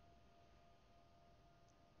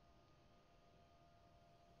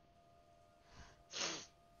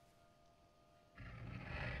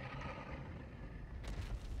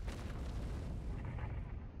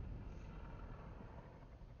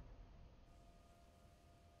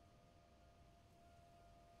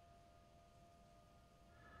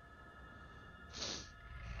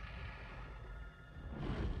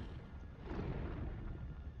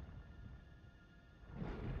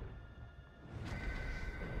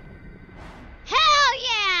 Hell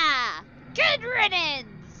yeah! Good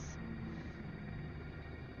riddance!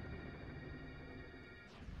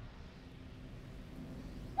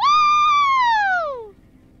 Woo!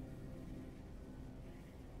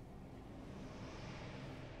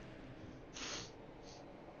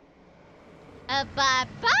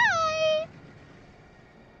 Bye-bye!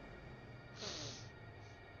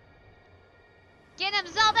 Get him,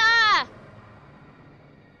 Zelda!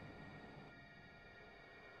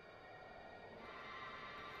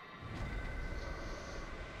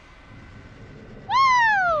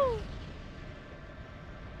 Woo!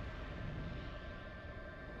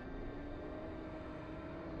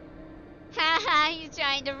 Haha, you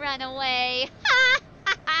trying to run away. Ha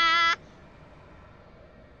ha ha!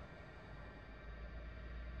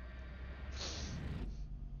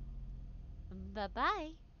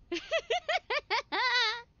 Bye-bye.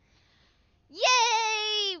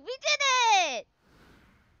 Yay! We did it!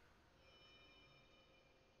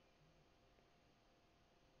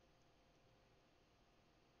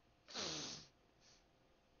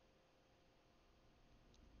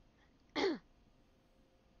 I've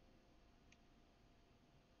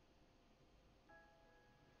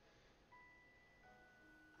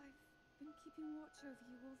been keeping watch over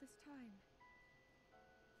you all this time.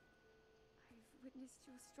 I've witnessed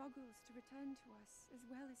your struggles to return to us, as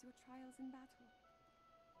well as your trials in battle.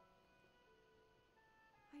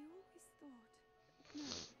 I always thought, no,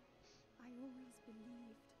 I always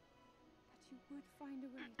believed that you would find a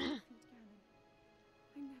way to defeat Ganon.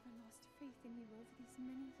 I never lost faith in you over these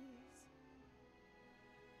many years.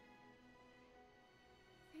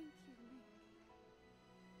 Thank you, Link.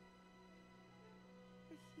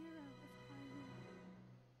 The hero of Hyrule.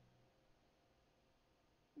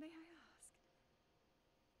 May I ask,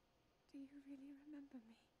 do you really remember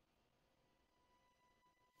me?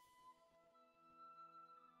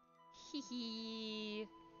 Hee.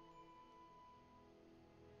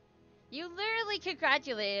 You literally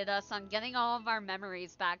congratulated us on getting all of our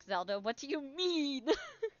memories back, Zelda. What do you mean?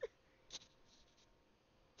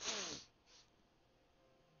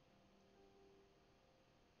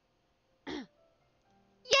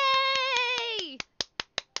 Yay!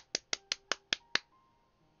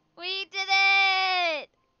 We did it!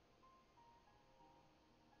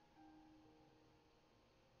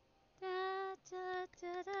 Da da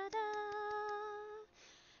da da da.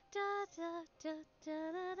 Da da da da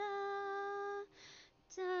da da.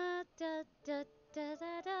 Da da da da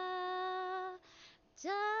da da.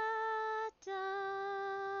 Da da.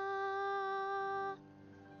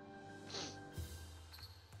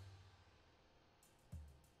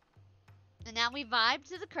 And now we vibe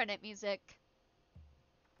to the credit music.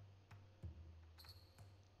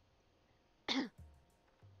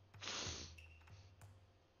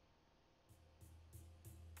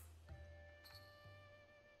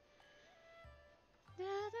 Da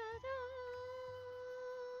da da.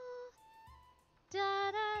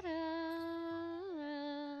 Da da da.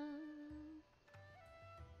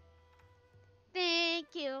 Thank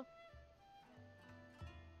you.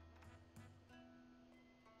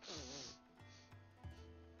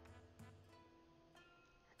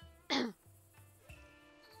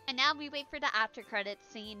 And now we wait for the after credits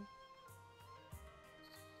scene.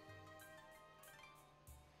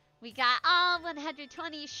 We got all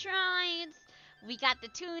 120 shrines. We got the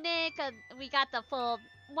tunic. We got the full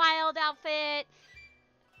wild outfit.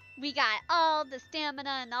 We got all the stamina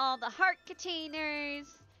and all the heart containers.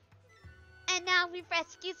 And now we've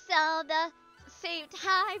rescued Zelda, saved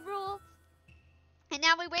Hyrule. And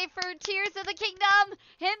now we wait for Tears of the Kingdom.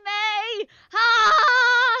 Hime!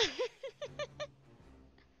 Ah!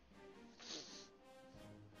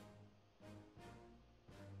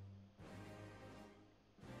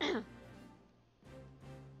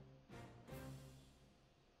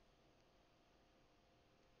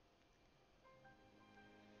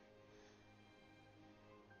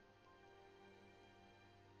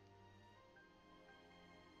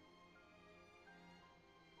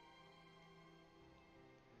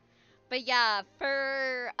 But yeah,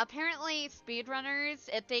 for apparently speedrunners,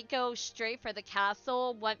 if they go straight for the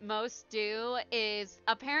castle, what most do is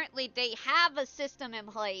apparently they have a system in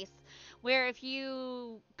place where if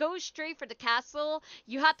you go straight for the castle,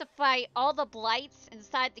 you have to fight all the blights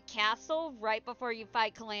inside the castle right before you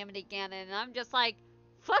fight Calamity Ganon. And I'm just like,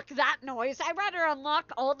 fuck that noise. I'd rather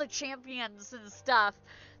unlock all the champions and stuff.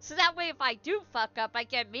 So that way if I do fuck up, I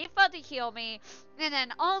get Mipha to heal me, and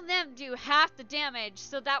then all of them do half the damage,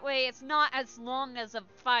 so that way it's not as long as a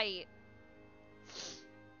fight.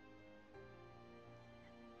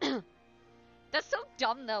 That's so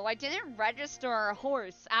dumb though, I didn't register a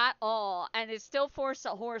horse at all, and it still forced a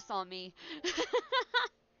horse on me.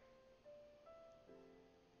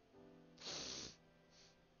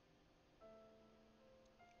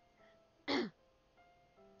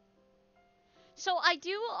 So I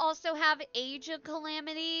do also have Age of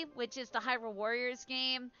Calamity, which is the Hyrule Warriors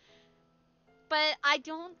game. But I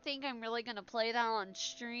don't think I'm really going to play that on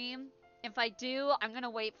stream. If I do, I'm going to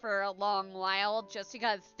wait for a long while just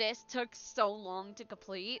because this took so long to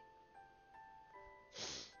complete.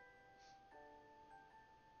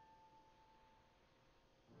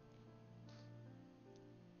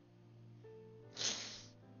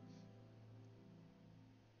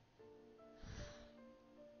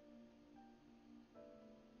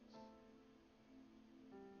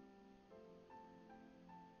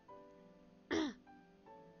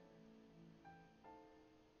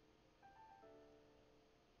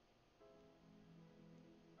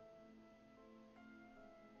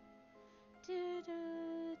 do,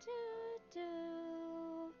 do.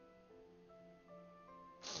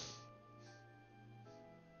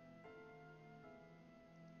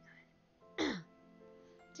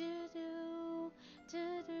 Do do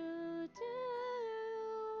do do do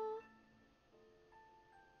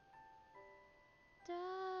da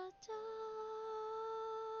da.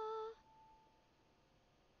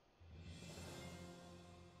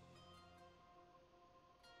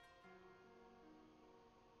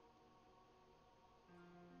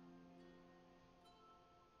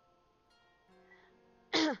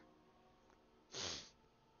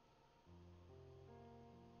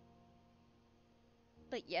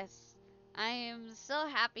 But yes, I am so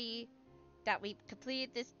happy that we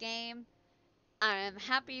completed this game. I'm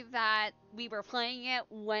happy that we were playing it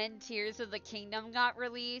when Tears of the Kingdom got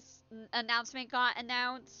released, announcement got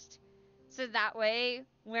announced. So that way,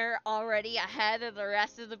 we're already ahead of the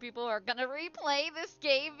rest of the people who are gonna replay this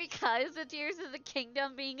game because of Tears of the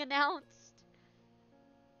Kingdom being announced.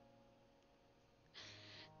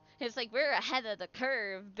 It's like we're ahead of the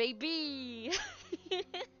curve, baby!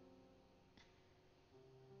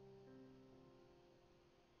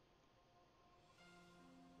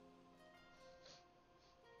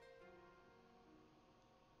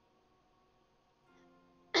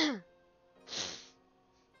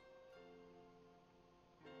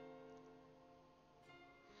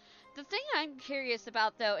 The thing I'm curious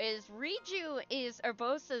about though is Riju is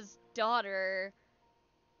Urbosa's daughter.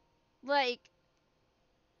 Like,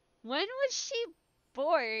 when was she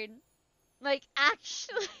born? Like,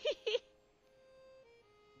 actually?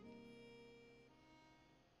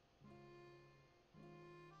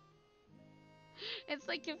 It's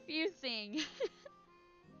like confusing.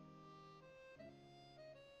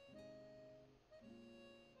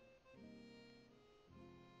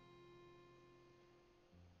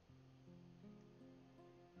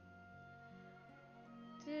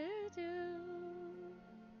 Do, do.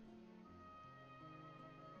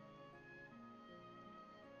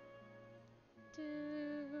 Do,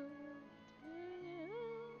 do.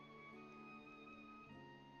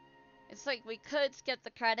 It's like we could skip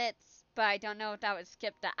the credits, but I don't know if that would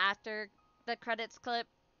skip the after the credits clip.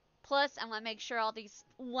 Plus, I want to make sure all these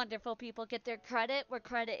wonderful people get their credit where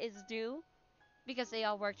credit is due, because they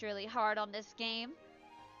all worked really hard on this game.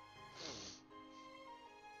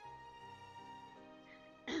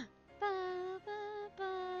 Ba, ba,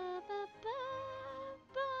 ba, ba, ba,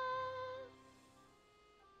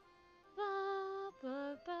 ba,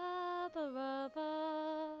 ba, ba, ba, ba, ba.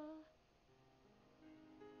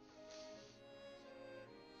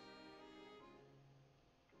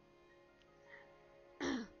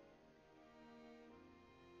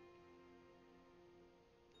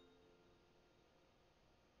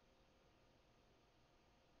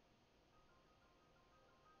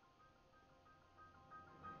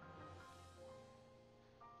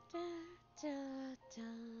 Da, da, da,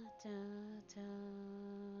 da, da.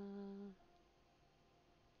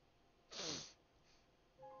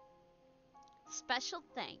 Special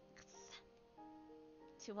thanks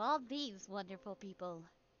to all these wonderful people.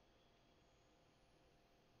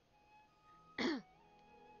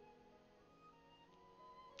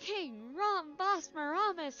 King Ram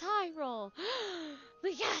Basmaramas Hyrule!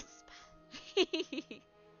 The gasp!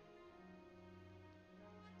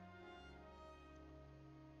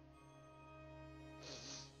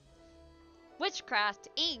 Witchcraft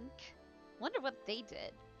Inc. Wonder what they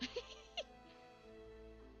did.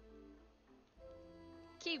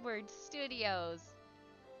 Keyword Studios.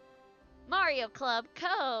 Mario Club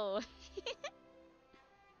Co.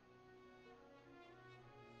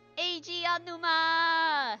 Eiji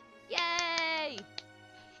Aonuma! Yay!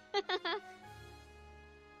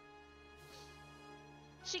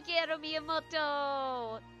 Shigeru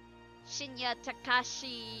Miyamoto! Shinya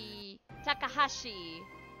Takahashi.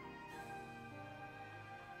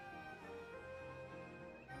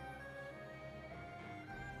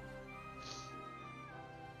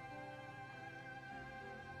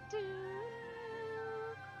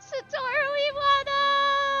 Satoru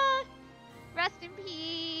Iwata! Rest in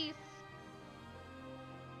peace.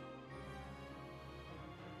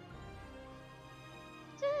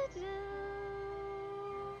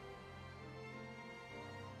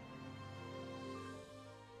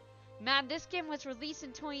 Man, this game was released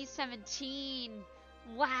in 2017.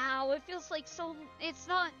 Wow, it feels like so. It's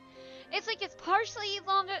not. It's like it's partially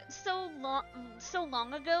so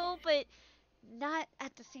long ago, but not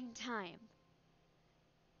at the same time.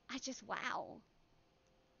 I just wow.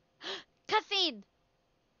 Cutscene.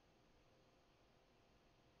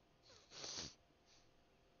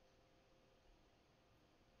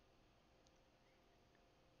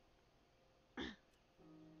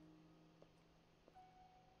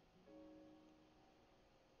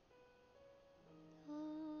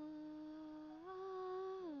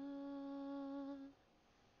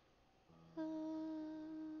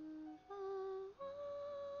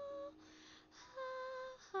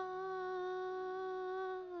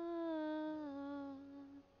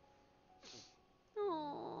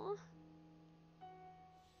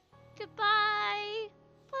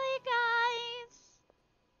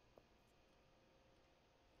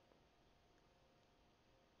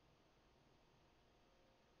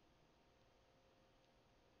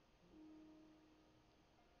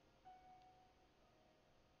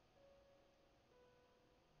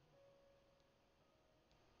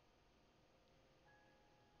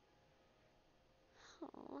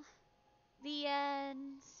 The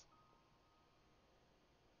end.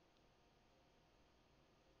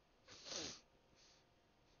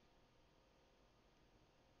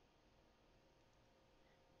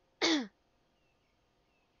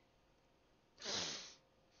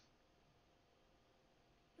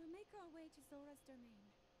 We'll make our way to Zora's domain.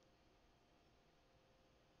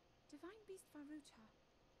 Divine Beast Faruta.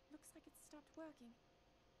 Looks like it's stopped working.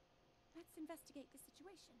 Let's investigate the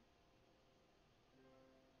situation.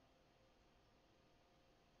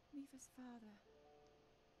 Miva's father.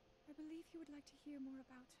 I believe he would like to hear more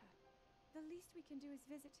about her. The least we can do is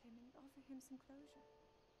visit him and offer him some closure.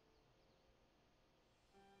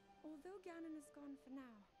 Although Ganon is gone for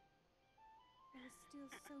now, there is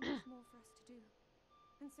still so much more for us to do,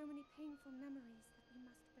 and so many painful memories that we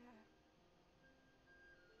must bear.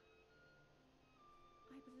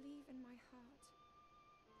 I believe in my heart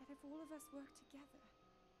that if all of us work together,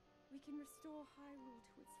 we can restore Hyrule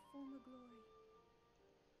to its former glory.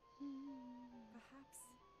 Perhaps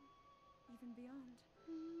even beyond,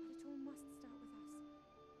 but it all must start with us.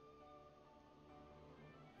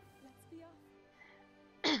 Let's be off.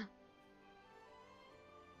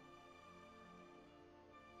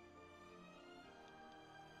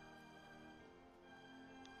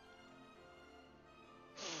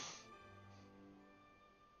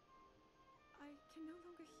 I can no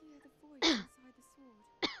longer hear the voice inside the sword.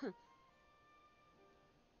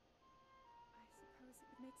 I suppose it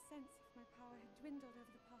would make sense if my power had dwindled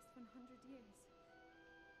over the past 100 years.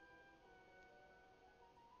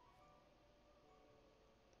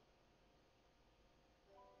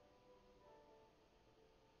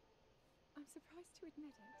 I'm surprised to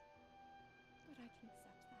admit it, but I can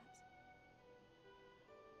accept that.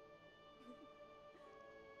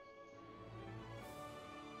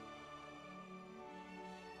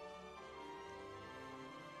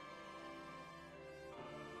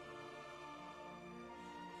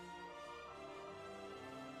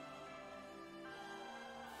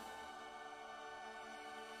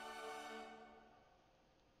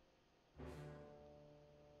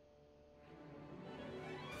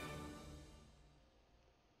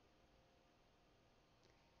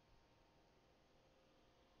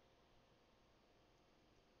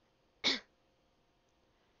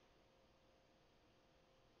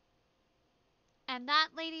 And that,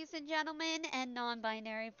 ladies and gentlemen, and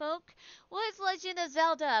non-binary folk, was Legend of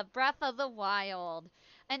Zelda: Breath of the Wild.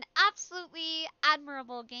 An absolutely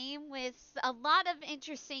admirable game with a lot of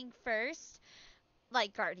interesting firsts,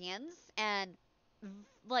 like Guardians, and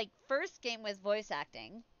like first game with voice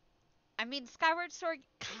acting. I mean, Skyward Sword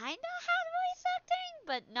kinda had voice acting,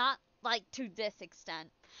 but not like to this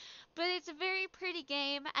extent. But it's a very pretty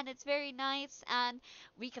game and it's very nice, and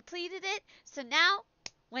we completed it. So now,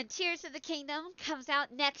 when Tears of the Kingdom comes out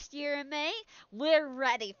next year in May, we're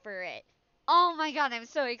ready for it. Oh my god, I'm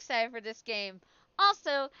so excited for this game.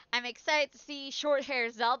 Also, I'm excited to see short hair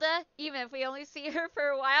Zelda, even if we only see her for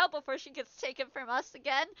a while before she gets taken from us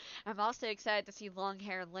again. I'm also excited to see long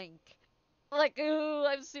hair Link. Like, ooh,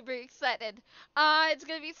 I'm super excited. Ah, it's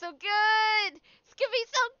gonna be so good! It's gonna be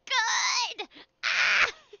so good! Ah!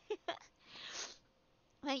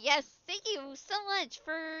 But yes, thank you so much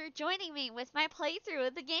for joining me with my playthrough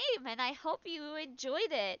of the game, and I hope you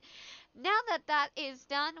enjoyed it. Now that that is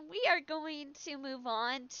done, we are going to move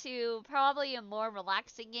on to probably a more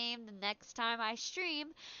relaxing game the next time I stream,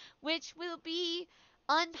 which will be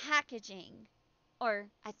unpackaging. Or,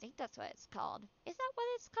 I think that's what it's called. Is that what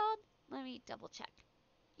it's called? Let me double check.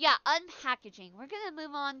 Yeah, unpackaging. We're going to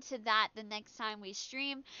move on to that the next time we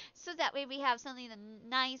stream, so that way we have something to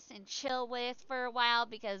nice and chill with for a while,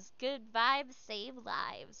 because good vibes save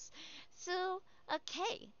lives. So,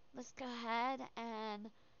 okay, let's go ahead and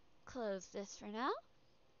close this for now.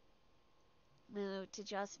 Move to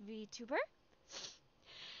just VTuber.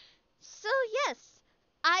 So, yes,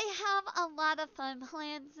 I have a lot of fun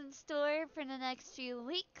plans in store for the next few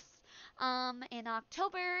weeks. In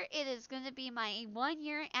October, it is going to be my 1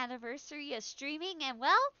 year anniversary of streaming, and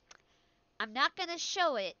well, I'm not going to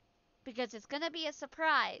show it because it's going to be a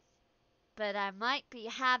surprise, but I might be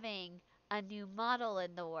having a new model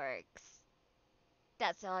in the works.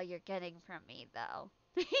 That's all you're getting from me, though.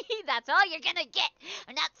 That's all you're going to get.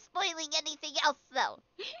 I'm not spoiling anything else, though.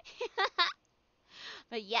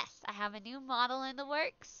 But yes, I have a new model in the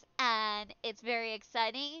works, and it's very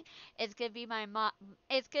exciting. It's gonna be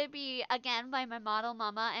it's gonna be again by my model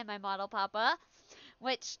mama and my model papa,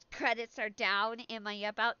 which credits are down in my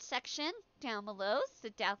about section down below, so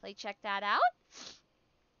definitely check that out.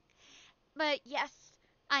 But yes,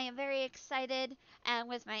 I am very excited. And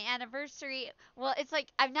with my anniversary, well, it's like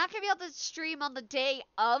I'm not going to be able to stream on the day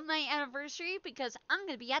of my anniversary because I'm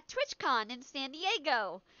going to be at TwitchCon in San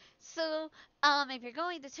Diego. So, if you're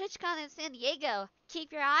going to TwitchCon in San Diego,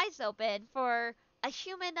 keep your eyes open for a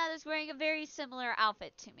human that is wearing a very similar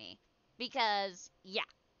outfit to me. Because, yeah,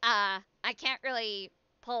 I can't really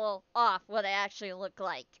pull off what I actually look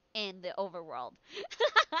like in the overworld.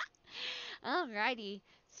 Alrighty.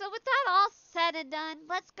 So with that all said and done,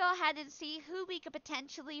 let's go ahead and see who we could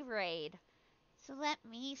potentially raid. So let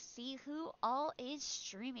me see who all is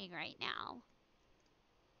streaming right now.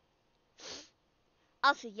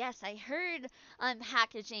 Also, yes, I heard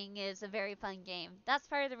Packaging is a very fun game. That's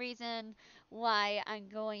part of the reason why I'm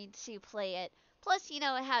going to play it. Plus, it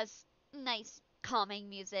has nice calming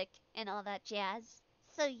music and all that jazz.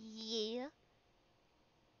 So yeah.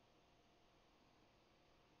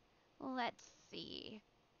 Let's see.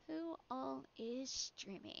 Who all is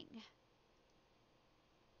streaming?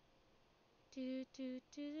 Do do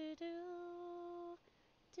do do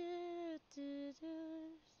do do do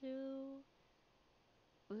do.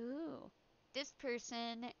 Ooh, this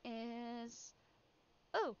person is.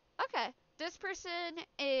 Oh, okay. This person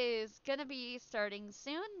is gonna be starting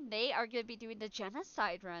soon. They are gonna be doing the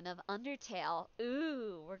genocide run of Undertale.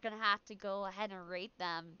 Ooh, we're gonna have to go ahead and rate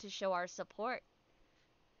them to show our support.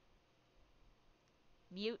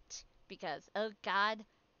 Mute because oh god,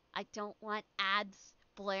 I don't want ads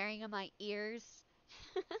blaring in my ears.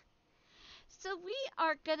 So we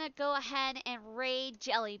are gonna go ahead and raid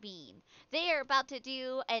Jellybean. They are about to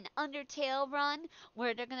do an Undertale run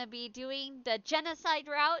where they're gonna be doing the genocide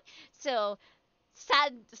route. So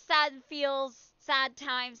sad feels, sad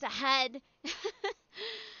times ahead.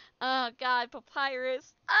 Oh god,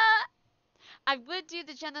 Papyrus. I would do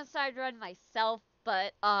the genocide run myself,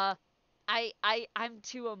 but I'm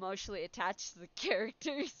too emotionally attached to the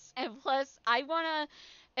characters, and plus I wanna.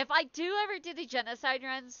 If I do ever do the genocide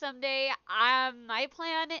run someday, my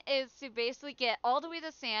plan is to basically get all the way to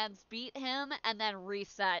Sans, beat him, and then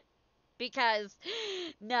reset. Because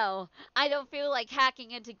no, I don't feel like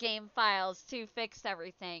hacking into game files to fix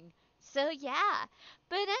everything. So yeah.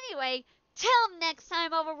 But anyway, till next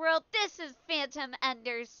time, Overworld, this is Phantom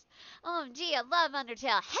Enders. OMG, I love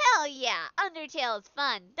Undertale. Hell yeah! Undertale is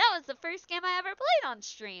fun. That was the first game I ever played on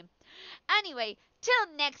stream. Anyway,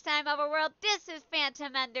 till next time, Overworld, this is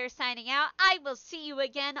Phantom Ender signing out. I will see you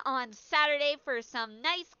again on Saturday for some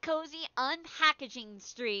nice, cozy unpackaging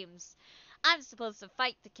streams. I'm supposed to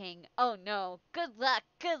fight the king. Oh no. Good luck.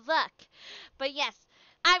 Good luck. But yes,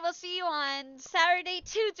 I will see you on Saturday,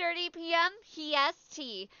 2:30 p.m.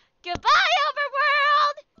 PST. Goodbye,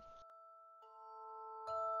 Overworld!